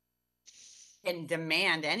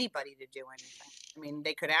demand anybody to do anything. I mean,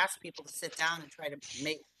 they could ask people to sit down and try to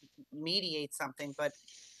mediate something, but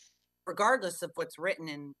regardless of what's written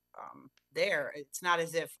in there, it's not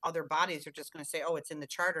as if other bodies are just going to say, oh, it's in the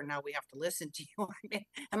charter, now we have to listen to you. I mean,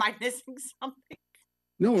 am I missing something?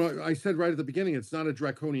 No, I said right at the beginning, it's not a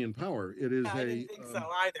draconian power. It is I didn't think so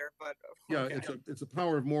either, but yeah, okay. it's a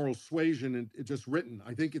power of moral suasion, and it's just written.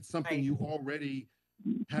 I think it's something Right. you already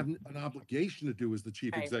have an obligation to do as the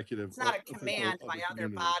chief Right. executive. It's not a command by other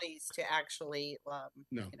bodies to actually, No.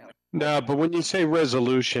 you know. No, but when you say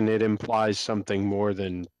resolution, it implies something more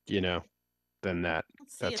than, than that. I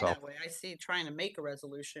don't see That's it all. that way. I see trying to make a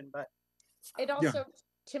resolution, but It also,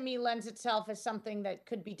 to me, lends itself as something that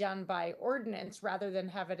could be done by ordinance rather than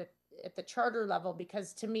have it at the charter level,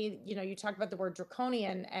 because to me, you talk about the word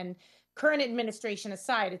draconian, and current administration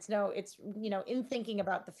aside, it's in thinking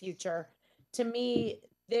about the future, to me,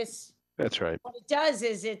 That's right. what it does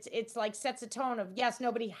is it's like sets a tone of, yes,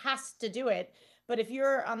 nobody has to do it, but if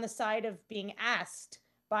you're on the side of being asked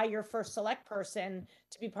by your first select person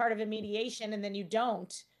to be part of a mediation and then you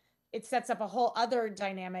don't, it sets up a whole other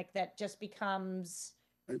dynamic that just becomes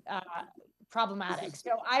problematic.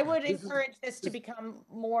 So I would encourage this to become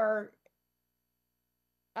more.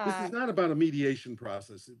 This is not about a mediation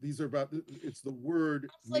process. These are about, it's the word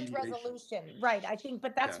conflict resolution, right? I think,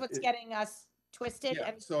 but that's what's getting us twisted.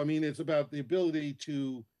 Yeah. And So I mean, it's about the ability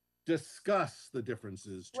to discuss the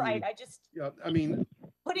differences. Right. I mean,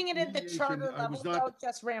 putting it at the charter level though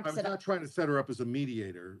just ramps it up. I was not trying to set her up as a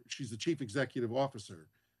mediator. She's the chief executive officer.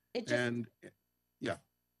 To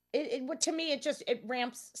me, it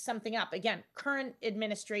ramps something up. Again, current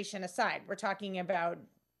administration aside, we're talking about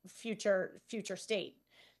future state.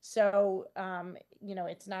 So,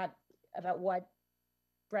 it's not about what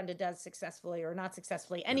Brenda does successfully or not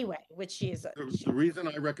successfully anyway, which she is. The reason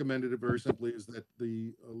I recommended it very simply is that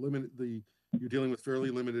you're dealing with fairly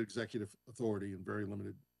limited executive authority and very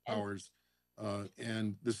limited powers.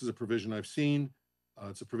 And this is a provision I've seen.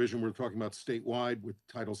 It's a provision we're talking about statewide with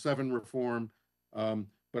Title VII reform.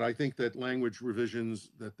 But I think that language revisions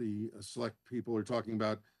that the select people are talking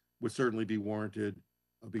about would certainly be warranted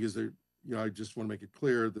because I just want to make it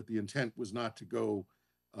clear that the intent was not to go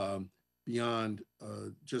beyond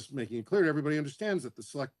just making it clear everybody understands that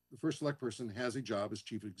the first select person has a job as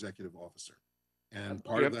chief executive officer. And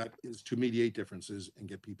part of that is to mediate differences and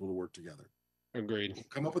get people to work together. Agreed.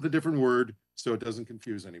 Come up with a different word so it doesn't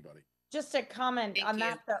confuse anybody. Just a comment on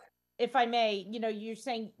that, though. if I may, you know, you're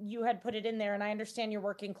saying you had put it in there, and I understand you're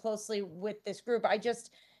working closely with this group. I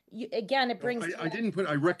just, again, it brings. I didn't put,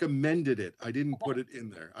 I recommended it. I didn't put it in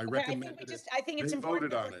there. I Okay, recommended it. I think it's They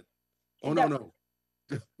important. voted on it. Oh, that- no.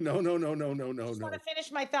 No, no, no, no, no, no, I just no. want to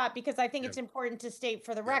finish my thought, because I think Yeah. it's important to state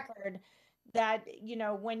for the Yeah. record that, you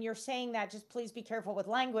know, when you're saying that, just please be careful with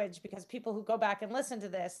language, because people who go back and listen to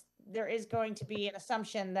this, there is going to be an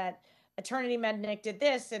assumption that Attorney Mednick did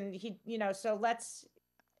this, and he, you know, so let's,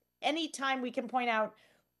 anytime we can point out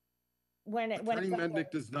when Attorney it's up there.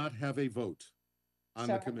 Mednick does not have a vote on So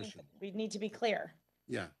the I think commission. we need to be clear.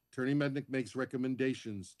 Yeah, Attorney Mednick makes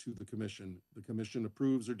recommendations to the commission. The commission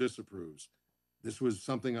approves or disapproves. This was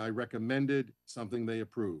something I recommended, something they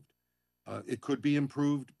approved. It could be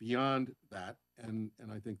improved beyond that, and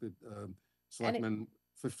I think that Selectman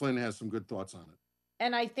Flynn has some good thoughts on it.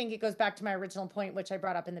 And I think it goes back to my original point, which I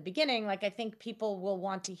brought up in the beginning. Like, I think people will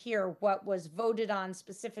want to hear what was voted on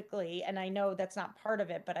specifically. And I know that's not part of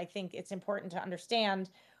it, but I think it's important to understand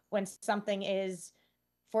when something is,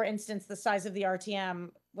 for instance, the size of the RTM,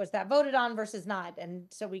 was that voted on versus not? And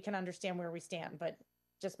so we can understand where we stand, but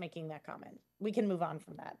just making that comment. We can move on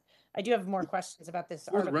from that. I do have more questions about this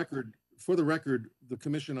article. For the record, the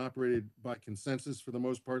commission operated by consensus for the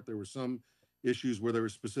most part. There were some issues where there were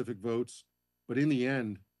specific votes, but in the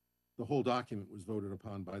end, the whole document was voted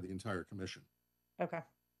upon by the entire commission. Okay,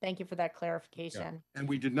 thank you for that clarification. Yeah. And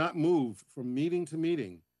we did not move from meeting to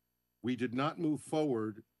meeting. We did not move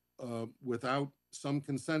forward without some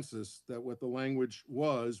consensus that what the language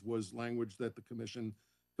was language that the commission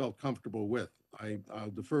felt comfortable with.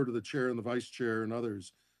 I'll defer to the chair and the vice chair and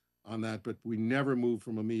others on that, but we never moved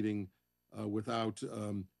from a meeting without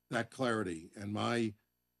that clarity. And my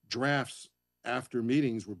drafts after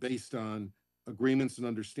meetings were based on agreements and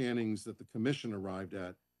understandings that the commission arrived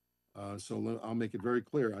at. So I'll make it very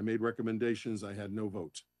clear. I made recommendations. I had no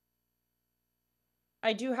vote.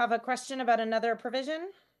 I do have a question about another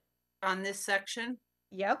provision. On this section?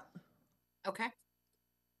 Yep. Okay.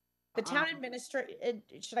 The town administrator,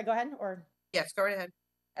 should I go ahead or? Yes, go right ahead.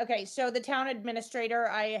 Okay, so the town administrator,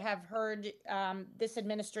 I have heard this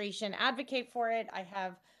administration advocate for it. I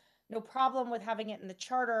have no problem with having it in the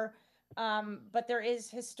charter, but there is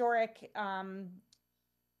historic, I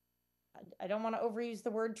don't want to overuse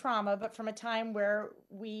the word trauma, but from a time where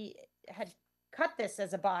we had cut this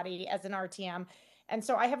as a body, as an RTM. And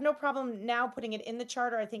so I have no problem now putting it in the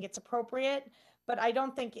charter. I think it's appropriate, but I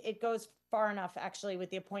don't think it goes far enough actually with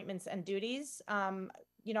the appointments and duties.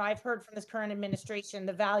 You know, I've heard from this current administration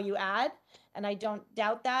the value add, and I don't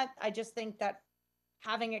doubt that. I just think that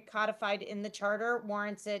having it codified in the charter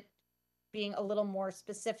warrants it being a little more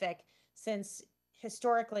specific, since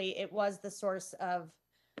historically it was the source of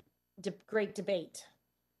great debate.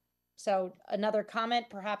 So another comment,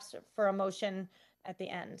 perhaps for a motion at the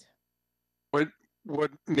end.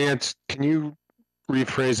 What, Nance, can you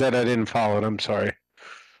rephrase that? I didn't follow it. I'm sorry.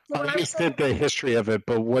 So I understand the history of it,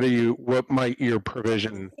 but what might your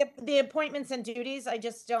provision? The appointments and duties, I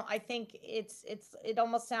just don't, I think it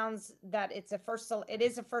almost sounds that it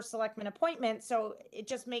is a first selectman appointment. So it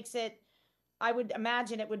just makes it, I would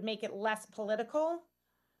imagine it would make it less political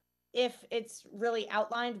if it's really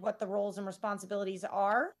outlined what the roles and responsibilities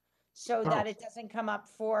are, so that it doesn't come up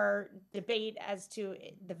for debate as to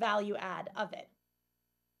the value add of it.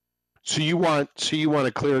 So you want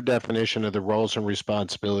a clear definition of the roles and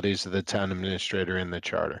responsibilities of the town administrator in the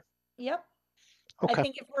charter? Yep. Okay. I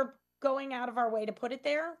think if we're going out of our way to put it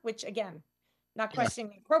there, which again, not questioning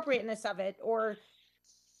the appropriateness of it, or.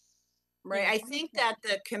 Right. I think that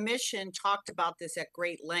the commission talked about this at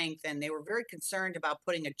great length, and they were very concerned about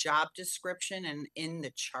putting a job description in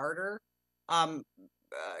the charter.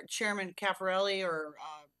 Chairman Caffarelli or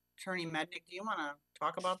Attorney Mednick, do you want to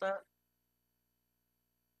talk about that?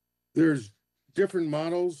 There's different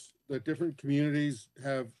models that different communities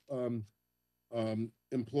have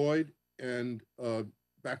employed, and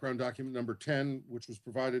background document number 10, which was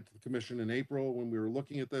provided to the commission in April when we were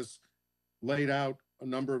looking at this, laid out a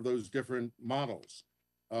number of those different models.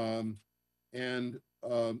 And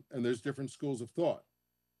there's different schools of thought.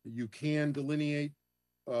 You can delineate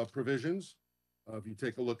provisions. If you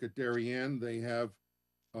take a look at Darien, they have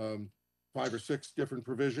 5 or 6 different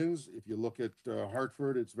provisions. If you look at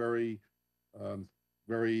Hartford, it's very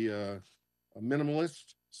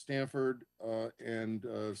minimalist. Stanford and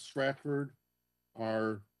Stratford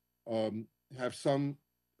have some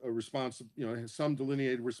some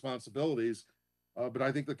delineated responsibilities. But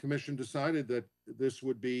I think the commission decided that this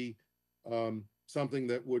would be something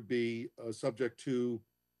that would be subject to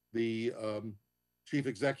the chief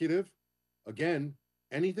executive. Again,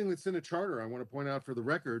 anything that's in a charter, I want to point out for the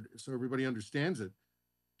record, so everybody understands it,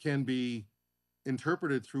 can be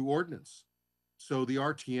interpreted through ordinance. So the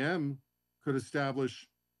RTM could establish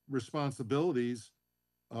responsibilities,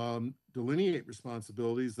 delineate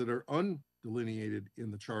responsibilities that are undelineated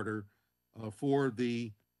in the charter for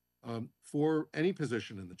any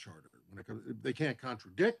position in the charter. When it comes, they can't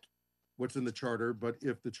contradict what's in the charter, but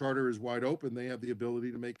if the charter is wide open, they have the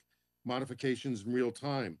ability to make modifications in real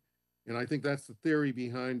time. And I think that's the theory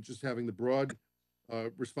behind just having the broad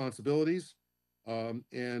responsibilities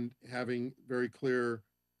and having very clear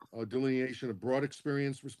delineation of broad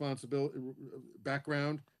experience, responsibility,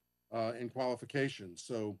 background, and qualifications.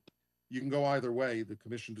 So you can go either way. The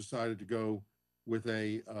commission decided to go with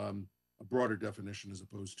a broader definition as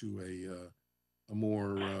opposed to a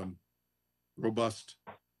more robust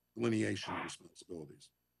delineation of responsibilities.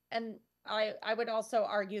 And I would also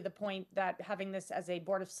argue the point that having this as a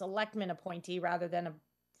Board of Selectmen appointee rather than a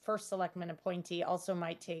first Selectman appointee also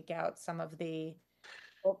might take out some of the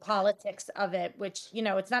politics of it, which, you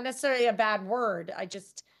know, it's not necessarily a bad word. I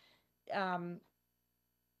just, in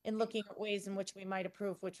looking at ways in which we might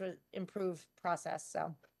approve, which would improve process.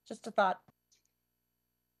 So just a thought.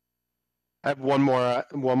 I have one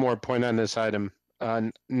more point on this item,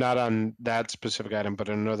 not on that specific item, but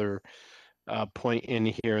another point in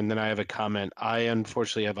here, and then I have a comment. I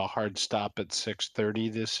unfortunately have a hard stop at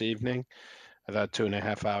 6:30 this evening. I thought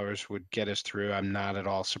 2.5 hours would get us through. I'm not at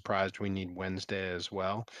all surprised we need Wednesday as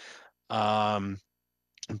well. But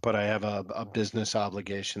I have a business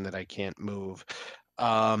obligation that I can't move.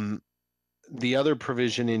 The other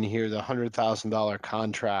provision in here, the $100,000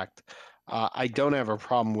 contract, I don't have a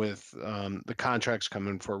problem with the contracts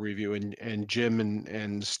coming for review. And Jim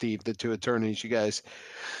and Steve, the two attorneys, you guys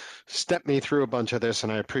stepped me through a bunch of this,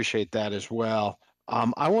 and I appreciate that as well.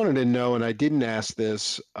 I wanted to know, and I didn't ask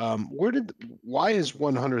this, why is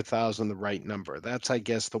 100,000 the right number? That's, I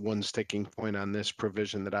guess, the one sticking point on this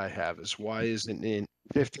provision that I have is why isn't it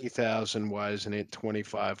 50,000? Why isn't it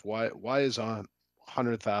 25? Why is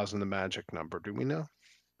 100,000 the magic number? Do we know?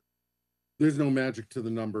 There's no magic to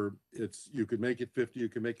the number. It's, you could make it 50, you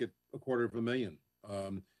could make it $250,000.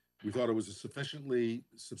 We thought it was a sufficiently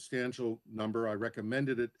substantial number. I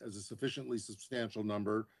recommended it as a sufficiently substantial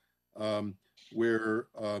number where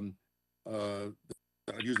I've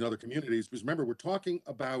used in other communities. Because remember, we're talking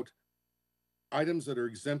about items that are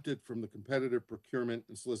exempted from the competitive procurement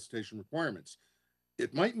and solicitation requirements.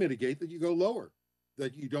 It might mitigate that you go lower,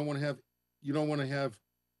 that you don't want to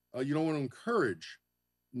encourage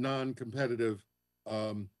non-competitive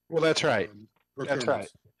well, that's right. That's right.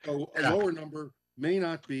 So a lower number may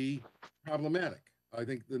not be problematic. I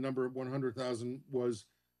think the number of 100,000 was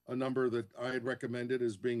a number that I had recommended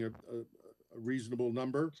as being a reasonable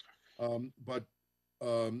number. But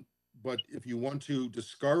if you want to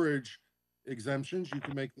discourage exemptions, you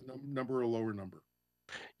can make the number a lower number.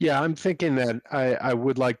 Yeah, I'm thinking that I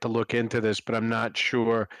would like to look into this, but I'm not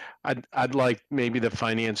sure. I'd like maybe the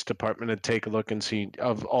finance department to take a look and see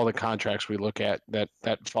of all the contracts we look at that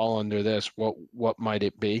fall under this, what might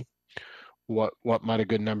it be? What might a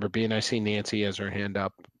good number be? And I see Nancy has her hand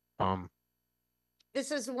up.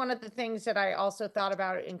 This is one of the things that I also thought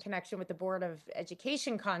about in connection with the Board of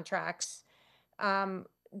Education contracts.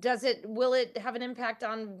 Will it have an impact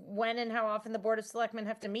on when and how often the Board of Selectmen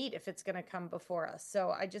have to meet if it's going to come before us?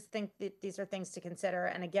 So I just think that these are things to consider.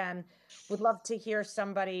 And again, would love to hear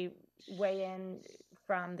somebody weigh in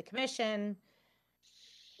from the commission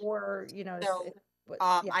or, you know. So,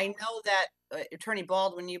 I know that Attorney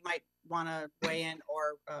Baldwin, you might want to weigh in,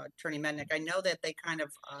 or Attorney Mennick. I know that they kind of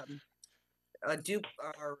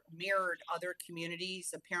mirrored other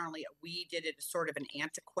communities. Apparently, we did it sort of an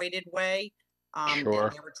antiquated way. Sure. And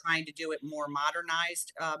they were trying to do it more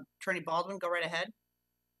modernized. Attorney Baldwin, go right ahead.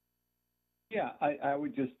 Yeah, I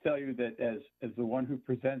would just tell you that as the one who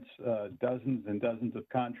presents dozens and dozens of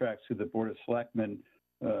contracts to the Board of Selectmen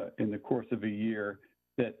in the course of a year,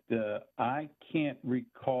 that I can't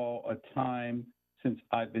recall a time since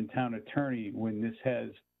I've been town attorney when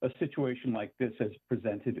a situation like this has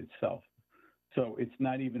presented itself. So it's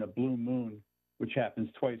not even a blue moon, which happens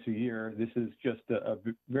twice a year. This is just a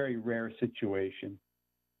very rare situation,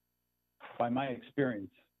 by my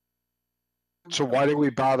experience. So why did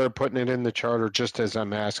we bother putting it in the charter? Just as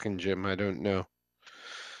I'm asking, Jim, I don't know.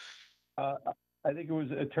 I think it was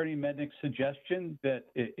Attorney Mednick's suggestion that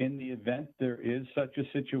in the event there is such a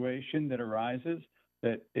situation that arises,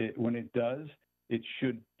 that when it does, it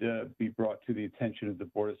should be brought to the attention of the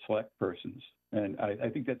Board of Select persons. And I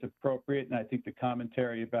think that's appropriate. And I think the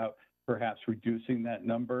commentary about perhaps reducing that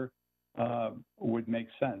number would make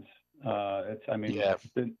sense.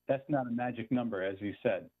 That's not a magic number, as you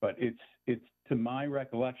said, but it's to my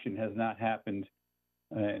recollection has not happened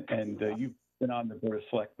And you've been on the Board of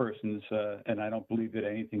Select Persons, and I don't believe that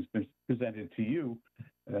anything's been presented to you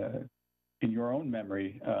in your own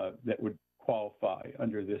memory that would qualify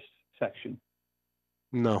under this section.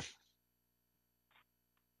 No.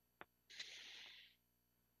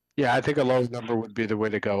 Yeah, I think a low number would be the way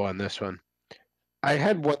to go on this one. I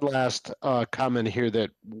had one last comment here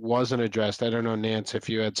that wasn't addressed. I don't know, Nance, if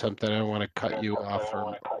you had something. I don't want to cut you off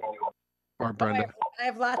or Brenda. I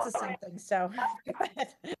have lots of something, so go ahead.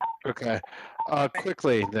 Okay.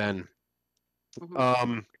 Quickly then.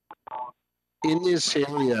 Mhm. In this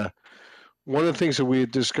area, one of the things that we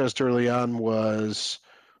had discussed early on was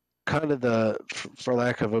kind of for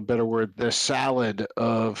lack of a better word, the salad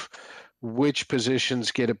of which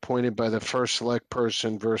positions get appointed by the first select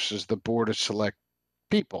person versus the board of select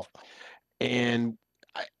people. And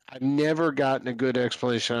I've never gotten a good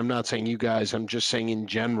explanation. I'm not saying you guys, I'm just saying in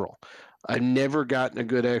general. I've never gotten a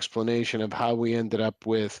good explanation of how we ended up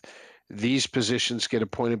with these positions get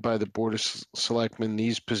appointed by the Board of Selectmen,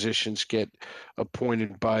 these positions get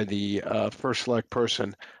appointed by the first select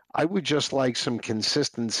person. I would just like some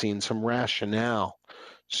consistency and some rationale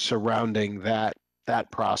surrounding that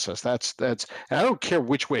process. That's and I don't care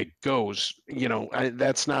which way it goes.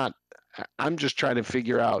 That's not. I'm just trying to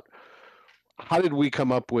figure out how did we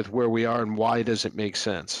come up with where we are and why does it make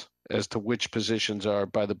sense as to which positions are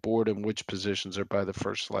by the board and which positions are by the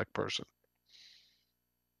first select person.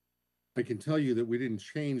 I can tell you that we didn't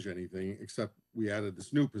change anything except we added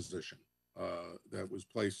this new position that was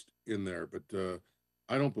placed in there. But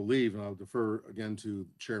I don't believe, and I'll defer again to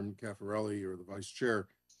Chairman Caffarelli or the Vice Chair,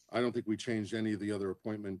 I don't think we changed any of the other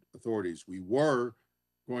appointment authorities. We were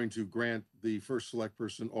going to grant the first select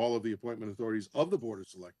person all of the appointment authorities of the Board of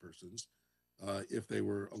Select Persons if they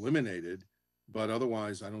were eliminated. But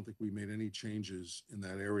otherwise, I don't think we made any changes in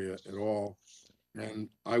that area at all. And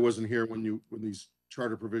I wasn't here when these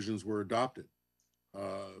charter provisions were adopted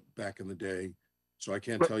back in the day, so I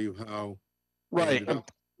can't tell you how they Right. ended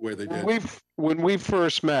up where they did. When we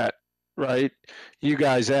first met, right, you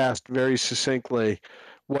guys asked very succinctly,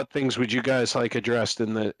 what things would you guys like addressed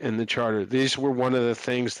in the charter? These were one of the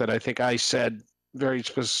things that I think I said very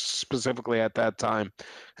specifically at that time.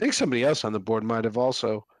 I think somebody else on the board might have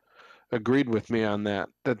also agreed with me on that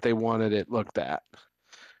they wanted it looked at.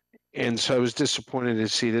 And so I was disappointed to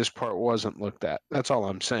see this part wasn't looked at. That's all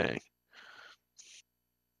I'm saying.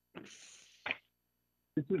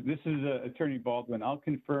 This is Attorney Baldwin. I'll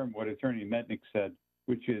confirm what Attorney Metnick said,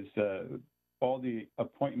 which is all the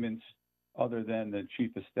appointments other than the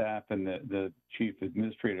Chief of Staff and the Chief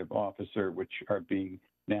Administrative Officer, which are being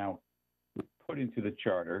now put into the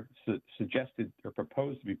charter, suggested or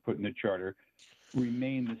proposed to be put in the charter,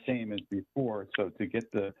 remain the same as before. So to get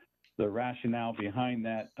the rationale behind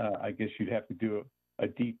that, I guess you'd have to do a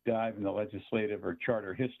deep dive in the legislative or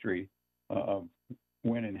charter history of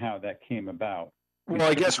when and how that came about. Well,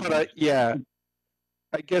 I guess what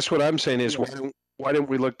I'm saying is why don't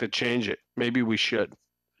we look to change it? Maybe we should.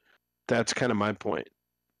 That's kind of my point.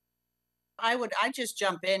 I just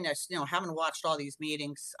jump in as, having watched all these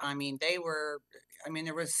meetings. I mean,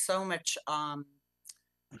 there was so much, I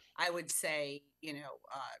would say,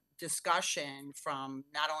 discussion from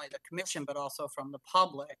not only the commission, but also from the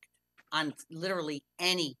public on literally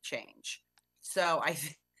any change. So I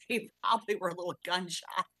think they probably were a little gun shy.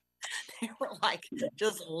 They were like,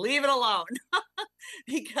 just leave it alone.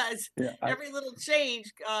 Because every little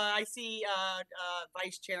change, I see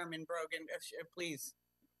Vice Chairman Brogan, please.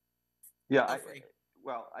 Yeah,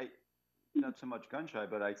 not so much gun shy,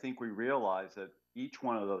 but I think we realize that each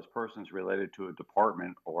one of those persons related to a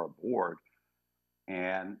department or a board,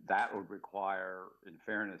 and that would require, in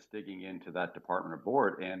fairness, digging into that department or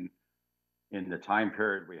board. And in the time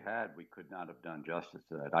period we had, we could not have done justice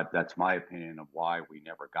to that. That's my opinion of why we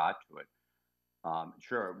never got to it.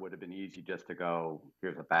 Sure, it would have been easy just to go,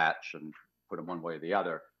 here's a batch and put them one way or the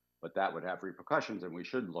other, but that would have repercussions, and we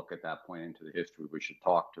should look at that point into the history. We should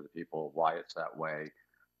talk to the people why it's that way.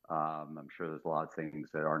 I'm sure there's a lot of things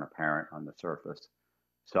that aren't apparent on the surface.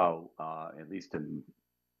 So at least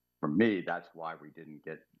for me, that's why we didn't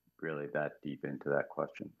get really that deep into that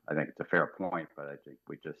question. I think it's a fair point, but I think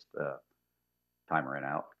we just time ran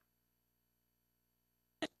out.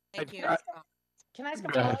 Thank you. Can I ask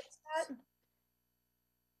a follow-up to that?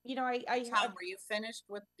 Tom, were you finished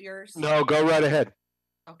with yours? No, go right ahead.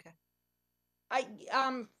 Okay.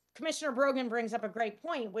 Commissioner Brogan brings up a great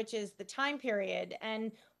point, which is the time period.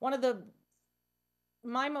 And one of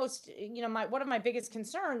my biggest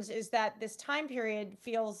concerns is that this time period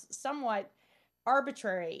feels somewhat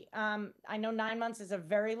arbitrary. I know 9 months is a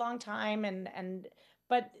very long time,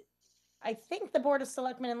 but I think the Board of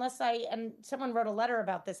Selectmen, and someone wrote a letter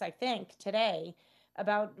about this, I think, today,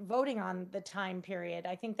 about voting on the time period.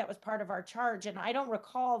 I think that was part of our charge, and I don't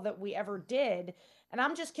recall that we ever did. And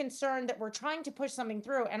I'm just concerned that we're trying to push something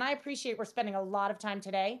through, and I appreciate we're spending a lot of time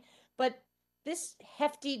today, but this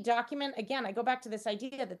hefty document, again, I go back to this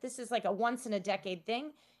idea that this is like a once in a decade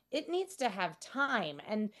thing. It needs to have time.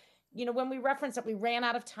 And, when we reference that we ran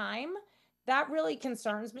out of time, that really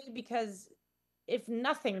concerns me, because if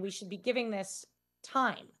nothing, we should be giving this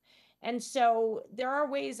time. And so there are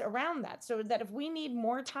ways around that, so that if we need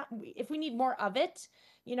more time, if we need more of it,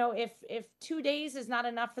 if 2 days is not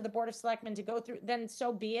enough for the Board of Selectmen to go through, then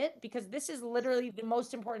so be it, because this is literally the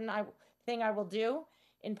most important thing I will do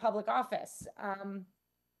in public office.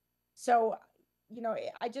 So,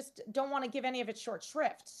 I just don't want to give any of it short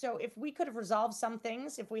shrift. So if we could have resolved some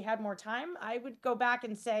things, if we had more time, I would go back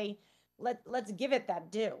and say, let's give it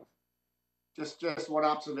that due. Just one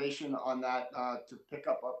observation on that, to pick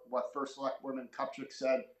up what First Selectwoman Kupchak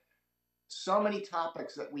said. So many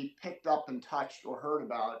topics that we picked up and touched or heard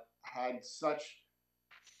about had such,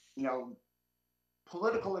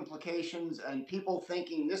 political implications, and people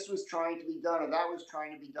thinking this was trying to be done or that was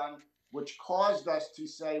trying to be done, which caused us to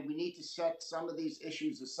say we need to set some of these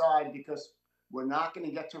issues aside, because we're not going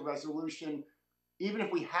to get to resolution, even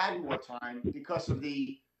if we had more time, because of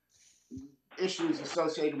the issues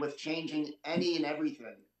associated with changing any and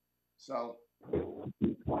everything. So I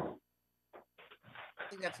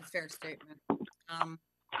think that's a fair statement.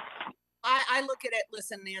 I look at it,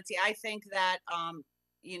 listen, Nancy, I think that,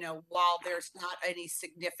 while there's not any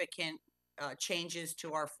significant changes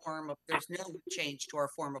to our there's no change to our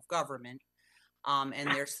form of government,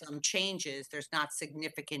 and there's some changes, there's not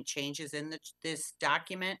significant changes in this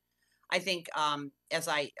document. I think, as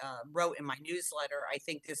I wrote in my newsletter, I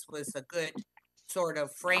think this was a good sort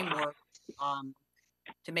of framework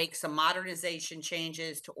to make some modernization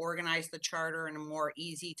changes, to organize the charter in a more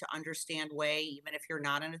easy to understand way, even if you're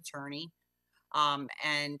not an attorney,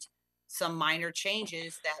 and some minor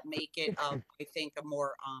changes that make it, I think, a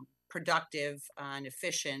more productive and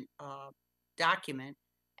efficient document.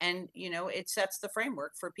 And, it sets the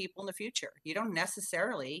framework for people in the future. You don't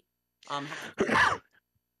necessarily have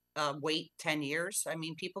to wait 10 years. I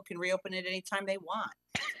mean, people can reopen it anytime they want.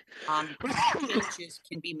 Changes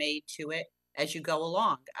can be made to it as you go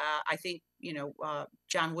along. I think,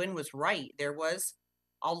 John Wynn was right. There was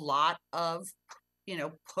a lot of,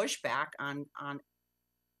 pushback on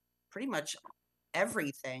pretty much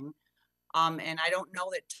everything. And I don't know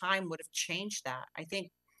that time would have changed that. I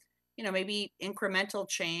think, maybe incremental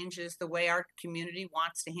change is the way our community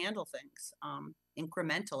wants to handle things,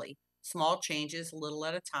 incrementally, small changes, a little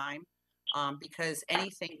at a time, because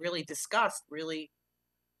anything really discussed really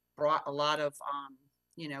brought a lot of,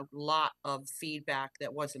 feedback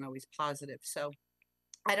that wasn't always positive. So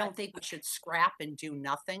I don't think we should scrap and do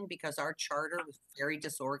nothing, because our charter was very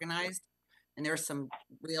disorganized, and there's some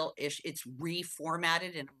real issues. It's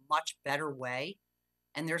reformatted in a much better way,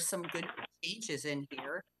 and there's some good changes in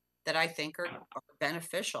here that I think are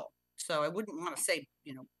beneficial. So I wouldn't want to say,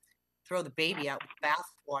 throw the baby out with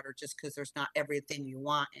bathwater just because there's not everything you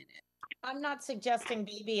want in it. I'm not suggesting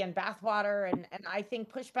baby and bathwater, and I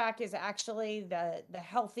think pushback is actually the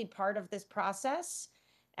healthy part of this process.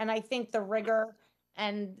 And I think the rigor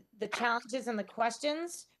and the challenges and the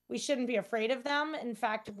questions, we shouldn't be afraid of them. In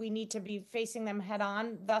fact, we need to be facing them head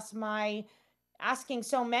on. Thus my asking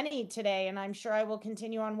so many today, and I'm sure I will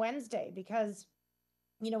continue on Wednesday, because,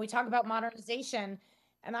 we talk about modernization,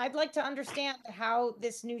 and I'd like to understand how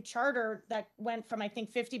this new charter that went from, I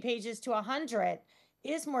think, 50 pages to 100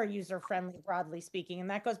 is more user-friendly, broadly speaking. And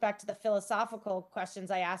that goes back to the philosophical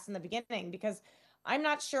questions I asked in the beginning, because I'm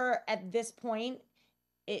not sure at this point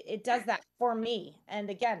it does that for me.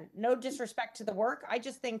 And again, no disrespect to the work, I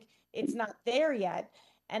just think it's not there yet.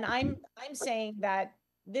 And I'm saying that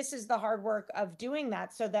this is the hard work of doing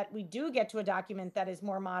that, so that we do get to a document that is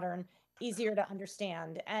more modern, easier to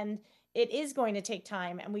understand. And it is going to take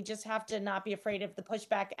time, and we just have to not be afraid of the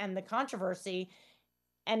pushback and the controversy.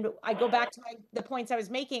 And I go back to the points I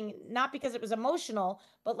was making, not because it was emotional,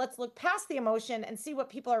 but let's look past the emotion and see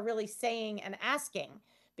what people are really saying and asking,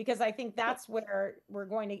 because I think that's where we're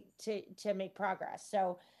going to make progress.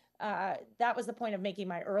 So that was the point of making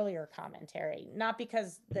my earlier commentary, not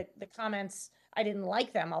because the comments, I didn't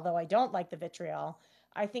like them, although I don't like the vitriol.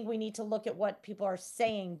 I think we need to look at what people are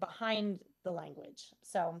saying behind the language.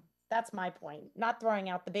 So that's my point, not throwing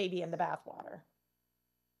out the baby in the bathwater.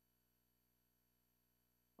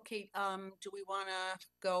 Okay, do we want to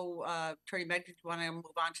go, Attorney Meg, do you want to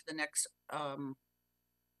move on to the next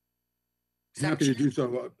Happy to do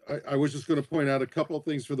so. I was just going to point out a couple of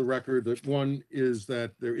things for the record. That one is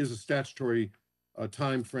that there is a statutory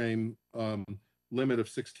time frame limit of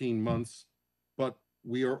 16 months, but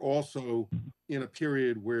we are also in a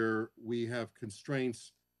period where we have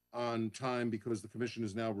constraints on time because the commission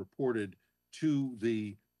is now reported to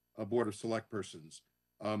the Board of Select Persons.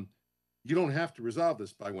 You don't have to resolve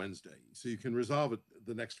this by Wednesday, so you can resolve it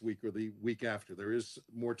the next week or the week after. There is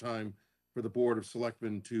more time for the Board of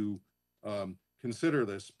Selectmen to consider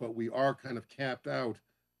this, but we are kind of capped out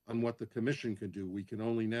on what the commission can do. We can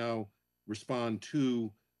only now respond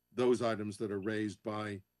to those items that are raised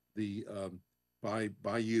by the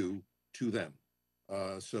by you to them.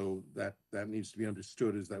 So that needs to be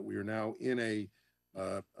understood, is that we are now in a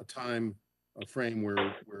time frame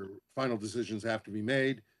where final decisions have to be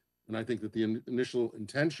made. And I think that the initial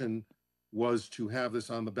intention was to have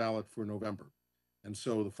this on the ballot for November. And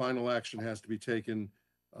so the final action has to be taken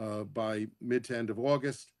by mid to end of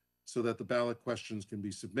August so that the ballot questions can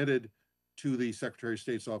be submitted to the Secretary of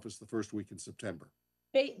State's office the first week in September.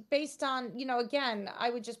 Based on, again, I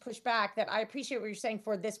would just push back that I appreciate what you're saying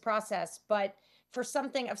for this process, but for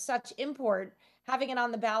something of such import, having it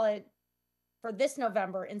on the ballot for this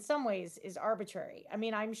November in some ways is arbitrary. I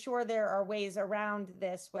mean, I'm sure there are ways around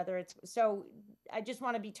this, whether it's, so I just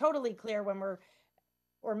want to be totally clear when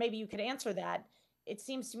or maybe you could answer that. It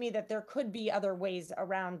seems to me that there could be other ways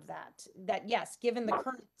around that yes, given the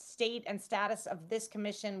current state and status of this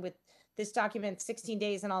commission with this document, 16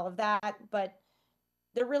 days and all of that, but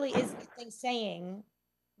there really is nothing saying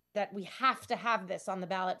that we have to have this on the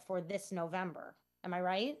ballot for this November. Am I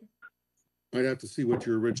right? I'd have to see what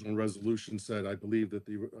your original resolution said. I believe that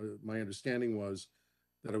my understanding was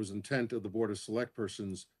that it was intent of the Board of Select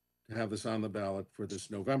Persons to have this on the ballot for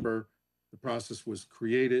this November. The process was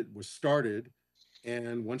started,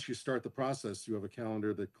 and once you start the process, you have a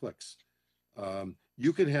calendar that clicks.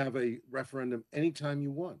 You can have a referendum anytime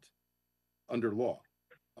you want under law.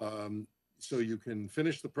 So you can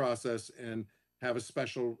finish the process and have a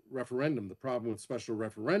special referendum. The problem with special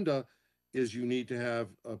referenda is you need to have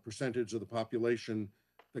a percentage of the population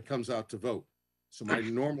that comes out to vote. So my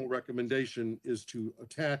normal recommendation is to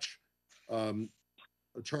attach a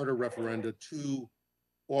charter referenda to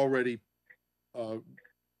already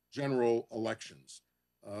general elections.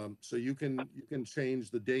 So you can change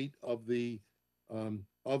the date of the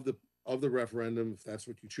referendum if that's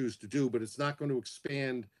what you choose to do, but it's not going to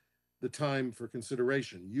expand the time for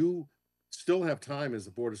consideration. You still have time as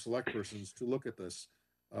a Board of Select Persons to look at this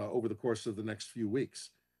over the course of the next few weeks.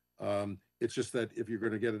 It's just that if you're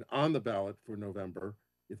going to get it on the ballot for November,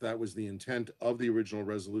 if that was the intent of the original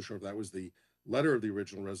resolution, or if that was the letter of the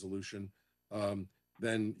original resolution,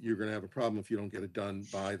 then you're going to have a problem if you don't get it done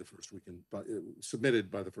by the first week submitted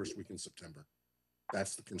by the first week in September.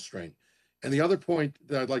 That's the constraint. And the other point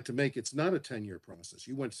that I'd like to make, it's not a 10-year process.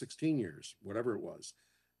 You went 16 years, whatever it was.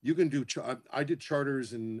 You can do, I did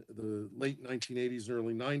charters in the late 1980s and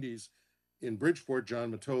early 90s in Bridgeport.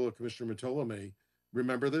 Commissioner Mottola may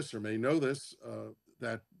remember this or may know this,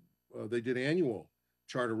 that they did annual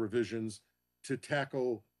charter revisions to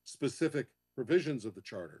tackle specific provisions of the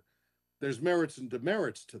charter. There's merits and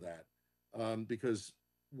demerits to that, because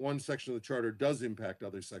one section of the charter does impact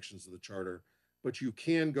other sections of the charter, but you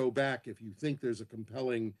can go back if you think there's a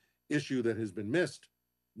compelling issue that has been missed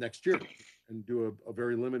next year and do a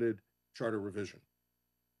very limited charter revision.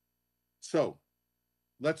 So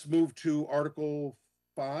let's move to Article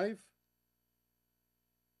 5.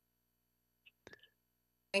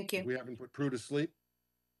 Thank you. We haven't put Prue to sleep.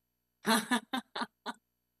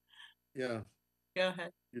 Yeah. Go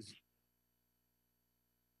ahead.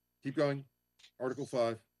 Keep going. Article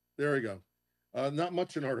 5. There we go. Not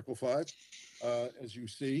much in Article 5, as you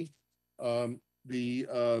see. The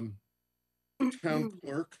town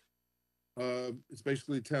clerk, it's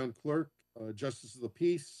basically the town clerk, justice of the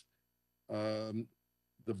peace, the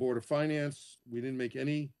Board of Finance. We didn't make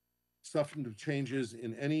any substantive changes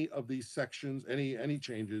in any of these sections, any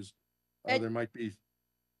changes. There might be,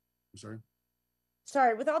 I'm sorry.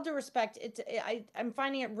 Sorry, with all due respect, I'm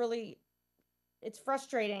finding it really, it's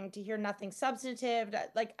frustrating to hear nothing substantive.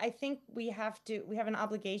 Like, I think we have an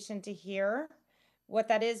obligation to hear what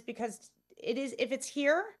that is, because it is, if it's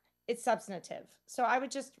here, it's substantive. So I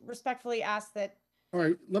would just respectfully ask that. All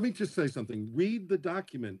right, let me just say something. Read the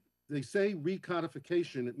document. They say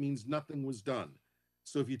recodification, it means nothing was done.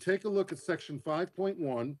 So if you take a look at section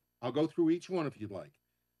 5.1, I'll go through each one if you'd like.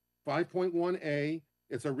 5.1A,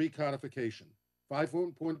 it's a recodification.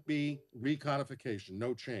 5.1B, recodification,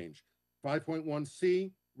 no change.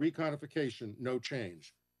 5.1C, recodification, no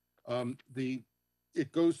change.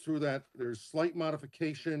 It goes through that. There's slight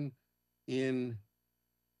modification in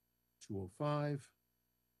 205.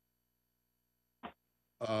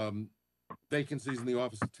 Vacancies in the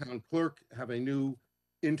office of town clerk have a new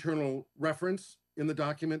internal reference in the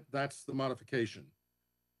document. That's the modification.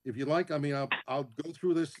 If you like, I mean, I'll go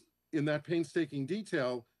through this in that painstaking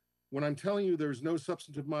detail. When I'm telling you there's no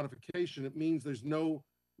substantive modification, it means there's no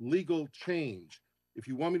legal change. If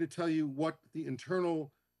you want me to tell you what the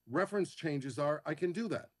internal reference changes are, I can do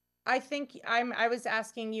that. I think I was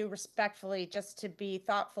asking you respectfully just to be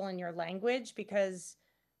thoughtful in your language, because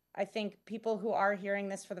I think people who are hearing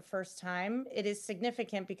this for the first time, it is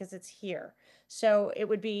significant because it's here. So it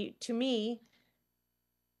would be, to me,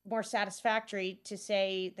 more satisfactory to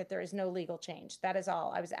say that there is no legal change. That is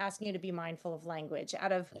all. I was asking you to be mindful of language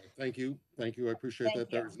out of. Thank you. Thank you. I appreciate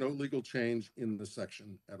that. There is no legal change in the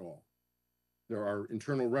section at all. There are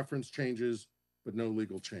internal reference changes, but no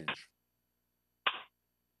legal change.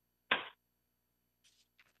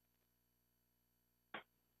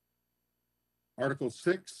 Article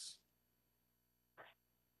 6.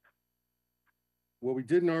 What we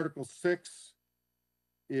did in Article 6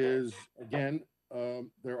 is, again,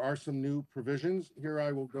 there are some new provisions. Here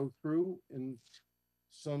I will go through in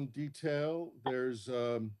some detail. There's,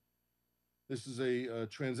 this is a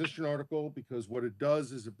transition article because what it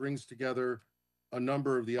does is it brings together a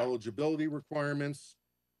number of the eligibility requirements.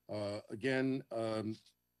 Again,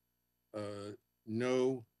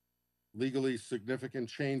 no legally significant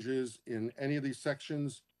changes in any of these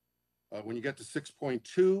sections. When you get to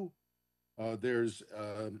 6.2, there's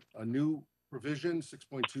a new provision.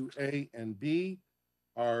 6.2A and B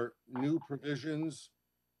are new provisions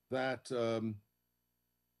that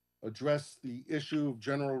address the issue of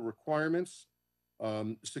general requirements.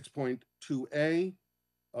 6.2A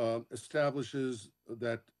establishes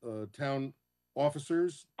that town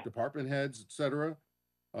officers, department heads, etc.,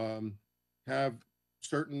 have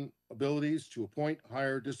certain abilities to appoint,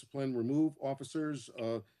 hire, discipline, remove officers,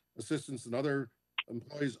 assistants, and other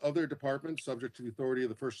employees of their department, subject to the authority of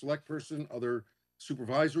the first select person, other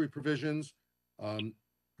supervisory provisions,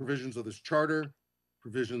 provisions of this charter,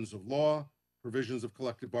 provisions of law, provisions of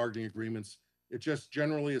collective bargaining agreements. It just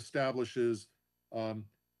generally establishes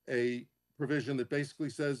a provision that basically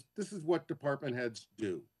says, this is what department heads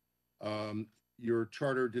do. Your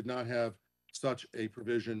charter did not have such a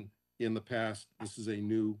provision in the past. This is a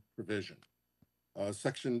new provision.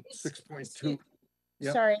 Section 6.2.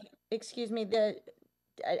 Yep. Sorry, excuse me.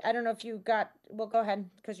 I don't know if you got, well, go ahead,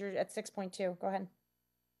 because you're at 6.2. Go ahead.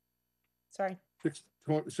 Sorry.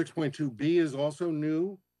 6.2B is also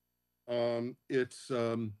new. It's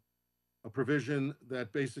a provision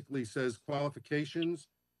that basically says qualifications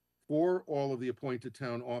for all of the appointed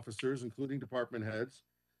town officers, including department heads,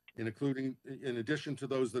 and including, in addition to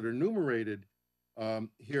those that are enumerated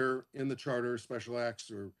here in the charter, special acts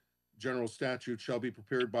or general statute, shall be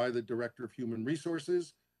prepared by the Director of Human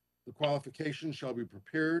Resources. The qualifications shall be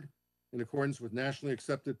prepared in accordance with nationally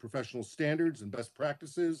accepted professional standards and best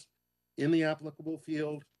practices in the applicable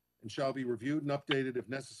field, and shall be reviewed and updated if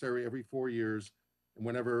necessary every 4 years and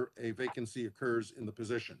whenever a vacancy occurs in the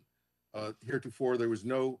position. Heretofore, there was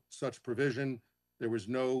no such provision. There was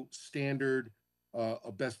no standard,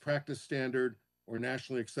 a best practice standard or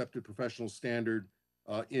nationally accepted professional standard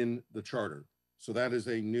in the charter. So that is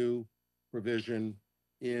a new provision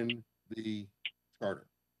in the charter.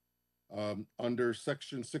 Under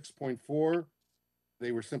section 6.4,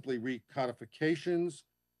 they were simply recodifications.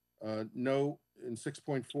 No, in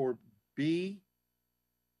 6.4B,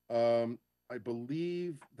 I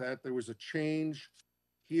believe that there was a change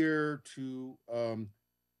here to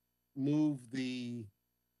move the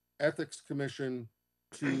Ethics Commission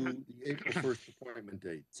to the April 1st appointment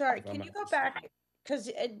date. Sorry, can you go back?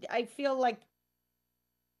 Because I feel like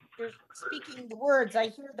you're speaking the words. I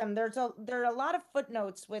hear them. There are a lot of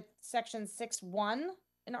footnotes with section 6.1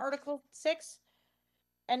 in Article 6.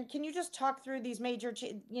 And can you just talk through these major,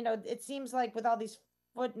 it seems like with all these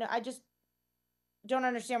footnotes, I just don't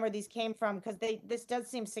understand where these came from, because this does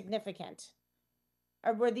seem significant.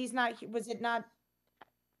 Or were these not, was it not,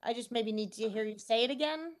 I just maybe need to hear you say it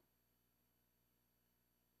again.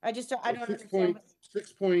 I don't understand.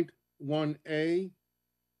 6.1A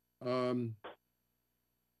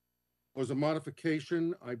was a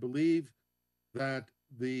modification. I believe that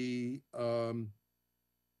the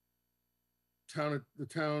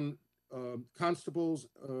town constables,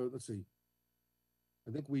 let's see,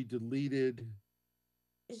 I think we deleted.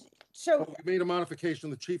 So we made a modification.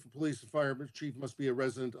 The chief of police and fire chief must be a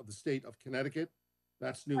resident of the state of Connecticut.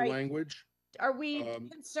 That's new language. Are we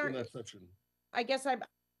concerned? In that section. I guess I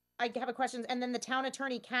have a question. And then the town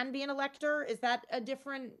attorney can be an elector. Is that a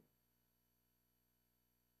different?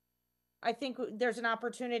 I think there's an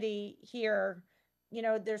opportunity here,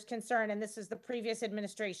 there's concern, and this is the previous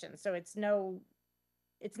administration, so it's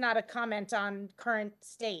not a comment on current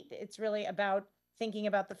state. It's really about thinking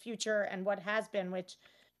about the future and what has been, which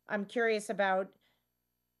I'm curious about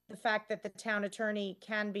the fact that the town attorney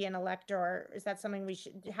can be an elector. Is that something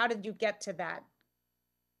how did you get to that?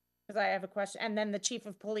 Because I have a question. And then the chief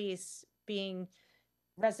of police being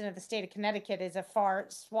resident of the state of Connecticut is a far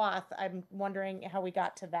swath. I'm wondering how we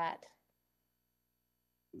got to that.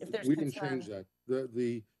 If there's We didn't concern. change that.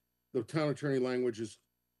 The town attorney language is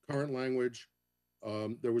current language.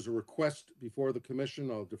 There was a request before the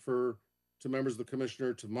commission. I'll defer to members of the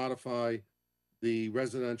commissioner to modify the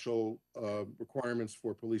residential requirements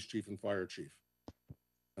for police chief and fire chief.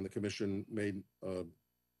 And the commission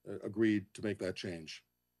agreed to make that change.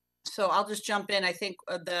 So I'll just jump in. I think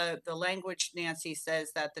the language, Nancy,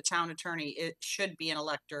 says that the town attorney, it should be an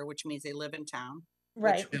elector, which means they live in town.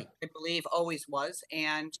 Right. Which I believe always was.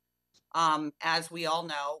 And as we all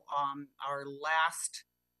know, our last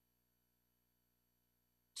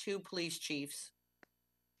two police chiefs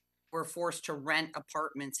were forced to rent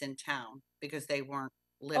apartments in town because they weren't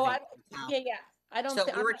living in town. Yeah. I don't. So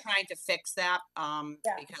we were trying to fix that Yeah.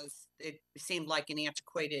 because it seemed like an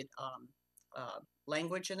antiquated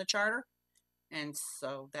language in the charter, and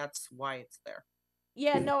so that's why it's there.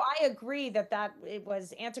 Yeah, no, I agree that it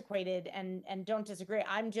was antiquated and don't disagree.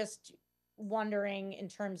 I'm just wondering in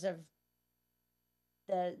terms of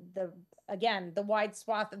the again, the wide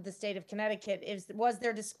swath of the state of Connecticut, was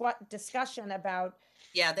there discussion about?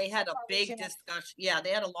 Yeah, they had a big discussion. Yeah,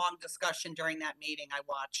 they had a long discussion during that meeting. I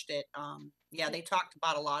watched it. Yeah, they talked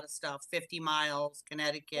about a lot of stuff, 50 miles,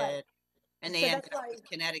 Connecticut, Right. and they ended up with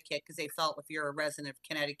Connecticut because they felt if you're a resident of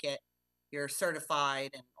Connecticut, you're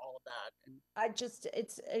certified and all of that. And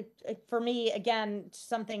it's for me, again,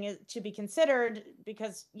 something to be considered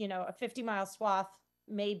because, a 50-mile swath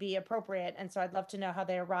may be appropriate. And so I'd love to know how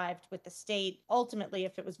they arrived with the state ultimately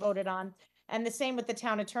if it was voted on. And the same with the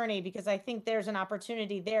town attorney, because I think there's an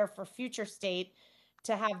opportunity there for future state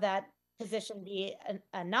to have that position be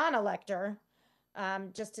a non-elector,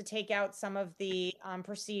 just to take out some of the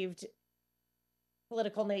perceived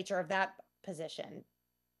political nature of that position.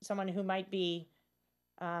 Someone who might be,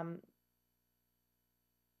 and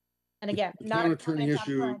again, The not town a attorney comment on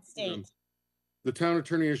issue, current state. the town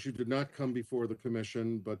attorney issue did not come before the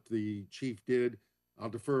commission, but the chief did. I'll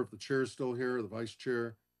defer if the chair is still here, the vice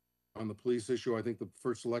chair. On the police issue, I think the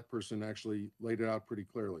first select person actually laid it out pretty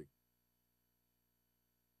clearly.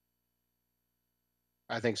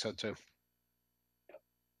 I think so too.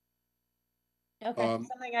 Okay,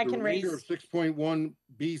 something I The can remainder raise. of 6.1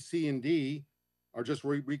 B, C, and D are just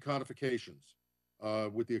recodifications,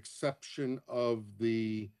 with the exception of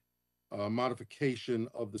the modification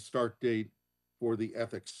of the start date for the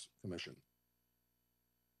Ethics Commission.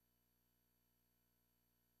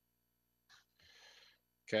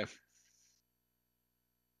 Okay.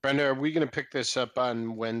 Brenda, are we going to pick this up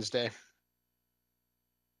on Wednesday?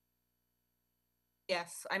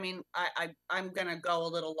 yes, I mean, I'm gonna go a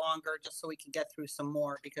little longer just so we can get through some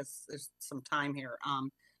more because there's some time here.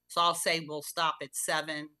 So I'll say we'll stop at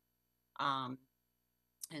 7.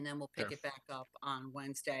 And then we'll pick it back up on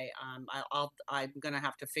Wednesday. I'm gonna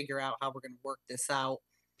have to figure out how we're gonna work this out.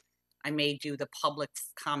 I may do the public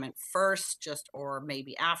comment first, or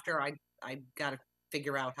maybe after. I gotta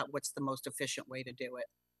figure out what's the most efficient way to do it.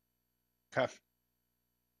 Okay.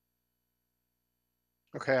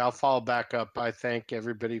 Okay, I'll follow back up. I thank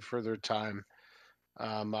everybody for their time.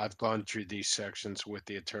 I've gone through these sections with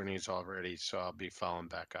the attorneys already, so I'll be following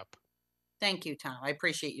back up. Thank you, Tom. I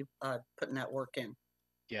appreciate you putting that work in.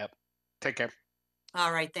 Yep. Take care.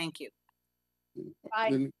 All right, thank you. Bye,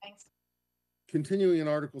 Then thanks. continuing in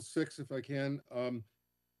Article 6, if I can,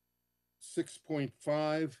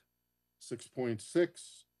 6.5,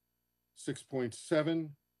 6.6, 6.7,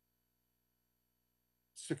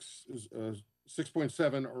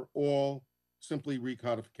 6.7 are all simply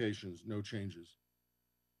recodifications, no changes.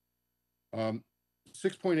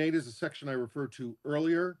 6.8 is a section I referred to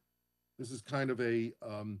earlier. This is kind of a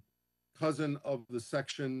cousin of the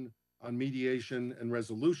section on mediation and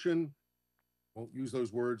resolution. Won't use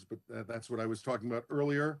those words, but that's what I was talking about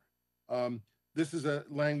earlier. This is a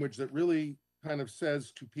language that really kind of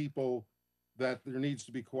says to people that there needs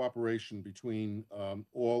to be cooperation between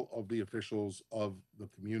all of the officials of the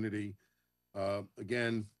community.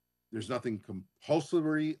 Again, there's nothing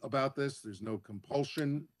compulsory about this. There's no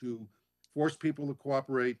compulsion to force people to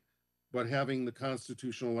cooperate, but having the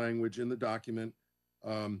constitutional language in the document,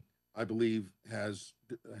 I believe, has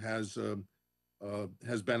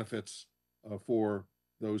benefits for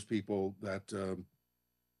those people that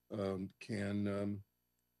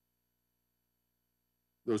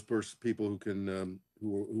people who can,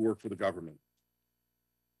 who work for the government.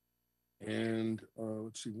 And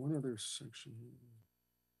let's see, one other section.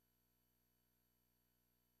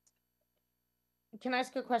 Can I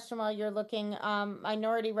ask a question while you're looking?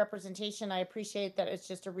 Minority representation, I appreciate that it's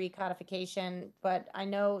just a recodification, but I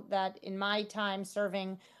know that in my time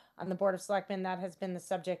serving on the Board of Selectmen, that has been the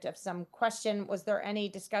subject of some question. Was there any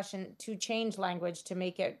discussion to change language to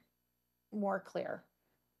make it more clear?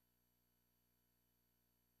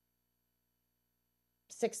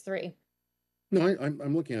 6.3. No,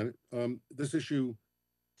 I'm looking at it. This issue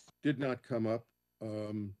did not come up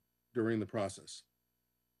during the process,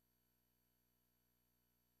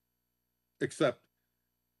 except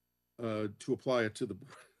to apply it to the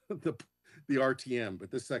RTM.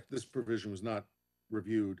 But this provision was not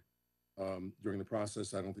reviewed during the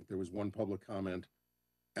process. I don't think there was one public comment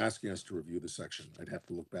asking us to review the section. I'd have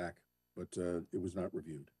to look back, but it was not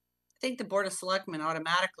reviewed. I think the Board of Selectmen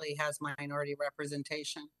automatically has minority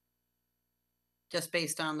representation, just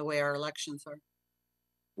based on the way our elections are.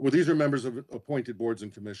 Well, these are members of appointed boards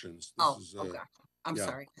and commissions. Okay. I'm yeah.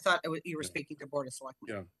 sorry. I thought you were speaking to Board of Selectmen.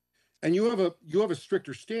 Yeah, and you have a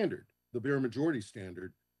stricter standard. The bare majority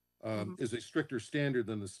standard is a stricter standard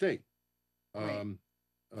than the state. Right.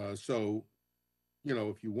 So,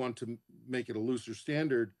 if you want to make it a looser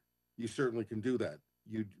standard, you certainly can do that.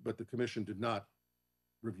 But the commission did not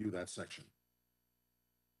review that section.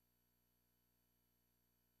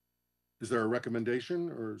 Is there a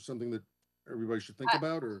recommendation or something that everybody should think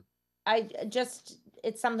about, or?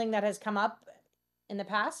 It's something that has come up in the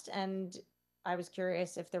past, and I was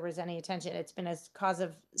curious if there was any attention. It's been a cause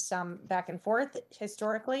of some back and forth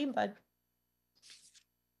historically, but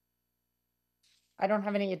I don't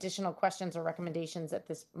have any additional questions or recommendations at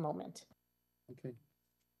this moment. Okay.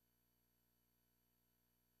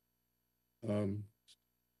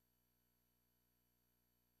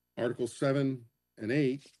 Articles 7 and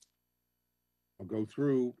 8, I'll go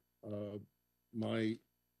through. My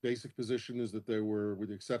basic position is that there were, with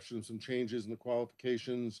the exception of some changes in the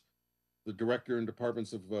qualifications, the director and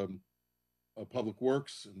departments of Public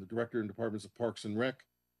Works and the director and departments of Parks and Rec,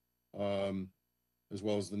 as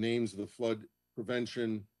well as the names of the flood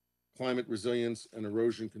prevention, climate resilience, and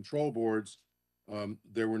erosion control boards.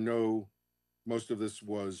 There were most of this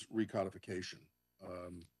was recodification.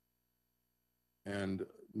 And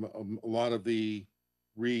a lot of the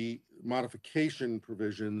modification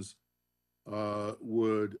provisions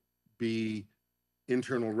would be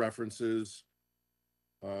internal references,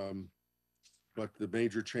 but the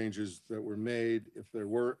major changes that were made, if there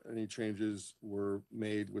were any changes, were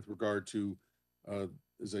made with regard to,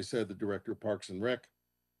 as I said, the director of Parks and Rec,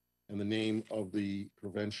 and the name of the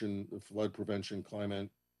flood prevention,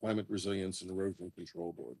 climate resilience, and erosion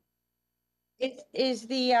control board. Is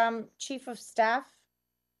the chief of staff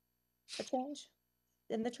a change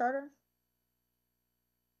in the charter?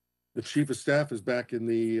 The chief of staff is back in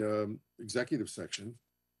the executive section.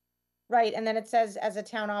 Right, and then it says as a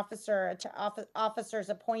town officer, officers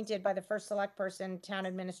appointed by the first select person, town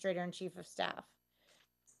administrator, and chief of staff.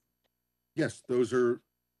 Yes, those are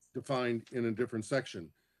defined in a different section.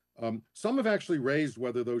 Some have actually raised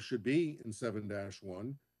whether those should be in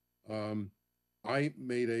 7-1. I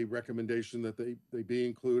made a recommendation that they be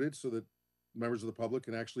included so that members of the public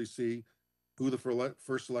can actually see who the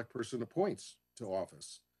first select person appoints to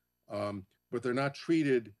office. But they're not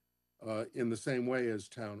treated in the same way as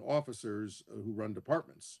town officers who run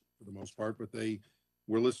departments for the most part, but they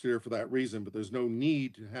were listed here for that reason, but there's no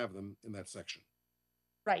need to have them in that section.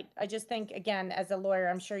 Right. I just think, again, as a lawyer,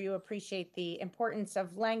 I'm sure you appreciate the importance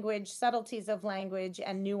of language, subtleties of language,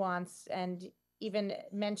 and nuance, and even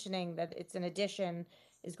mentioning that it's an addition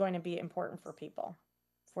is going to be important for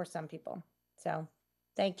some people. So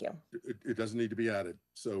thank you. It doesn't need to be added,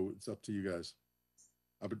 so it's up to you guys.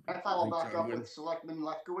 I follow back up with Selectman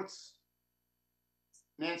Lefkowitz.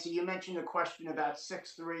 Nancy, you mentioned a question about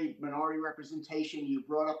 6.3 minority representation. You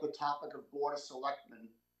brought up the topic of Board of Selectmen,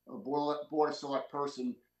 or Board of Select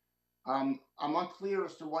Person. I'm unclear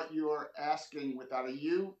as to what you're asking with that. Are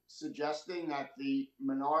you suggesting that the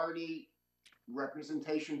minority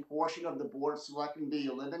representation portion of the Board of Selectmen be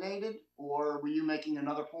eliminated, or were you making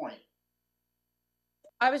another point?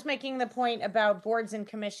 I was making the point about boards and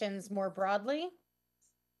commissions more broadly.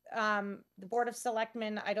 The Board of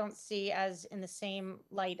Selectmen, I don't see as in the same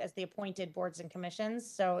light as the appointed boards and commissions,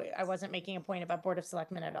 so I wasn't making a point about Board of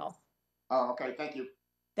Selectmen at all. Oh, okay, thank you.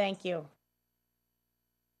 Thank you.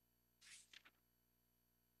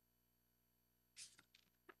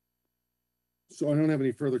 So I don't have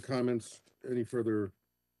any further comments, any further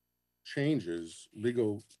changes,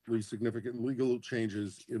 legally significant legal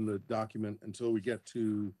changes in the document until we get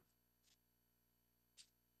to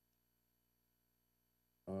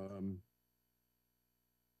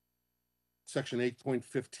section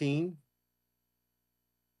 8.15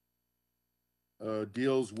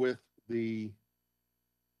 deals with the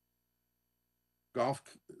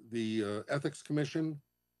Ethics Commission.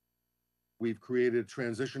 We've created a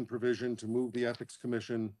transition provision to move the Ethics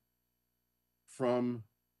Commission from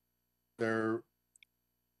their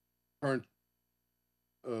current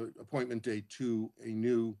appointment date to a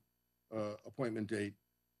new appointment date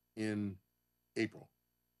in April.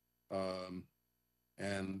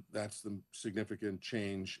 And that's the significant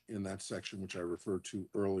change in that section, which I referred to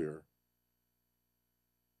earlier.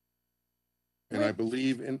 And I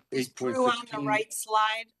believe in 8.16. Is Prue on the right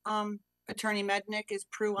slide? Attorney Mednick, is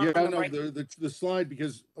Prue on Yeah, the no, right? the slide,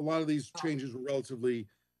 because a lot of these changes were relatively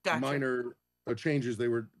minor changes. They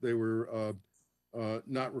were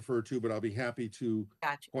not referred to, but I'll be happy to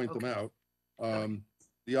point them out.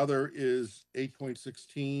 The other is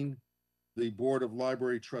 8.16, the Board of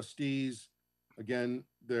Library Trustees. Again,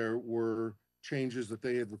 there were changes that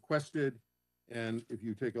they had requested. And if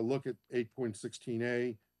you take a look at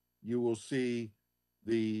 8.16A, you will see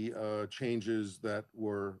the changes that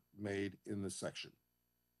were made in this section.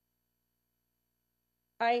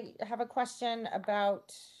 I have a question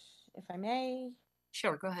about, if I may.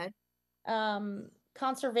 Sure, go ahead.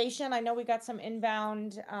 Conservation. I know we got some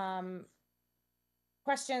inbound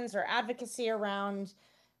questions or advocacy around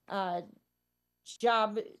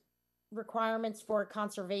job requirements for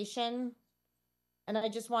conservation. And I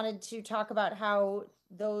just wanted to talk about how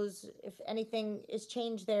those, if anything is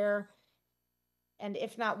changed there, and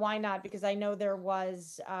if not, why not? Because I know there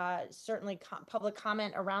was certainly public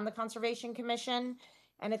comment around the Conservation Commission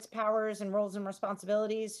and its powers and roles and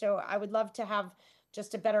responsibilities. So I would love to have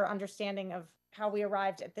just a better understanding of how we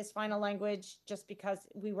arrived at this final language, just because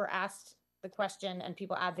we were asked the question and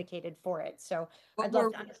people advocated for it. So I'd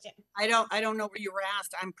love to understand. I don't know where you were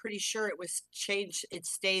asked. I'm pretty sure it was changed. It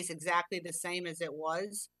stays exactly the same as it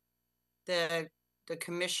was. The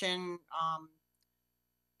commission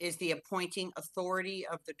is the appointing authority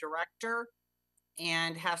of the director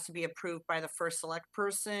and has to be approved by the first select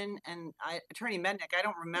person. And Attorney Mednick, I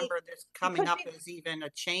don't remember this coming up as even a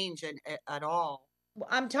change at all.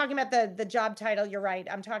 I'm talking about the job title. You're right.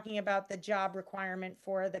 I'm talking about the job requirement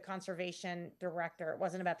for the conservation director. It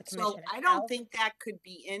wasn't about the commission. So I don't think that could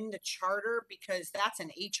be in the charter because that's an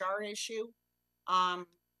HR issue.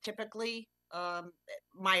 Typically,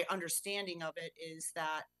 my understanding of it is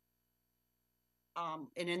that,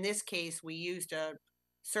 and in this case, we used a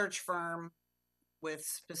search firm with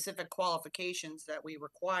specific qualifications that we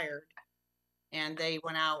required, and they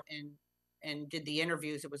went out and did the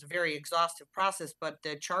interviews. It was a very exhaustive process, but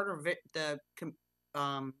the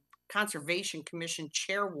Conservation Commission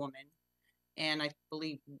chairwoman, and I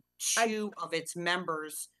believe two of its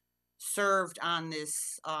members served on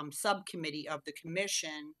this subcommittee of the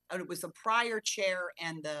commission. And it was the prior chair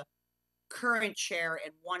and the current chair,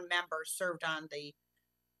 and one member served on the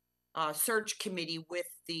search committee with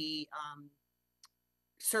the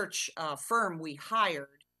search firm we hired.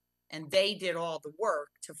 And they did all the work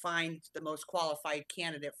to find the most qualified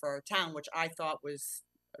candidate for our town, which I thought was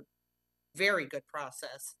a very good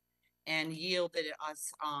process and yielded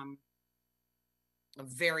us a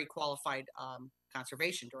very qualified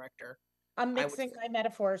conservation director. I'm mixing my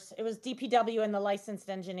metaphors. It was DPW and the licensed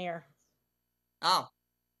engineer. Oh,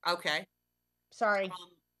 okay. Sorry.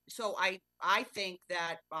 So I think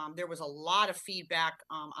that there was a lot of feedback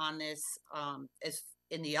on this as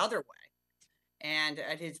in the other way. And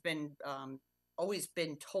it has been always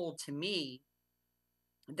been told to me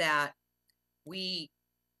that we,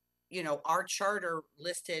 our charter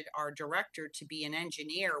listed our director to be an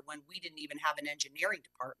engineer when we didn't even have an engineering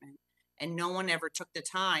department. And no one ever took the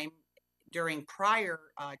time during prior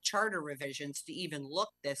charter revisions to even look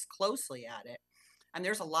this closely at it. And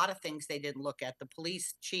there's a lot of things they didn't look at, the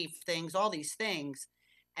police chief things, all these things.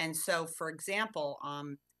 And so, for example,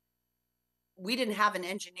 we didn't have an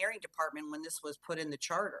engineering department when this was put in the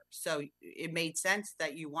charter. So it made sense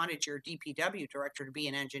that you wanted your DPW director to be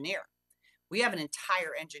an engineer. We have an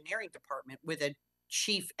entire engineering department with a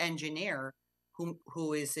chief engineer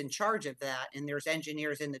who is in charge of that. And there's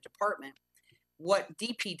engineers in the department. What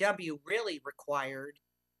DPW really required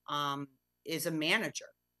is a manager,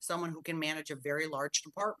 someone who can manage a very large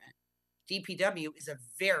department. DPW is a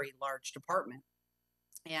very large department,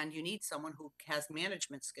 and you need someone who has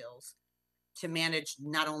management skills to manage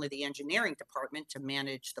not only the engineering department, to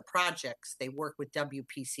manage the projects. They work with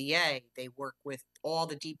WPCA. They work with all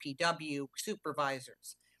the DPW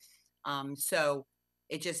supervisors. So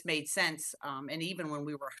it just made sense. And even when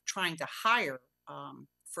we were trying to hire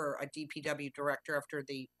for a DPW director after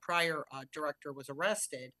the prior director was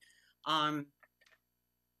arrested,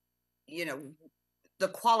 you know, the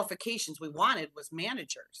qualifications we wanted was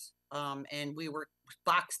managers. And we were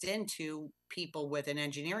boxed into people with an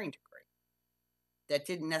engineering degree that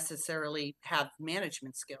didn't necessarily have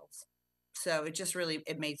management skills. So it just really,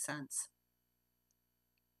 it made sense.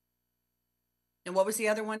 And what was the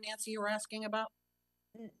other one, Nancy, you were asking about?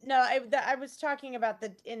 No, I was talking about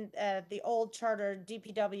the old charter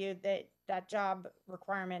DPW, that job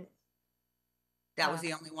requirement. That was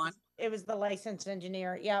the only one? It was the licensed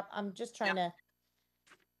engineer. Yep, I'm just trying to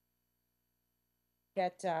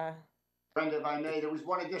get, Brenda, if I may, there was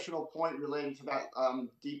one additional point relating to that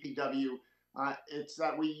DPW. It's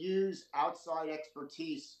that we use outside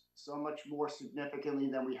expertise so much more significantly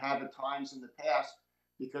than we have at times in the past,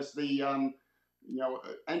 because the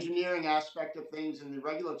engineering aspect of things and the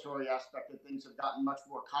regulatory aspect of things have gotten much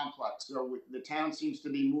more complex. So the town seems to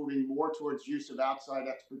be moving more towards use of outside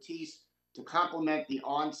expertise to complement the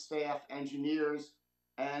on-staff engineers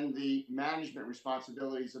and the management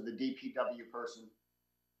responsibilities of the DPW person.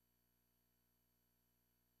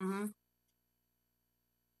 Mm-hmm.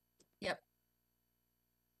 Yep.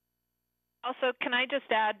 Also, can I just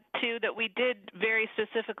add too that we did very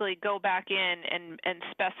specifically go back in and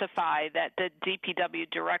specify that the DPW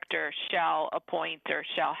director shall appoint or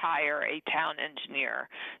shall hire a town engineer.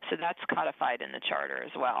 So that's codified in the charter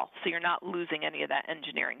as well. So you're not losing any of that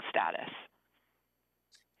engineering status.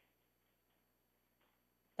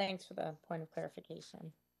 thanks for the point of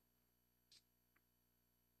clarification.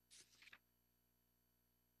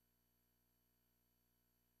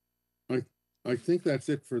 I think that's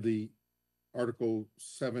it for the Article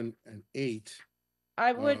 7 and 8.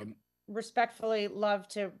 I would respectfully love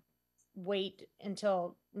to wait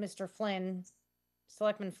until Mr. Flynn,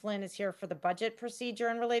 Selectman Flynn, is here for the budget procedure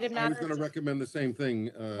and related I was matters. going to recommend the same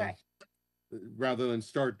thing. Okay. Rather than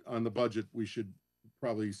start on the budget, we should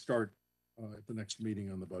probably start at the next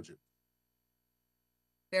meeting on the budget.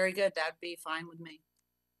 Very good. That'd be fine with me.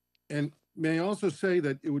 And may I also say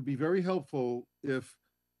that it would be very helpful if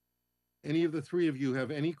any of the three of you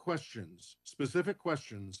have any questions, specific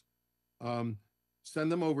questions,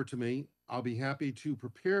 send them over to me. I'll be happy to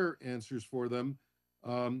prepare answers for them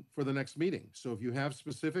for the next meeting. So if you have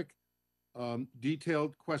specific,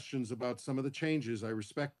 detailed questions about some of the changes, I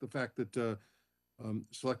respect the fact that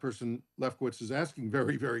Select Person Lefkowitz is asking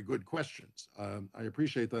very, very good questions. I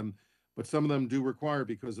appreciate them, but some of them do require,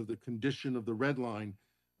 because of the condition of the red line,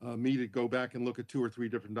 me to go back and look at 2 or 3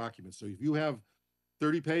 different documents. So if you have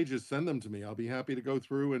 30 pages, send them to me. I'll be happy to go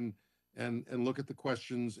through and look at the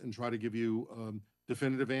questions and try to give you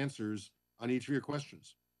definitive answers on each of your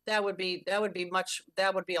questions. That would be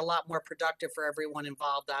a lot more productive for everyone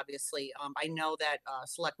involved, obviously. I know that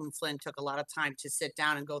Selectman Flynn took a lot of time to sit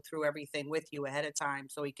down and go through everything with you ahead of time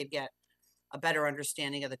so he could get a better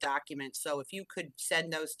understanding of the document. So if you could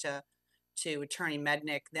send those to Attorney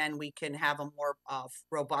Mednick, then we can have a more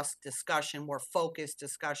robust discussion, more focused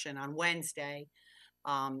discussion on Wednesday.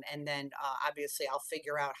 And then obviously I'll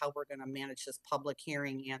figure out how we're going to manage this public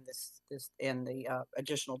hearing and this and the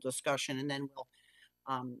additional discussion, and then we'll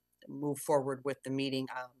move forward with the meeting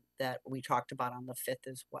that we talked about on the 5th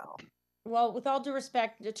as well. Well, with all due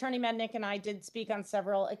respect, Attorney Mednick and I did speak on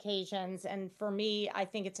several occasions, and for me, I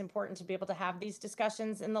think it's important to be able to have these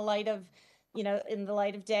discussions in the light of,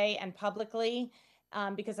 day and publicly,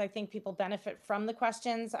 because I think people benefit from the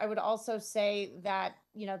questions. I would also say that,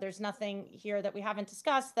 there's nothing here that we haven't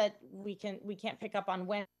discussed that we can't pick up on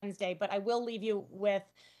Wednesday, but I will leave you with,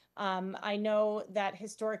 I know that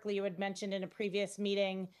historically you had mentioned in a previous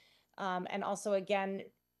meeting, and also again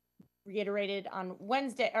reiterated on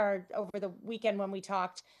Wednesday or over the weekend when we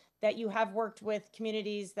talked, that you have worked with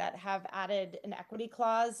communities that have added an equity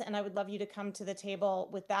clause, and I would love you to come to the table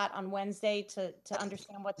with that on Wednesday to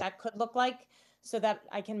understand what that could look like, so that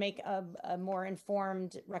I can make a more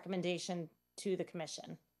informed recommendation to the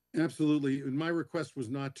commission. Absolutely. And my request was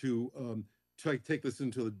not to take this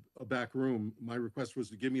into a back room. My request was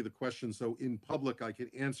to give me the questions so in public I could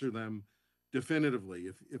answer them definitively.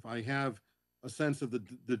 If I have a sense of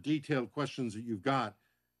the detailed questions that you've got,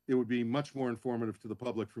 it would be much more informative to the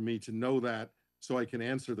public for me to know that, so I can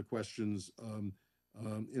answer the questions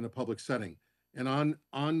in a public setting. And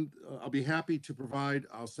I'll be happy to provide.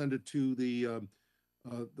 I'll send it to the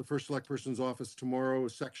first select person's office tomorrow, a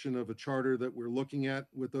section of a charter that we're looking at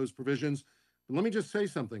with those provisions. But let me just say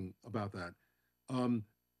something about that.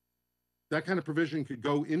 That kind of provision could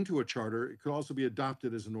go into a charter. It could also be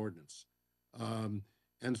adopted as an ordinance.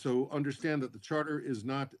 And so understand that the charter is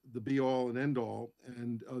not the be all and end all.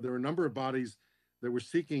 And there are a number of bodies that were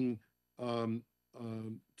seeking to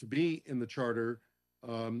be in the charter.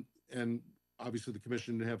 And obviously the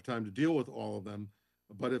commission didn't have time to deal with all of them.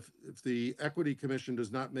 But if the Equity Commission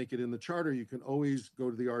does not make it in the charter, you can always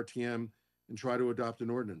go to the RTM and try to adopt an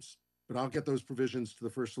ordinance. But I'll get those provisions to the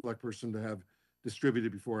first select person to have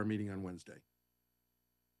distributed before our meeting on Wednesday.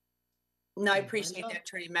 No, I appreciate that,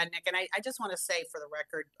 Attorney Mednick. And I just want to say for the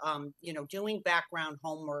record, you know, doing background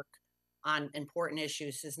homework on important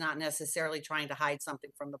issues is not necessarily trying to hide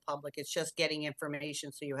something from the public. It's just getting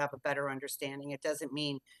information so you have a better understanding. It doesn't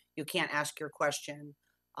mean you can't ask your question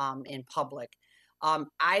in public.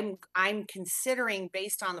 I'm considering,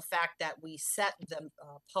 based on the fact that we set the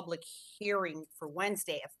public hearing for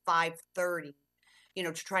Wednesday at 5:30, you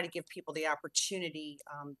know, to try to give people the opportunity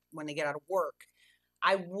when they get out of work.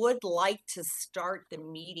 I would like to start the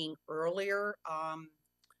meeting earlier on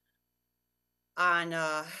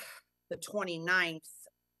the 29th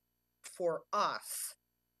for us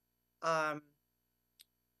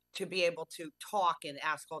to be able to talk and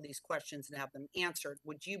ask all these questions and have them answered.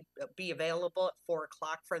 Would you be available at 4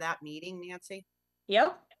 o'clock for that meeting, Nancy?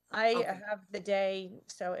 Yep, I Okay. have the day,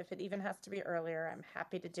 so if it even has to be earlier, I'm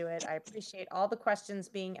happy to do it. I appreciate all the questions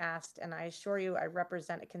being asked, and I assure you I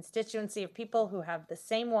represent a constituency of people who have the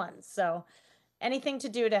same ones. So anything to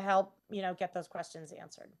do to help, you know, get those questions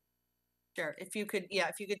answered. Sure. If you could, yeah,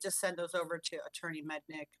 if you could just send those over to Attorney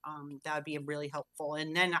Mednick, that would be really helpful.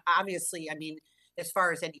 And then obviously, I mean, as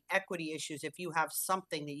far as any equity issues, if you have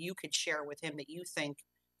something that you could share with him that you think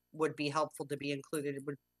would be helpful to be included, it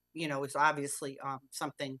would, you know, is obviously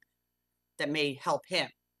something that may help him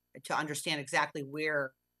to understand exactly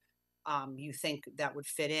where you think that would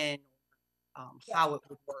fit in, how it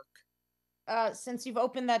would work. Since you've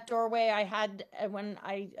opened that doorway, I had, when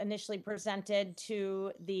I initially presented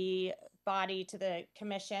to the body, to the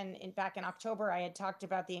commission back in October, I had talked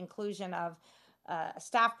about the inclusion of a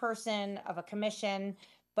staff person, of a commission,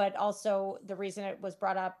 but also the reason it was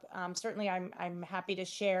brought up, certainly I'm happy to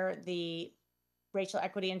share the Racial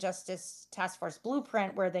Equity and Justice Task Force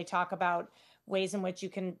Blueprint, where they talk about ways in which you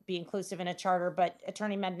can be inclusive in a charter. But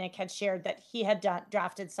Attorney Mednick had shared that he had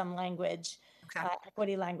drafted some language, Okay.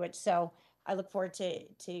 equity language. So I look forward to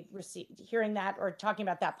hearing that or talking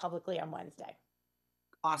about that publicly on Wednesday.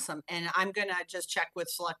 Awesome. And I'm going to just check with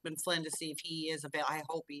Selectman Flynn to see if he is available. I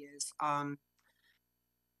hope he is.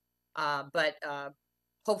 But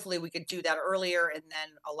hopefully we could do that earlier and then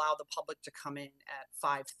allow the public to come in at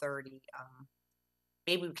 5:30.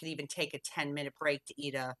 Maybe we could even take a 10-minute break to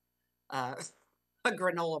eat a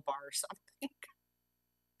granola bar or something.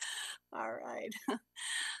 All right.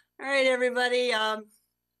 All right, everybody.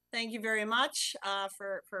 Thank you very much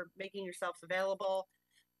for making yourselves available.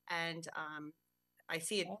 And I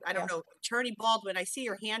see it. I don't know, Attorney Baldwin, I see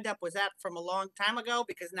your hand up. Was that from a long time ago?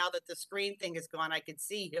 Because now that the screen thing is gone, I can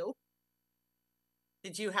see you.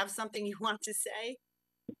 Did you have something you want to say?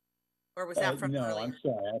 Or was that from no, earlier? I'm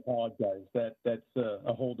sorry. I apologize. That's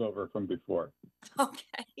a holdover from before.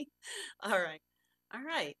 Okay. All right. All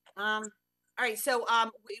right. All right. So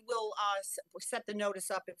we will set the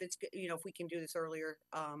notice up if it's, you know, if we can do this earlier.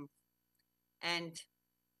 And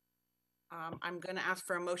I'm going to ask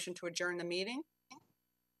for a motion to adjourn the meeting.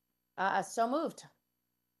 So moved.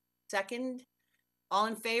 Second. All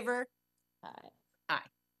in favor? Aye. Aye.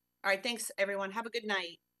 All right. Thanks, everyone. Have a good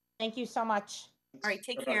night. Thank you so much. All right.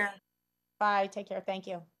 Take care. Bye. Take care. Thank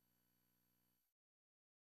you.